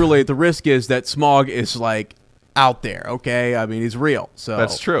 truly the risk is that Smaug is like out there. Okay, I mean he's real. So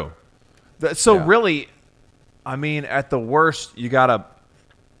that's true. Really, I mean, at the worst, you got a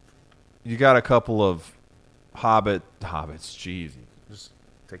couple of hobbits. Jeez, just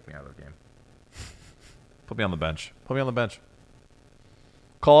take me out of the game. Put me on the bench.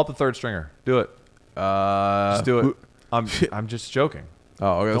 Call up the third stringer. Do it. Just do it. I'm just joking.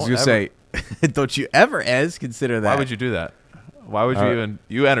 Oh, I was going to say, don't you ever, Ez, consider that? Why would you do that? Why would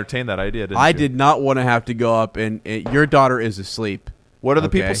you entertain that idea, didn't you? I did not want to have to go up and your daughter is asleep. What are the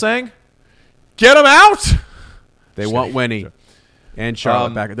people saying? Get them out! They want Winnie and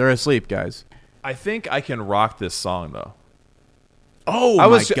Charlotte back. They're asleep, guys. I think I can rock this song, though. Oh,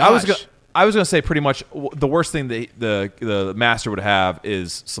 my gosh. I was going to say pretty much the worst thing the master would have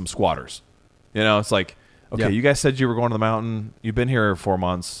is some squatters. You know, it's like, okay, you guys said you were going to the mountain. You've been here 4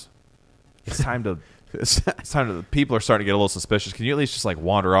 months. It's time to people are starting to get a little suspicious. Can you at least just like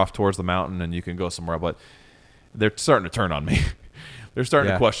wander off towards the mountain and you can go somewhere? But they're starting to turn on me. They're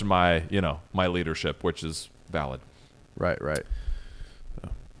starting to question my leadership, which is valid. Right.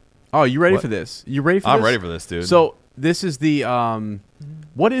 Oh, you ready for this? I'm ready for this, dude. So this is the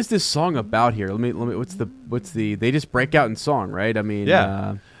what is this song about here? Let me what's the they just break out in song, right? I mean,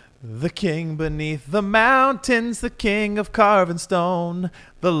 the king beneath the mountains, the king of carven stone,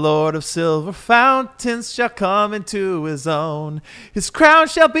 the lord of silver fountains shall come into his own. His crown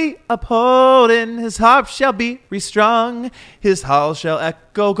shall be upholden, his harp shall be restrung, his hall shall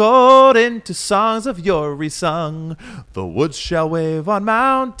echo golden to songs of yore resung. The woods shall wave on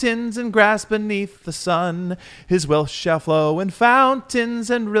mountains and grass beneath the sun. His wealth shall flow in fountains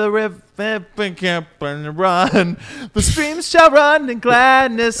and the river and run. The streams shall run in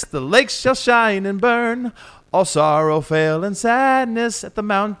gladness, the lakes shall shine and burn. All sorrow fail and sadness at the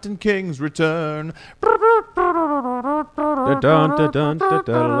mountain king's return. Yeah,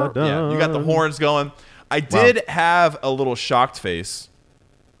 you got the horns going. I did have a little shocked face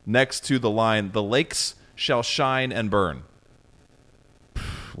next to the line, the lakes shall shine and burn.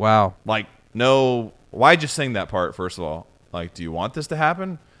 Wow. Like, no, why'd you sing that part, first of all? Like, do you want this to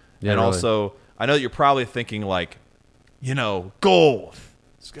happen? Yeah, and really. Also, I know that you're probably thinking like, gold.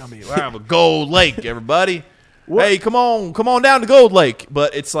 It's going to be, I have a gold lake, everybody. What? Hey, come on down to Gold Lake.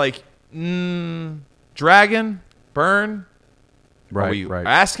 But it's like, dragon, burn. Right, Are we right.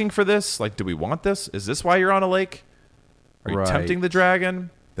 asking for this? Like, do we want this? Is this why you're on a lake? Are you tempting the dragon?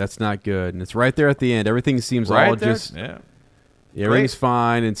 That's not good. And it's right there at the end. Everything seems right all there? just... Yeah. Everything's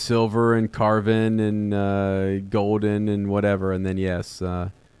fine and silver and carven and golden and whatever. And then, yes,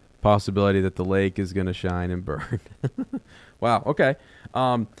 possibility that the lake is going to shine and burn. Wow, okay.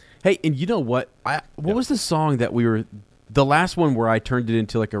 Hey, and you know what? What was the song that we were... The last one where I turned it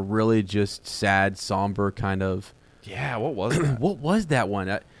into like a really just sad, somber kind of... Yeah, what was that? What was that one?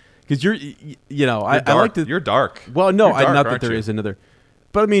 Because I dark. like to... You're dark. Well, no, You're dark, not that aren't there you? is another...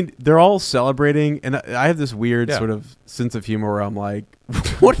 But, I mean, they're all celebrating, and I have this weird sort of sense of humor where I'm like,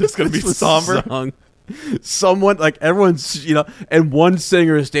 what is going to be somber? Song? Someone, like, everyone's, and one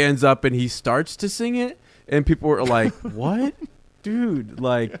singer stands up and he starts to sing it, and people are like, what? Dude,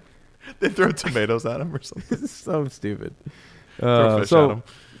 like... They throw tomatoes at him or something. It's so stupid. Throw fish at him.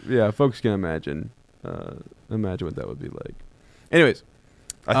 Yeah, folks can imagine what that would be like. Anyways.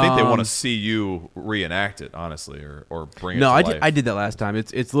 I think they want to see you reenact it, honestly, or bring it to life. No, I did that last time.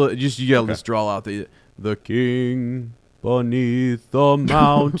 It's just you gotta just draw out the king beneath the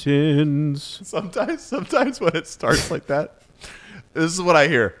mountains. Sometimes when it starts like that, this is what I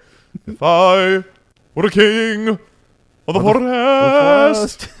hear. If I were a king of the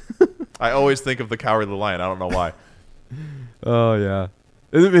forest. I always think of the Cowardly Lion. I don't know why. Oh yeah.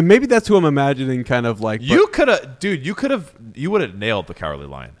 And maybe that's who I'm imagining, kind of like. You would have nailed the Cowardly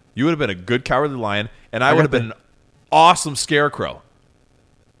Lion. You would have been a good Cowardly Lion, and I would have been an awesome Scarecrow.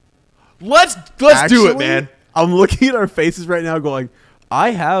 Let's do it, man. I'm looking at our faces right now, going,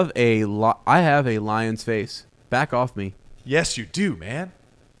 I have a lion's face. Back off me. Yes, you do, man.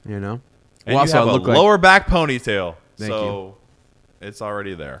 And well, you have a lower back ponytail, so it's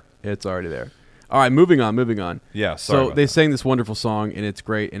already there. It's already there. All right, moving on. Yeah, sorry. So they sang this wonderful song, and it's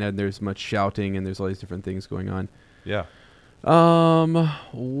great, and then there's much shouting, and there's all these different things going on. Yeah.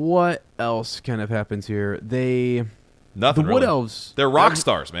 What else kind of happens here? Nothing. The Wood Elves. They're rock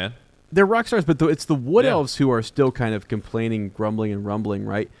stars, man. They're rock stars, but it's the Wood Elves who are still kind of complaining, grumbling, and rumbling,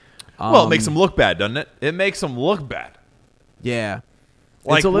 right? Well, it makes them look bad, doesn't it? It makes them look bad. Yeah.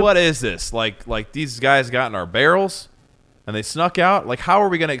 Like, what is this? Like these guys got in our barrels? and they snuck out. Like, how are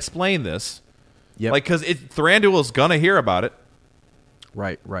we going to explain this? Yep. Like, because Thranduil's going to hear about it.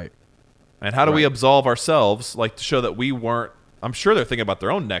 Right. And how do we absolve ourselves, like, to show that we weren't? I'm sure they're thinking about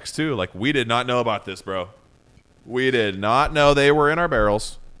their own necks too. Like, we did not know about this, bro. We did not know they were in our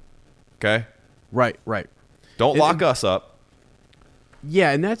barrels. Okay. Right. Don't lock us up.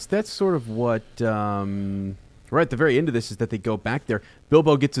 Yeah, and that's sort of what. Right at the very end of this is that they go back there.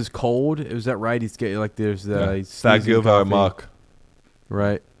 Bilbo gets his cold. Is that right? He's getting like there's he's sneezing coffee.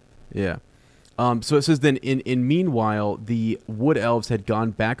 Right. Yeah. So it says then in meanwhile the wood elves had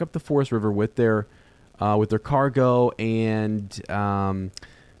gone back up the forest river with their cargo, and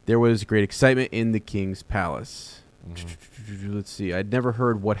there was great excitement in the king's palace. Let's see. I'd never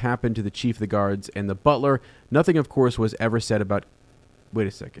heard what happened to the chief of the guards and the butler. Nothing, of course, was ever said about. Wait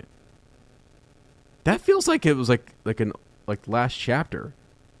a second. That feels like it was like last chapter.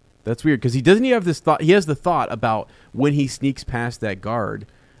 That's weird because he doesn't even have this thought. He has the thought about when he sneaks past that guard.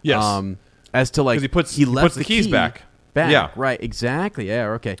 Yes. As to like he puts the keys back. Yeah. Right. Exactly. Yeah.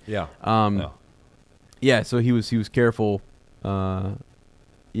 Okay. Yeah. Yeah. So he was careful.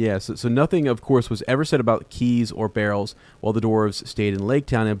 Yeah, so nothing, of course, was ever said about keys or barrels while the dwarves stayed in Lake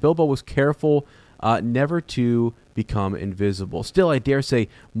Town, and Bilbo was careful never to become invisible. Still, I dare say,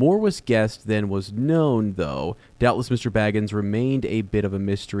 more was guessed than was known, though. Doubtless Mr. Baggins remained a bit of a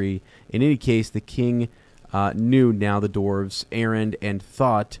mystery. In any case, the king knew now the dwarves' errand and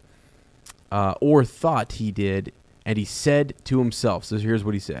thought he did, and he said to himself, so here's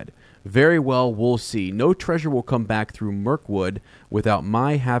what he said. Very well, we'll see. No treasure will come back through Mirkwood without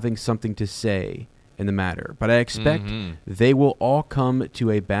my having something to say in the matter. But I expect they will all come to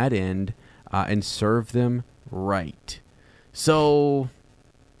a bad end and serve them right. So,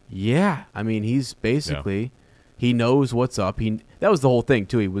 yeah. I mean, he's basically, he knows what's up. That was the whole thing,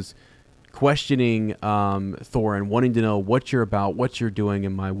 too. He was questioning Thorin, wanting to know what you're about, what you're doing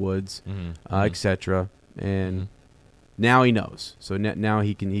in my woods, etc. And... now he knows. So now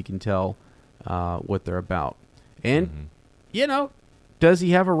he can tell what they're about. And does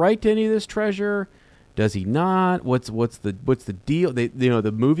he have a right to any of this treasure? Does he not? What's the deal?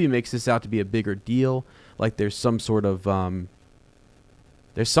 The movie makes this out to be a bigger deal. Like there's some sort of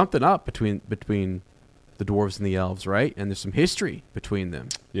there's something up between the dwarves and the elves, right? And there's some history between them.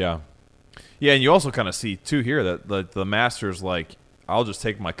 Yeah. Yeah, and you also kind of see too here that the master's like, I'll just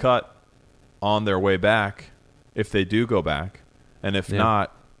take my cut on their way back. If they do go back, and if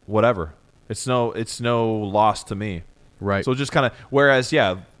not, whatever. It's no loss to me. Right. So just kind of, whereas,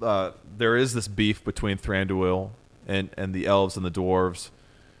 there is this beef between Thranduil and the elves and the dwarves,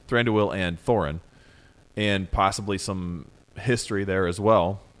 Thranduil and Thorin, and possibly some history there as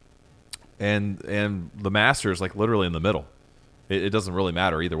well. And the master's like literally in the middle. It doesn't really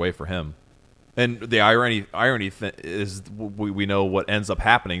matter either way for him. And the irony is we know what ends up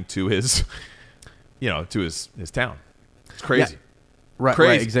happening to his... to his town. It's crazy. Yeah. Right,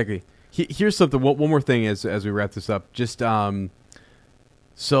 crazy. Right, exactly. Here's something. One more thing as we wrap this up. Just so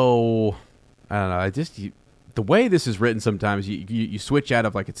I don't know. The way this is written, sometimes you switch out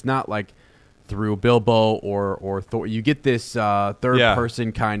of like it's not like through Bilbo or Thor. You get this third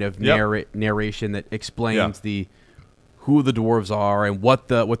person kind of narration that explains who the dwarves are and what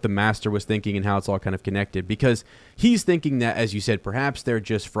the master was thinking and how it's all kind of connected. Because he's thinking that, as you said, perhaps they're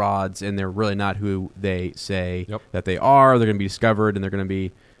just frauds and they're really not who they say that they are. They're going to be discovered and they're going to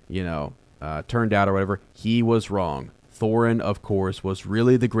be, turned out or whatever. He was wrong. Thorin, of course, was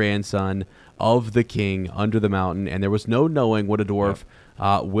really the grandson of the king under the mountain, and there was no knowing what a dwarf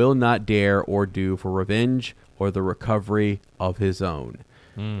will not dare or do for revenge or the recovery of his own.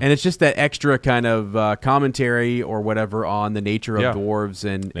 And it's just that extra kind of commentary or whatever on the nature of dwarves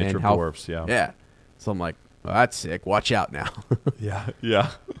and how dwarves. Yeah. So I'm like, well, that's sick. Watch out now.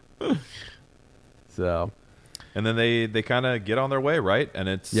 Yeah. So, and then they kind of get on their way, right? And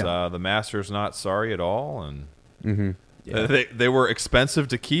it's the master's not sorry at all, and they were expensive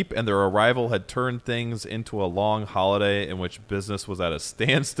to keep, and their arrival had turned things into a long holiday in which business was at a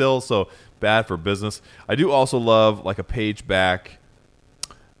standstill. So bad for business. I do also love like a page back.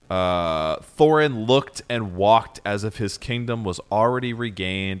 Thorin looked and walked as if his kingdom was already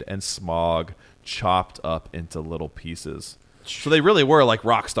regained and Smaug chopped up into little pieces. So they really were like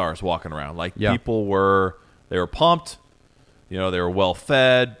rock stars walking around. Like people were pumped. They were well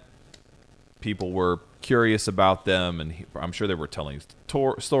fed. People were curious about them, and I'm sure they were telling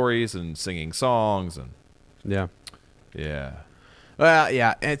stories and singing songs and yeah. Well,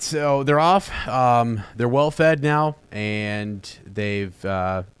 yeah, and so they're off. They're well fed now, and they've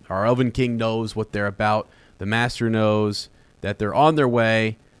our Elven King knows what they're about. The Master knows that they're on their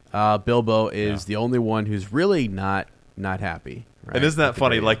way. Bilbo is the only one who's really not not happy. Right? And isn't that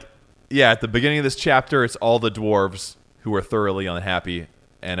funny? Like, yeah, at the beginning of this chapter, it's all the dwarves who are thoroughly unhappy,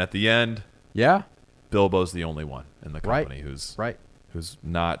 and at the end, yeah, Bilbo's the only one in the company who's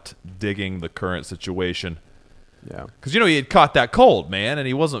not digging the current situation. Yeah, because he had caught that cold, man, and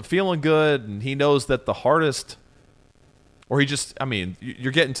he wasn't feeling good, and he knows that the hardest, or he just, I mean,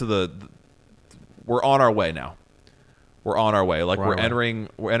 you're getting to we're on our way now. We're on our way. Like we're entering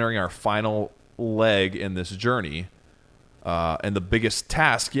our final leg in this journey, and the biggest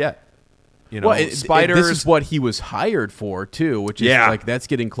task yet. Spiders. This is what he was hired for too, which is like that's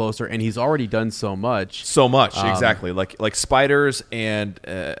getting closer, and he's already done so much. Exactly. Like spiders and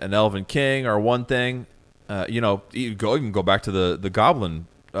an elven king are one thing. You can go back to the goblin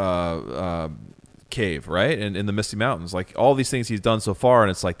cave, right, and in the Misty Mountains. Like all these things he's done so far,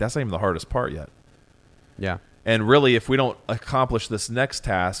 and it's like that's not even the hardest part yet. Yeah. And really, if we don't accomplish this next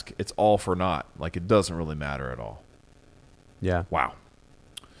task, it's all for naught. Like it doesn't really matter at all. Yeah. Wow.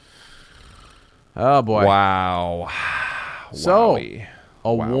 Oh boy! Wow. So, Wowie.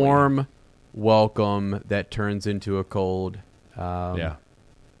 Warm welcome that turns into a cold. Yeah.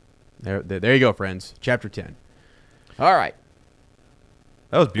 There you go, friends. Chapter 10. All right.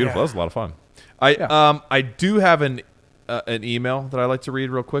 That was beautiful. That was a lot of fun. I do have an email that I like to read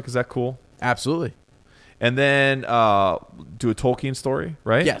real quick. Is that cool? Absolutely. And then do a Tolkien story,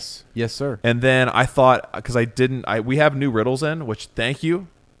 right? Yes. Yes, sir. And then I thought, because we have new riddles in, which thank you.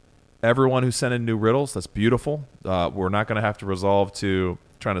 Everyone who sent in new riddles, that's beautiful. We're not going to have to resolve to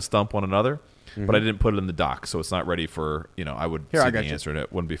trying to stump one another, but I didn't put it in the doc, so it's not ready for, I would see the answer, and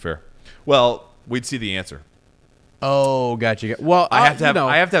it wouldn't be fair. Well, we'd see the answer. Oh, gotcha. Well, I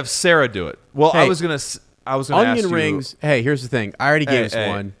have to have Sarah do it. Well, hey, I was gonna onion ask rings. Hey, here's the thing. I already gave us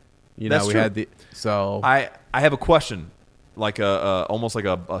one. That's we true. had so I have a question, like almost like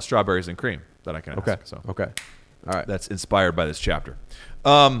a strawberries and cream that I can ask. So okay, all right. That's inspired by this chapter.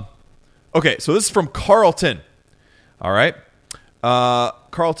 Okay, so this is from Carlton. All right.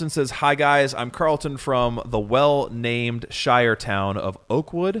 Carlton says, "Hi guys, I'm Carlton from the well-named Shire town of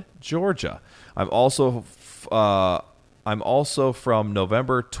Oakwood, Georgia. I'm also from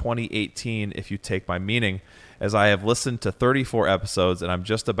November 2018, if you take my meaning, as I have listened to 34 episodes and I'm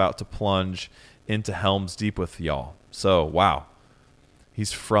just about to plunge into Helm's Deep with y'all. So, wow.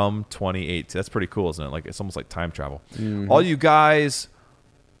 He's from 2018. That's pretty cool, isn't it? Like it's almost like time travel. Mm-hmm. All you guys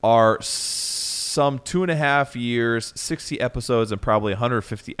are some 2.5 years, 60 episodes, and probably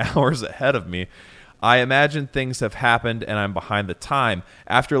 150 hours ahead of me. I imagine things have happened and I'm behind the time.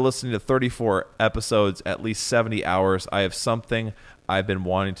 After listening to 34 episodes, at least 70 hours, I have something I've been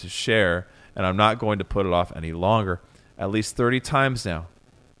wanting to share, and I'm not going to put it off any longer. At least 30 times now,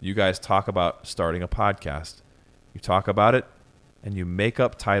 you guys talk about starting a podcast. You talk about it, and you make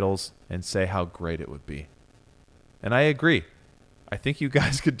up titles and say how great it would be. And I agree. I think you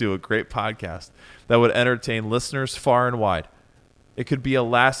guys could do a great podcast that would entertain listeners far and wide. It could be a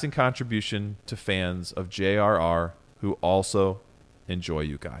lasting contribution to fans of JRR who also enjoy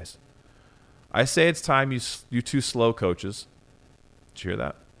you guys. I say it's time you two slow coaches. Did you hear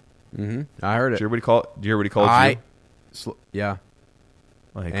that? Mm-hmm. I heard it. Did you hear what he called you? Yeah.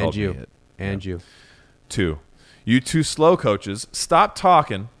 Well, he and called you. Me it. And yeah. you. 2. You two slow coaches, stop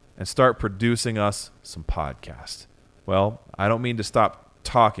talking and start producing us some podcasts. Well, I don't mean to stop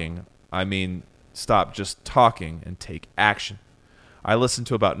talking. I mean stop just talking and take action. I listen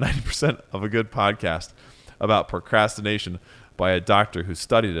to about 90% of a good podcast about procrastination by a doctor who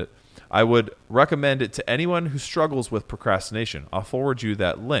studied it. I would recommend it to anyone who struggles with procrastination. I'll forward you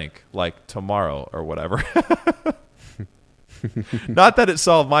that link, like tomorrow or whatever. Not that it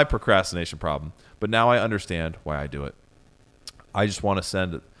solved my procrastination problem, but now I understand why I do it. I just want to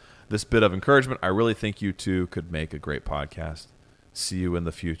send this bit of encouragement. I really think you two could make a great podcast. See you in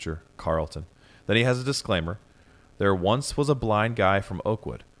the future, Carlton. Then he has a disclaimer. There once was a blind guy from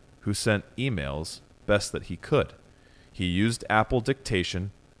Oakwood who sent emails best that he could. He used Apple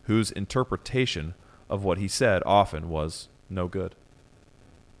dictation, whose interpretation of what he said often was no good.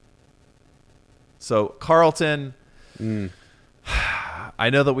 So, Carlton, I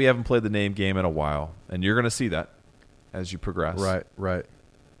know that we haven't played the name game in a while, and you're going to see that as you progress. Right.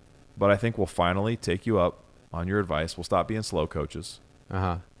 But I think we'll finally take you up on your advice. We'll stop being slow coaches.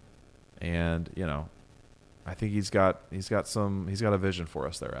 Uh-huh. And, I think he's got a vision for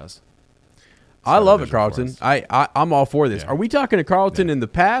us there, as. I love it, Carlton. I'm all for this. Yeah. Are we talking to Carlton in the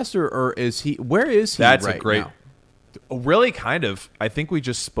past, or is he? Where is he? That's right a great. Now? Really, kind of. I think we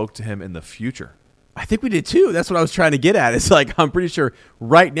just spoke to him in the future. I think we did too. That's what I was trying to get at. It's like I'm pretty sure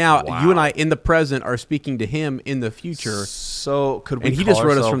right now you and I in the present are speaking to him in the future. So could we? And he just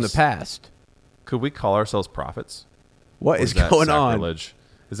wrote us from the past. Could we call ourselves prophets? What Or is that going on? sacrilege?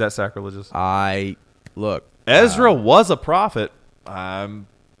 Is that sacrilegious? Look. Ezra was a prophet. Darn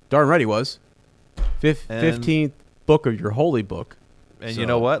right he was. 15th book of your holy book. And you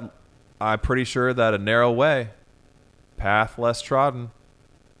know what? I'm pretty sure that a narrow way, path less trodden,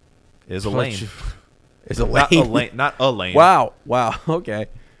 is a lane. Is a lane. Not a lane. Not a lane. Wow. Okay.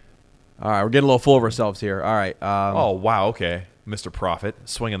 All right, we're getting a little full of ourselves here. All right. Oh, wow. Okay. Mr. Prophet,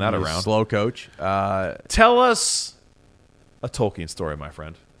 swinging that you around. Slow coach. Tell us a Tolkien story, my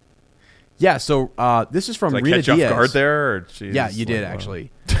friend. Yeah, so this is from Did I Rena catch you Diaz. off guard there? Or Yeah, you did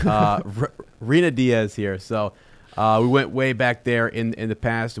actually. Rena Diaz here. So we went way back there in the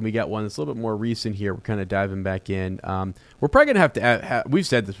past, and we got one that's a little bit more recent here. We're kind of diving back in. We're probably going to have we've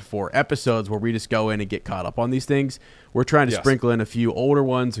said this before, episodes where we just go in and get caught up on these things. We're trying to sprinkle in a few older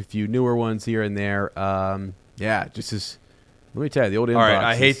ones, a few newer ones here and there. Just as, let me tell you, the old inbox. All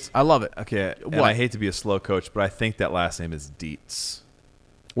right, I love it. Okay, and What? I hate to be a slow coach, but I think that last name is Dietz.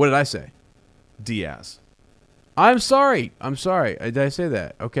 What did I say? Diaz. I'm sorry. Did I say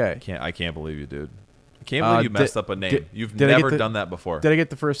that? Okay. I can't believe you, dude. I can't believe you messed up a name. You've did I never get the- done that before. Did I get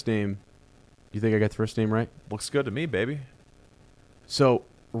the first name? You think I got the first name right? Looks good to me, baby. So,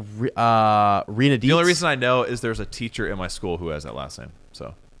 Rena Dietz. The only reason I know is there's a teacher in my school who has that last name.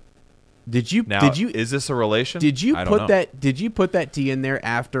 So Did you? now, is this a relation? Did you I don't put know. that? Did you put that T in there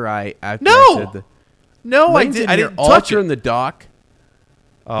after I? No! I said the, No, I Lane's did. in I here didn't touch altering it. the dock.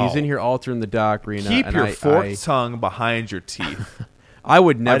 Oh. He's in here altering the dock, Rena. Keep and your I, forked tongue behind your teeth. I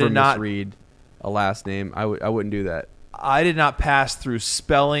would never did not- misread a last name. I wouldn't do that. I did not pass through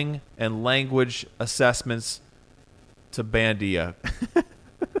spelling and language assessments to Bandia.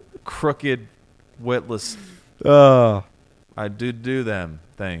 Crooked, witless. I do them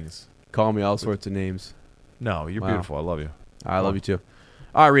things. Call me all sorts of names. No, you're Wow. beautiful. I love you. I love you too.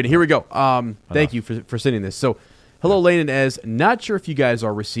 All right, Rena, here we go. Thank you for sending this. So, hello, Lane and Ez. Not sure if you guys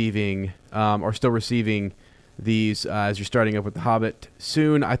are receiving, or still receiving these as you're starting up with The Hobbit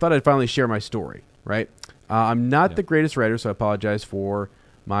soon. I thought I'd finally share my story, right? I'm not the greatest writer, so I apologize for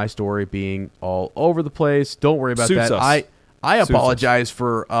my story being all over the place. Don't worry about Suits that. us. I Suits apologize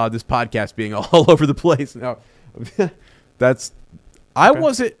for this podcast being all over the place. No, I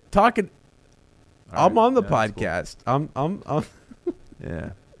wasn't talking. I'm on the Yeah, podcast. I'm Yeah.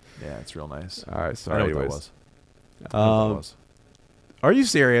 Yeah, it's real nice. all right. I Sorry. know what that Anyways. was. I know what that was. Are you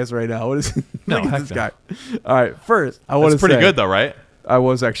serious right now? What is No, look at heck this no. guy? All right, first I want to That's pretty say, good, though, right? I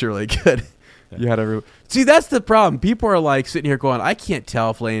was actually really good. You had every see. That's the problem. People are like sitting here going, "I can't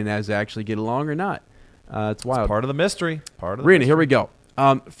tell if Lane and Ez actually get along or not." It's wild. Part of the mystery. Part of the Rena, mystery. here we go.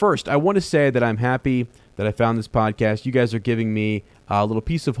 First, I want to say that I'm happy that I found this podcast. You guys are giving me a little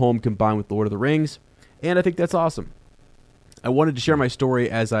piece of home combined with Lord of the Rings, and I think that's awesome. I wanted to share my story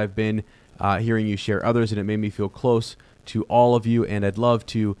as I've been hearing you share others, and it made me feel close to all of you, and I'd love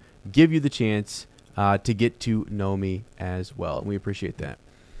to give you the chance to get to know me as well, and we appreciate that.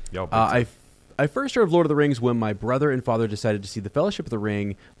 Yo, big time. I first heard of Lord of the Rings when my brother and father decided to see The Fellowship of the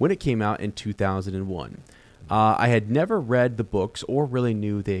Ring when it came out in 2001. I had never read the books or really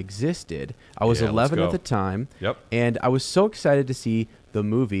knew they existed. I was Yeah, let's 11 at go. the time, Yep. and I was so excited to see the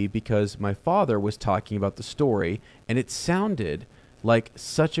movie because my father was talking about the story, and it sounded like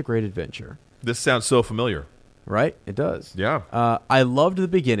such a great adventure. This sounds so familiar. Right? It does. Yeah. I loved the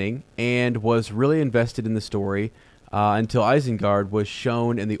beginning and was really invested in the story until Isengard was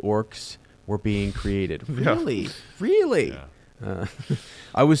shown and the orcs were being created. Really? Really?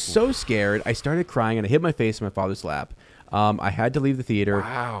 I was so scared. I started crying and I hid my face in my father's lap. I had to leave the theater.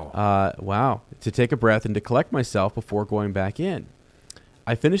 Wow. To take a breath and to collect myself before going back in.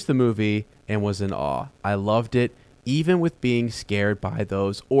 I finished the movie and was in awe. I loved it, even with being scared by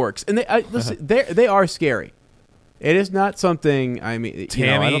those orcs. And listen, they are scary. It is not something. I mean,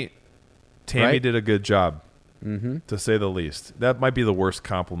 Tammy Right? did a good job, to say the least. That might be the worst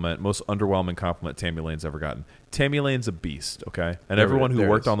compliment, most underwhelming compliment Tammy Lane's ever gotten. Tammy Lane's a beast, okay? And There everyone who it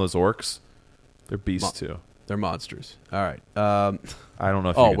worked is. on those orcs, they're beasts too. They're monsters. All right. I don't know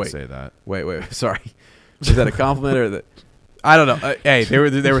if Oh, you can wait. say that. Wait. Sorry. Is that a compliment or that? I don't know. Hey,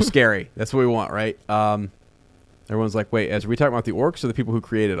 they were scary. That's what we want, right? Everyone's like, wait, as are we talking about the orcs or the people who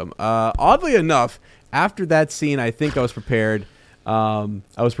created them? Oddly enough, after that scene, I think I was prepared. I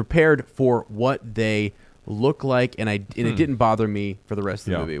was prepared for what they look like, and it didn't bother me for the rest of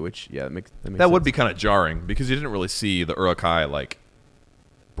the Yeah. movie. Which, that makes That would sense. be kind of jarring because you didn't really see the Uruk-hai like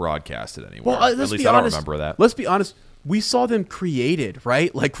broadcasted anywhere. Well, At let's least be I don't honest. remember that. Let's be honest. We saw them created,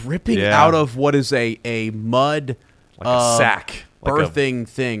 right? Like ripping Yeah. out of what is a mud Like a sack. Like a birthing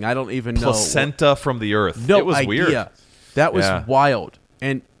thing. I don't even know. placenta from the earth. No it was idea. weird. That was Yeah. wild.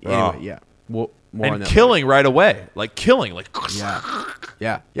 And Oh. anyway, yeah. Well, more on and that killing right away, like killing, like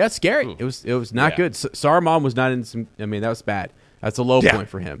yeah. It's scary. Ooh. It was not good. Saruman was not in some. I mean, that was bad. That's a low point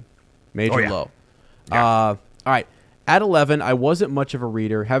for him. Major low. All right. At 11, I wasn't much of a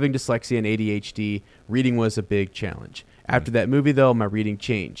reader. Having dyslexia and ADHD, reading was a big challenge. After that movie, though, my reading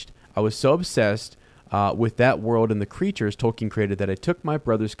changed. I was so obsessed with that world and the creatures Tolkien created that I took my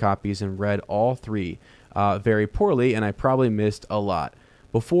brother's copies and read all 3 very poorly, and I probably missed a lot.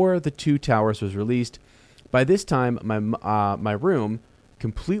 Before The Two Towers was released, by this time, my room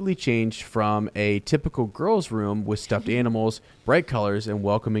completely changed from a typical girl's room with stuffed animals, bright colors, and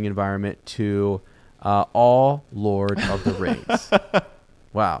welcoming environment to all Lord of the Rings.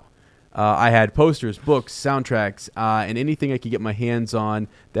 Wow. I had posters, books, soundtracks, and anything I could get my hands on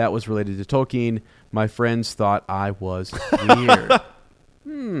that was related to Tolkien. My friends thought I was weird.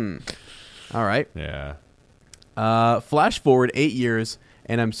 All right. Yeah. Flash forward 8 years,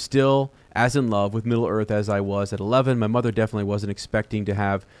 and I'm still as in love with Middle-earth as I was at 11. My mother definitely wasn't expecting to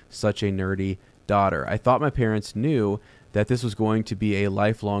have such a nerdy daughter. I thought my parents knew that this was going to be a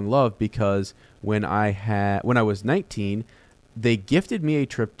lifelong love because when I was 19, they gifted me a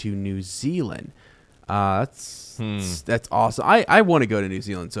trip to New Zealand. That's awesome. I want to go to New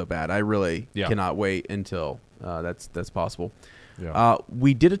Zealand so bad. I really cannot wait until that's possible. Yeah.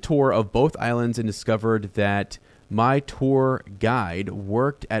 We did a tour of both islands and discovered that my tour guide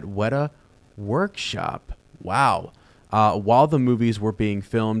worked at Weta Workshop. Wow. While the movies were being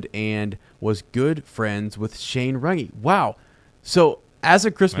filmed and was good friends with Shane Runge. Wow. So as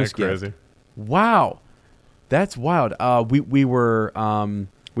a Christmas gift. Crazy. Wow. That's wild. We were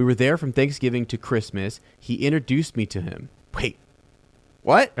there from Thanksgiving to Christmas. He introduced me to him. Wait.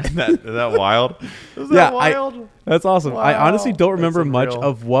 What? Is that wild? Is that wild? That's awesome. Wow. I honestly don't remember much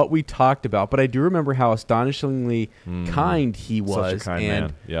of what we talked about, but I do remember how astonishingly kind he was. Such a kind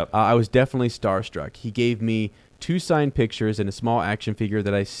man. Yep. I was definitely starstruck. He gave me 2 signed pictures and a small action figure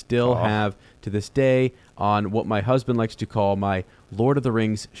that I still have to this day on what my husband likes to call my Lord of the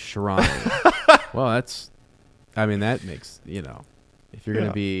Rings shrine. Well, that makes, if you're going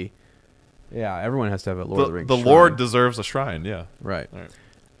to be... Yeah, everyone has to have a Lord of the Rings shrine. The Lord deserves a shrine, yeah. Right.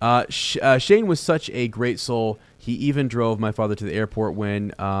 Shane was such a great soul. He even drove my father to the airport when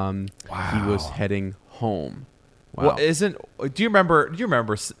he was heading home. Wow. Well, do you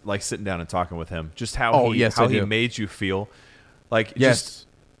remember like sitting down and talking with him? Just how he made you feel? Like just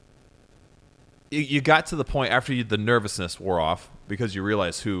you got to the point after the nervousness wore off because you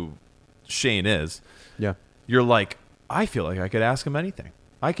realize who Shane is. Yeah. You're like, I feel like I could ask him anything.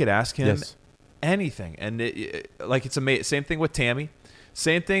 I could ask him anything. And it's amazing. Same thing with Tammy.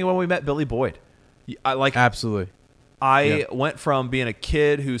 Same thing when we met Billy Boyd. Absolutely. I went from being a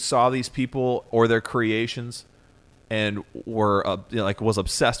kid who saw these people or their creations and was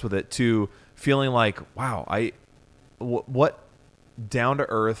obsessed with it to feeling like, wow, what down to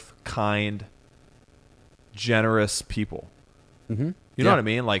earth, kind, generous people. Mm-hmm. You know what I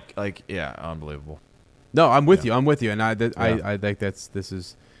mean? Like unbelievable. No, I'm with you. And I think that's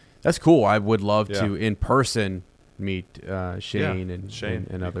cool. I would love to in person meet Shane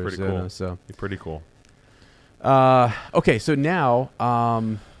and others. Pretty cool. So pretty cool. Okay, so now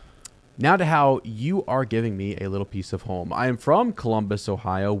to how you are giving me a little piece of home. I am from Columbus,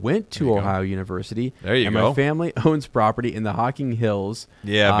 Ohio. Went to Ohio University. There you and go. My family owns property in the Hocking Hills.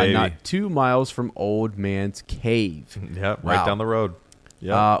 Yeah, baby. Not 2 miles from Old Man's Cave. Yep, right down the road.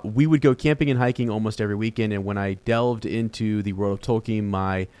 Yeah. We would go camping and hiking almost every weekend, and when I delved into the world of Tolkien,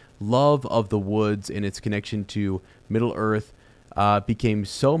 my love of the woods and its connection to Middle-earth became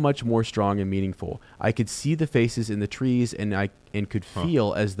so much more strong and meaningful. I could see the faces in the trees, and could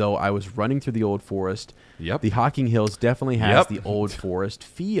feel as though I was running through the old forest. Yep. The Hocking Hills definitely has the old forest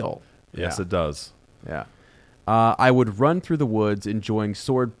feel. Yes, it does. Yeah. I would run through the woods, enjoying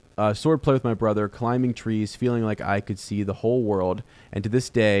sword play with my brother, climbing trees, feeling like I could see the whole world. And to this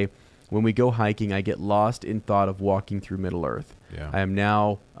day, when we go hiking, I get lost in thought of walking through Middle-earth. Yeah.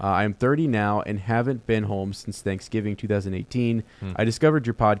 I am 30 now and haven't been home since Thanksgiving 2018. I discovered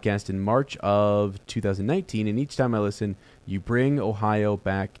your podcast in March of 2019, and each time I listen, you bring Ohio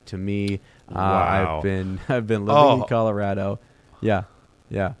back to me. Wow. I've been living in Colorado. Yeah.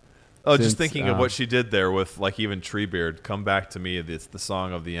 Oh, just thinking of what she did there with even Treebeard. Come back to me. It's the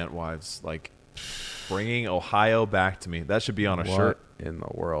song of the Entwives. Bringing Ohio back to me. That should be on a shirt. In the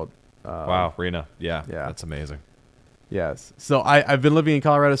world. Wow, Rena. Yeah, that's amazing. Yes. So I've been living in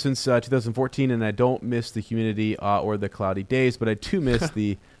Colorado since 2014, and I don't miss the humidity or the cloudy days, but I do miss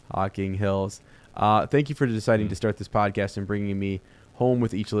the Hocking Hills. Thank you for deciding to start this podcast and bringing me home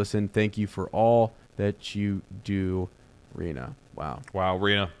with each listen. Thank you for all that you do, Rena. Wow,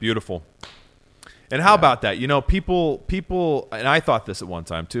 Rena. Beautiful. And how about that? People, and I thought this at one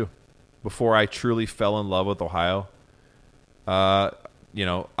time too, before I truly fell in love with Ohio. I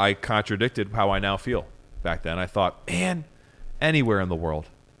contradicted how I now feel back then. I thought, man, anywhere in the world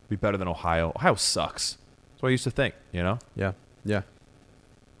would be better than Ohio. Ohio sucks. That's what I used to think, Yeah. Yeah.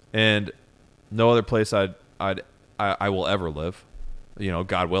 And no other place I will ever live,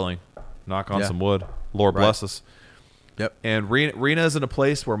 God willing. Knock on some wood. Lord bless us. Yep. And Rena is in a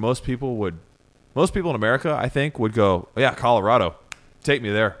place where most people in America, I think, would go, yeah, Colorado, take me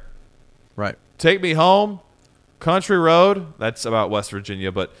there. Right. Take me home, country road. That's about West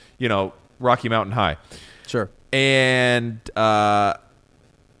Virginia, but, Rocky Mountain High. Sure. And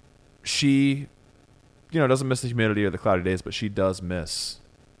she, doesn't miss the humidity or the cloudy days, but she does miss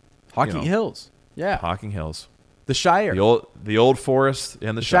Hocking Hills. Yeah. Hocking Hills. The Shire. The old forest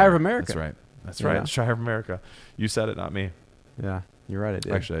and the Shire of America. That's right. That's right. The Shire of America. You said it, not me. Yeah, you're right. I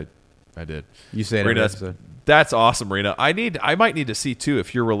did. Actually, I did. You say it Rena, every episode. That's awesome, Rena. I might need to see too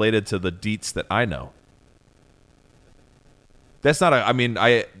if you're related to the deets that I know. That's not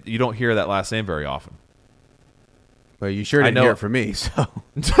you don't hear that last name very often. Well, you sure didn't hear it from me, so.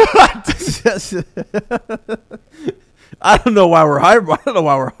 I don't know why we're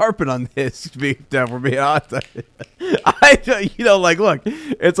harping on this. For being honest, look,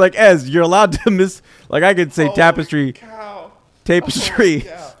 it's like Ez, you're allowed to miss. Like I could say tapestry,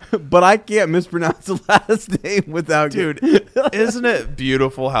 but I can't mispronounce the last name without. Dude, isn't it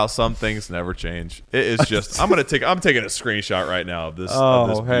beautiful how some things never change? It is just. I'm taking a screenshot right now of this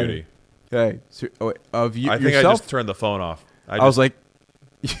beauty. Hey, so, of you. I think yourself? I just turned the phone off. I was like.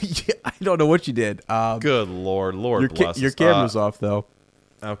 I don't know what you did. Good Lord bless your us. camera's off though.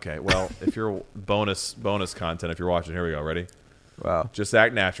 Okay, well, if you're bonus content, if you're watching, here we go. Ready? Wow. Just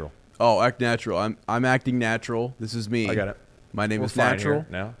act natural. Oh, act natural. I'm acting natural. This is me. I got it. My name is fine Natural here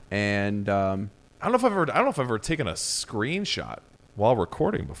now. And I don't know if I've ever taken a screenshot while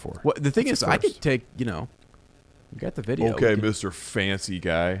recording before. Well, the thing is, I could take. You got the video. Okay, Mr. Fancy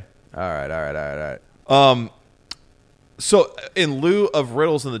Guy. All right. So, in lieu of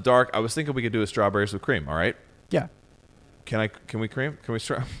riddles in the dark, I was thinking we could do a strawberries with cream. All right? Yeah. Can we cream? Can we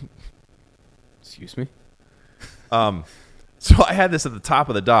Excuse me. So I had this at the top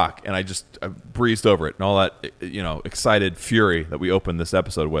of the dock, and I breezed over it and all that, excited fury that we opened this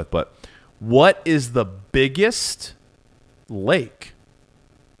episode with. But what is the biggest lake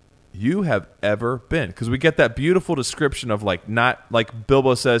you have ever been? Because we get that beautiful description of not like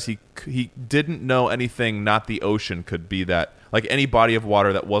Bilbo says he didn't know anything not the ocean could be that, like any body of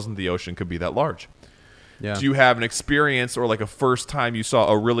water that wasn't the ocean could be that large. Yeah. Do you have an experience or like a first time you saw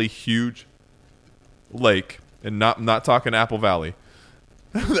a really huge lake, and not talking Apple Valley,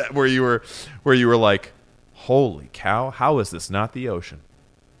 where you were like, holy cow, how is this not the ocean?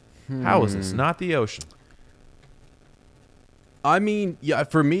 How is this not the ocean? I mean, yeah,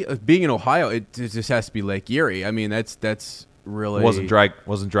 for me, being in Ohio, it just has to be Lake Erie. I mean, that's really wasn't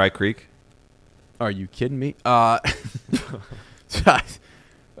Dry Creek. Are you kidding me?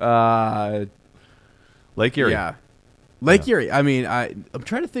 Lake Erie. Yeah, Lake Erie. I mean, I'm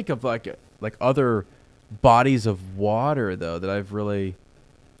trying to think of like other bodies of water though that I've really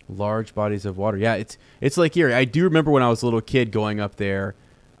large bodies of water. Yeah, it's Lake Erie. I do remember when I was a little kid going up there.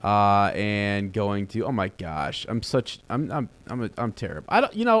 And going to, oh my gosh, I'm terrible.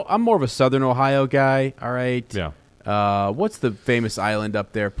 I'm more of a Southern Ohio guy. All right. Yeah. What's the famous island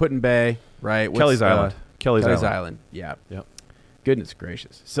up there? Put-in-Bay, right? Kelly's Island. Kelly's Island. Yeah. Yep. Goodness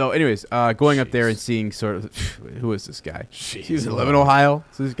gracious. So, anyways, going up there and seeing sort of who is this guy? He's live in Ohio.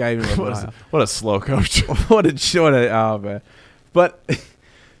 So this guy even live in Ohio. What a slow coach. what a oh man. But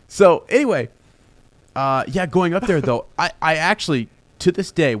so anyway, going up there though, I actually. To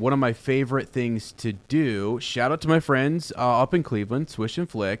this day, one of my favorite things to do, shout out to my friends up in Cleveland, Swish and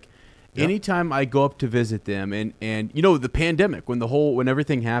Flick. Yep. Anytime I go up to visit them, and the pandemic, when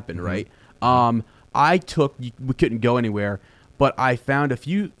everything happened, right? We couldn't go anywhere, but I found a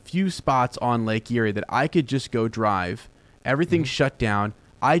few spots on Lake Erie that I could just go drive. Everything's shut down.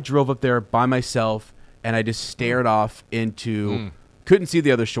 I drove up there by myself, and I just stared off into, couldn't see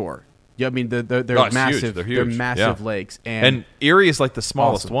the other shore. Yeah, I mean they're massive. Huge. They're huge. They're massive lakes, and Erie is like the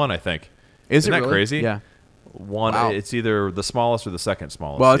smallest one, I think. Isn't that really? crazy? Yeah. Wow. It's either the smallest or the second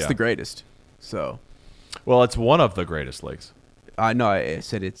smallest. Well, it's the greatest. So. Well, it's one of the greatest lakes. No, I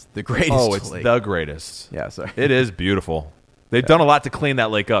said it's the greatest. Oh, it's lake. the greatest. Yeah, sorry. It is beautiful. They've done a lot to clean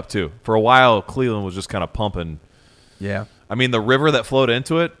that lake up too. For a while, Cleveland was just kind of pumping. Yeah. I mean, the river that flowed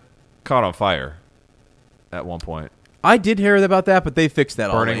into it caught on fire at one point. I did hear about that, but they fixed that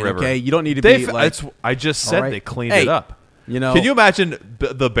Burning all. River. Okay, you don't need to be like. I just said they cleaned it up. You know, Can you imagine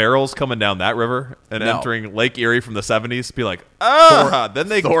the barrels coming down that river and No. entering Lake Erie from the 70s? Be like, then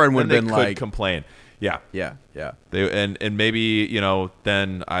they Thorin would then have they been could like- complain. Yeah. yeah. They and maybe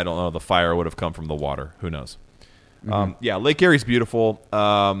then I don't know, the fire would have come from the water. Who knows? Yeah, Lake Erie's beautiful.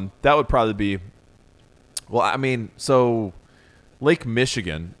 That would probably be. Well, I mean, so Lake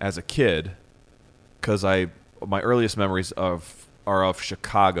Michigan as a kid, because my earliest memories are of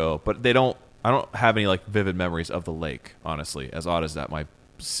Chicago, but I don't have any like vivid memories of the lake. Honestly, as odd as that might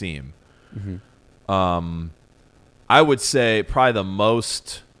seem, I would say probably the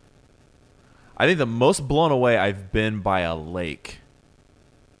most. I think the most blown away I've been by a lake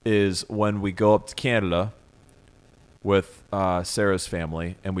is when we go up to Canada with Sarah's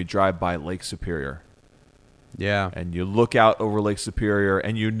family and we drive by Lake Superior. Yeah. And you look out over Lake Superior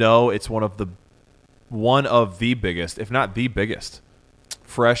and it's one of the biggest, if not the biggest,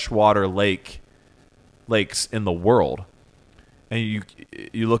 freshwater lakes in the world. And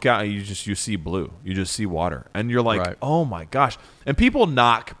you look out and you see blue. You just see water. And you're like, Right. oh my gosh. And people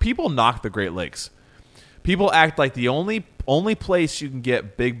knock the Great Lakes. People act like the only place you can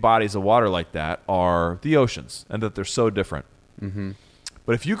get big bodies of water like that are the oceans, and that they're so different. Mm-hmm.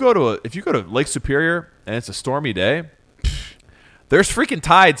 But if you go to Lake Superior and it's a stormy day, there's freaking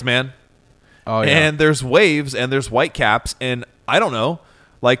tides, man. Oh, yeah. And there's waves and there's whitecaps, and I don't know,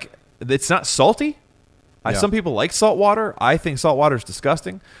 like it's not salty. Yeah. Some people like salt water. I think salt water is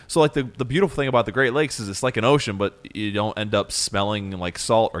disgusting. So like the beautiful thing about the Great Lakes is it's like an ocean, but you don't end up smelling like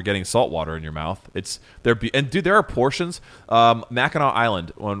salt or getting salt water in your mouth. And dude, there are portions. Mackinac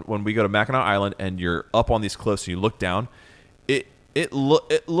Island, when we go to Mackinac Island and you're up on these cliffs and you look down, it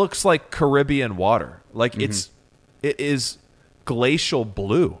looks like Caribbean water. Like it is glacial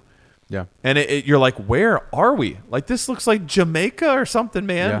blue. Yeah. And you're like, where are we? Like this looks like Jamaica or something,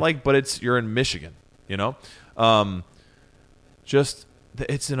 man. Yeah. Like, but you're in Michigan.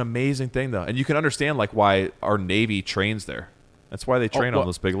 It's an amazing thing though, and you can understand like why our Navy trains there. That's why they train on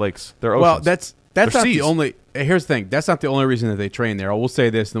those big lakes. They're oceans. Well, that's They're not seas. the only. Here's the thing. That's not the only reason that they train there. I will say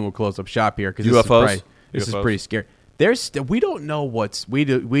this, and then we'll close up shop here because UFOs? This is UFOs? pretty scary. We don't know we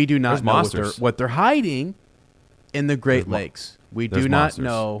do not There's know monsters. what they're hiding in the Great Lakes. We there's do not monsters.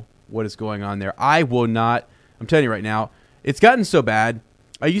 know what is going on there. I will not. I'm telling you right now, it's gotten so bad.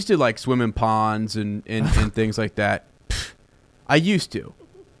 I used to like swim in ponds and things like that. I used to.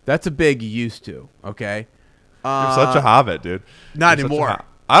 That's a big used to. Okay. You're such a hobbit, dude. Not You're such a anymore.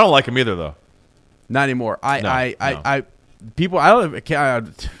 I don't like them either, though. Not anymore. No. I don't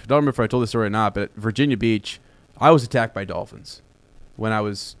remember if I told this story or not, but at Virginia Beach, I was attacked by dolphins when I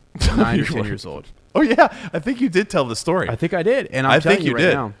was 9 or 10 years old. Oh yeah, I think you did tell the story. I think I did, and I I'm telling think you you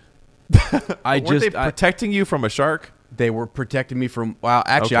right did. now. I Weren't they just protecting you from a shark? they were protecting me from. Wow,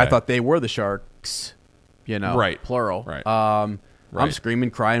 actually, I Okay. thought they were the sharks. Right. Plural. Right. I'm Right. screaming,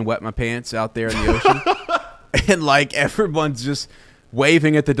 crying, wet my pants out there in the ocean, and like everyone's just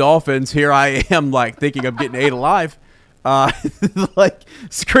waving at the dolphins. Here I am, like thinking I'm getting ate alive, like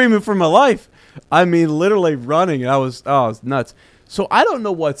screaming for my life. I mean, literally running. I was nuts. So I don't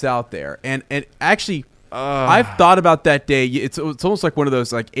know what's out there, and actually. I've thought about that day. It's almost like one of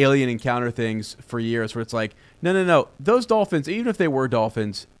those like alien encounter things for years where it's like, no. Those dolphins, even if they were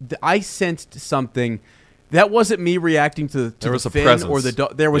dolphins, I sensed something. That wasn't me reacting to There was the a fin presence.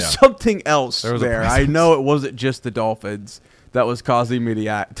 or there was Yeah. something else There was a there. I presence. know it wasn't just the dolphins that was causing me to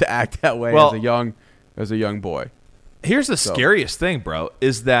act that way Well- as a young boy. Here's the scariest thing, bro,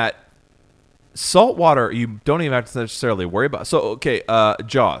 is that salt water you don't even have to necessarily worry about. So, okay,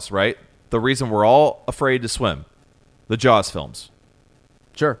 Jaws, right? The reason we're all afraid to swim, the Jaws films,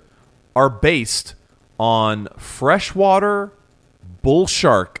 Sure. are based on freshwater bull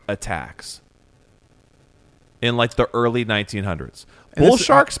shark attacks in like the early 1900s. And Bull this-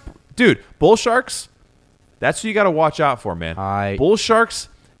 sharks, dude, bull sharks, that's what you got to watch out for, man. Bull sharks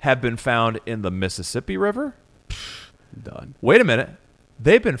have been found in the Mississippi River. Done. Wait a minute.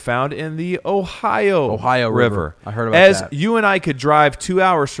 They've been found in the Ohio River. I heard about As that. you and I could drive 2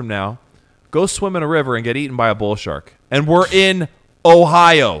 hours from now, go swim in a river and get eaten by a bull shark. And we're in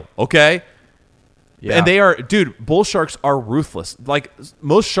Ohio, okay? Yeah. And they are, dude, bull sharks are ruthless. Like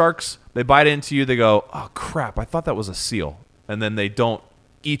most sharks, they bite into you, they go, oh crap, I thought that was a seal. And then they don't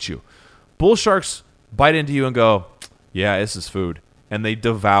eat you. Bull sharks bite into you and go, yeah, this is food. And they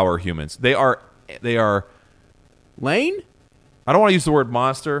devour humans. They are Lane? I don't want to use the word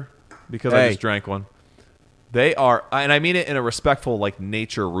monster because I Hey. just drank one. They are, and I mean it in a respectful, like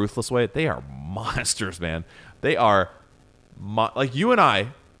nature, ruthless way. They are monsters, man. They are, like you and I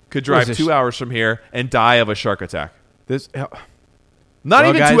could drive this 2 hours from here and die of a shark attack. This Not Well,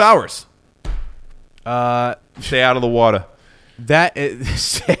 even guys, 2 hours. uh Stay out of the water.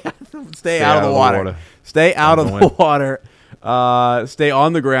 Stay out of the water. Stay out of the water. Stay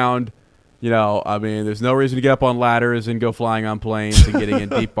on the ground. I mean, there's no reason to get up on ladders and go flying on planes and getting in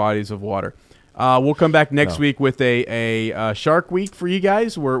deep bodies of water. We'll come back next week with a Shark Week for you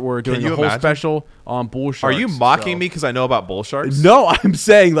guys. We're doing a whole special on bull sharks. Are you mocking me because I know about bull sharks? No, I'm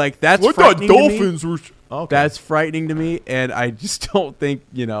saying that's frightening dolphins to me. Okay. That's frightening to me, and I just don't think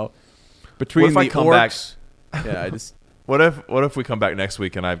between what if the I come orcs. Back? Yeah, I just. What if we come back next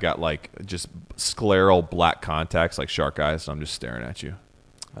week and I've got just scleral black contacts like shark eyes, and I'm just staring at you?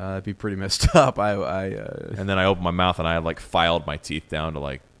 That'd be pretty messed up. And then I open my mouth and I filed my teeth down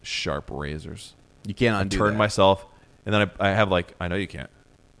to sharp razors. You can't undo that. Myself, and then I have I know you can't.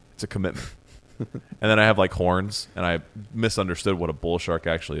 It's a commitment. And then I have horns, and I misunderstood what a bull shark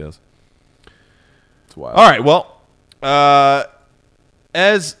actually is. It's wild. All right, well,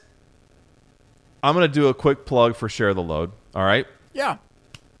 as I'm going to do a quick plug for Share the Load, all right? Yeah.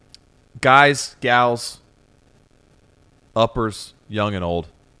 Guys, gals, uppers, young and old.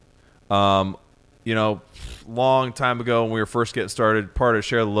 Long time ago when we were first getting started, part of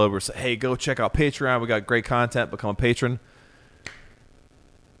Share the Load, we said, hey, go check out Patreon. We got great content. Become a patron.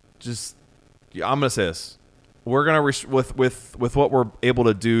 I'm going to say this. We're going to, with what we're able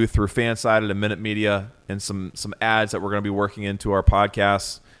to do through Fansided and Minute Media and some ads that we're going to be working into our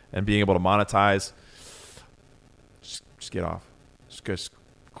podcasts and being able to monetize, just get off. Just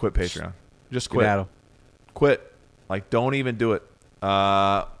quit Patreon. Just quit. Quit. Don't even do it.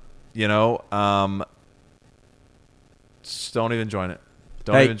 Just don't even join it.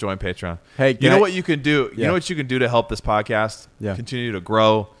 Don't even join Patreon. Hey, you know what you can do? Yeah. You know what you can do to help this podcast Yeah. continue to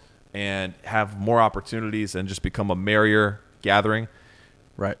grow and have more opportunities and just become a merrier gathering?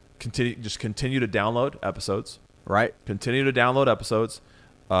 Right. Continue to download episodes. Right. Continue to download episodes.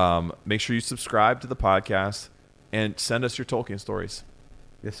 Make sure you subscribe to the podcast and send us your Tolkien stories.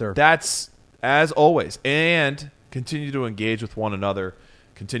 Yes, sir. That's as always. And continue to engage with one another.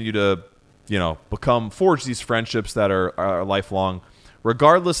 Continue to, forge these friendships that are lifelong,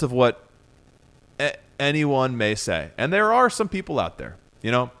 regardless of what anyone may say. And there are some people out there,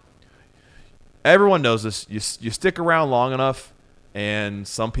 everyone knows this. You stick around long enough, and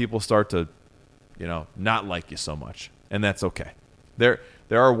some people start to, not like you so much, and that's okay. There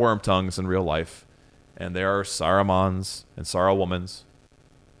are worm tongues in real life, and there are Sarumans and Saruwomans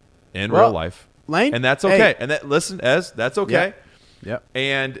in real life, Lane, and that's okay. And that's okay. Yeah.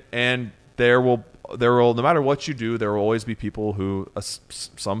 And there will no matter what you do, there will always be people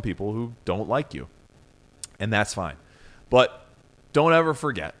some people who don't like you, and that's fine. But don't ever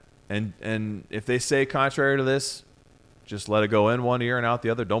forget. And if they say contrary to this, just let it go in one ear and out the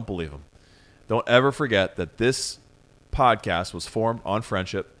other. Don't believe them. Don't ever forget that this podcast was formed on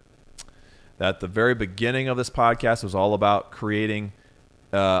friendship, that the very beginning of this podcast was all about creating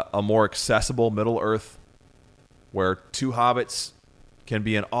a more accessible Middle-earth where two hobbits can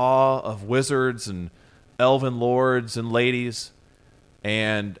be in awe of wizards and elven lords and ladies,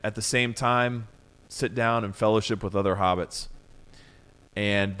 and at the same time sit down and fellowship with other hobbits.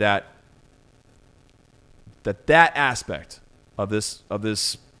 And that aspect of this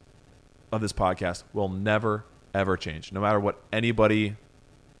podcast will never ever change, no matter what anybody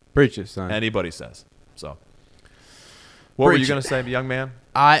preaches, son. Anybody says. So, what were you going to say, young man?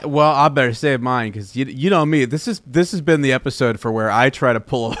 I better save mine because you know me. This has been the episode for where I try to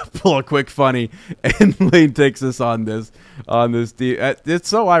pull a quick funny, and Lane takes us on this. It's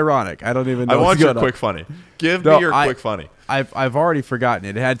so ironic. I don't even know. I want your quick funny. Give me your quick funny. I've already forgotten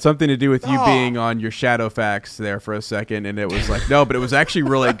it. It had something to do with you being on your Shadowfax there for a second, and it was no, but it was actually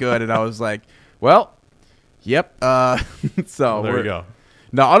really good, and I was like, well, yep. So there you go.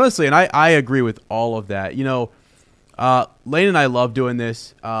 No, honestly, and I agree with all of that. Lane and I love doing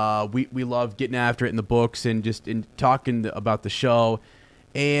this. We love getting after it in the books and just in talking about the show.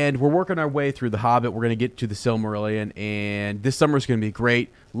 And we're working our way through The Hobbit. We're going to get to the Silmarillion, and this summer is going to be great.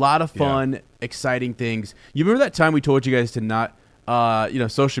 A lot of fun, exciting things. You remember that time we told you guys to not,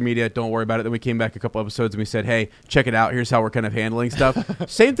 social media, don't worry about it. Then we came back a couple episodes and we said, hey, check it out. Here's how we're kind of handling stuff.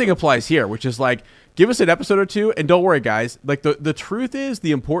 Same thing applies here, which is give us an episode or two, and don't worry, guys. The truth is,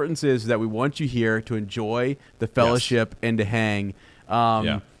 the importance is that we want you here to enjoy the fellowship and to hang.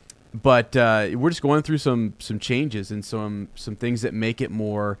 But we're just going through some changes and some things that make it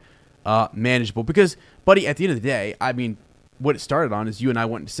more manageable. Because, buddy, at the end of the day, I mean, what it started on is you and I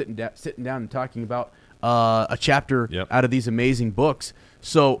went sitting down and talking about a chapter out of these amazing books.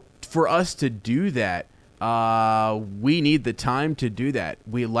 So for us to do that, we need the time to do that.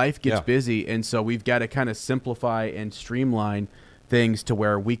 Life gets busy, and so we've got to kind of simplify and streamline things to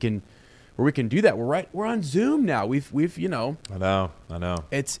where we can where we can do that. We're on Zoom now. We've I know.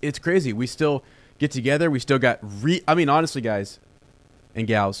 It's crazy. We still get together. We still got honestly, guys and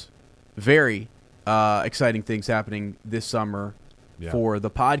gals, very exciting things happening this summer for the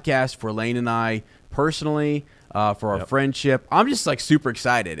podcast, for Lane and I personally, for our friendship. I'm just like super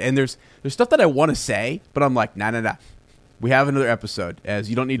excited. And there's stuff that I want to say, but I'm like, nah. We have another episode, as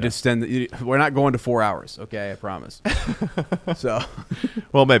you don't need to extend. We're not going to 4 hours, okay? I promise. So,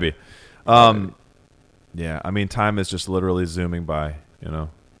 well, maybe. Time is just literally zooming by,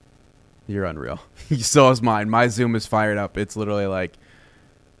 You're unreal. So is mine. My Zoom is fired up. It's literally like,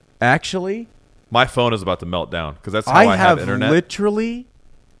 actually, my phone is about to melt down because that's how I have internet. Literally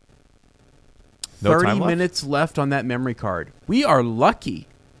 30 minutes left on that memory card. We are lucky.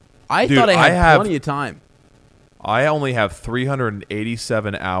 I thought I had plenty of time. I only have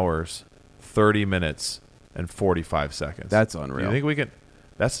 387 hours, 30 minutes, and 45 seconds. That's unreal. You think we can?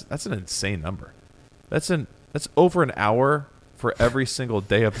 That's an insane number. That's over an hour for every single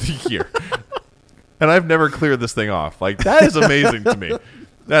day of the year. And I've never cleared this thing off. Like, that is amazing to me.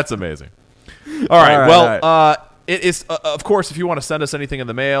 That's amazing. All right. It is, of course, if you want to send us anything in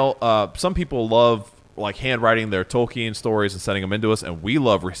the mail, some people love like handwriting their Tolkien stories and sending them into us, and we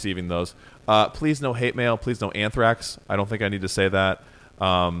love receiving those. Please no hate mail. Please no anthrax. I don't think I need to say that.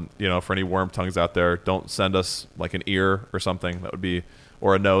 For any worm tongues out there, don't send us like an ear or something. That would be,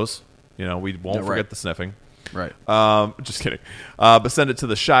 or a nose. We won't forget the sniffing. Right. Just kidding. But send it to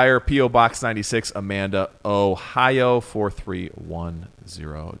the Shire, P.O. Box 96, Amanda, Ohio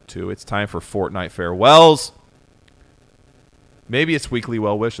 43102. It's time for fortnight farewells. Maybe it's weekly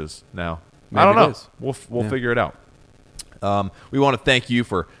well wishes now. I don't know. We'll figure it out. We want to thank you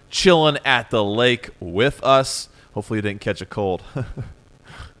for chilling at the lake with us. Hopefully you didn't catch a cold.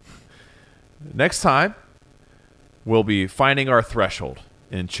 Next time, we'll be finding our threshold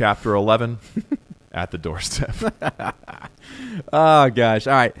in Chapter 11 at the doorstep. Oh, gosh.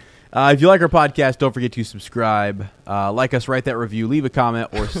 All right. If you like our podcast, don't forget to subscribe. Like us, write that review, leave a comment,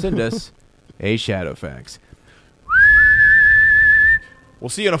 or send us a Shadowfax. We'll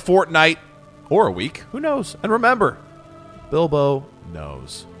see you in a fortnight or a week. Who knows? And remember, Bilbo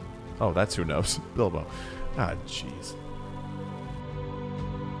knows. Oh, that's who knows. Bilbo. Ah, jeez.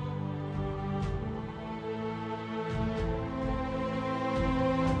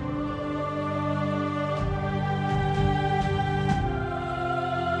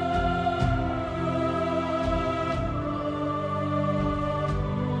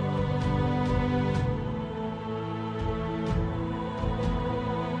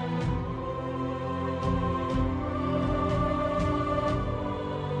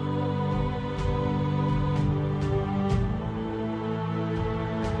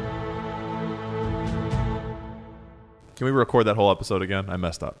 Can we record that whole episode again? I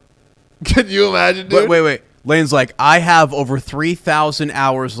messed up. Can you imagine, dude? Wait. Lane's like, I have over 3,000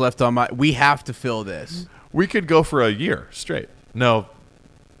 hours left on we have to fill this. We could go for a year straight. No,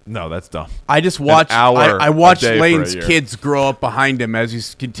 that's dumb. I just watched. I watched Lane's kids grow up behind him as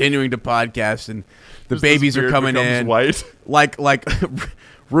he's continuing to podcast, and the babies are coming in. White. Like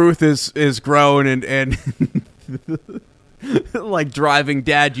Ruth is grown and like driving.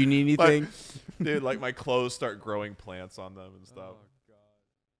 Dad, you need anything? Dude, like my clothes start growing plants on them and stuff.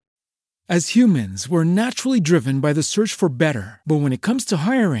 As humans, we're naturally driven by the search for better. But when it comes to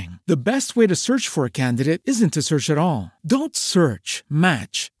hiring, the best way to search for a candidate isn't to search at all. Don't search,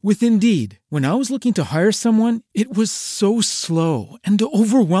 match with Indeed. When I was looking to hire someone, it was so slow and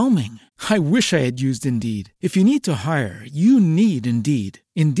overwhelming. I wish I had used Indeed. If you need to hire, you need Indeed.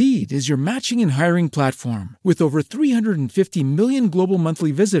 Indeed is your matching and hiring platform with over 350 million global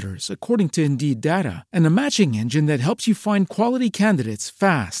monthly visitors, according to Indeed data, and a matching engine that helps you find quality candidates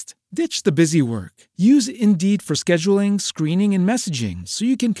fast. Ditch the busy work. Use Indeed for scheduling, screening, and messaging so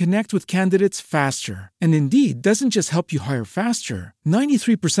you can connect with candidates faster. And Indeed doesn't just help you hire faster.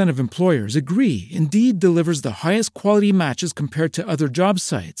 93% of employers agree Indeed delivers the highest quality matches compared to other job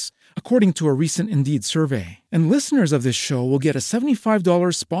sites, according to a recent Indeed survey. And listeners of this show will get a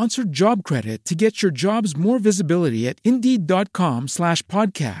 $75 sponsored job credit to get your jobs more visibility at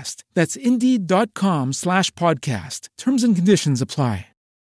Indeed.com/podcast. That's Indeed.com/podcast. Terms and conditions apply.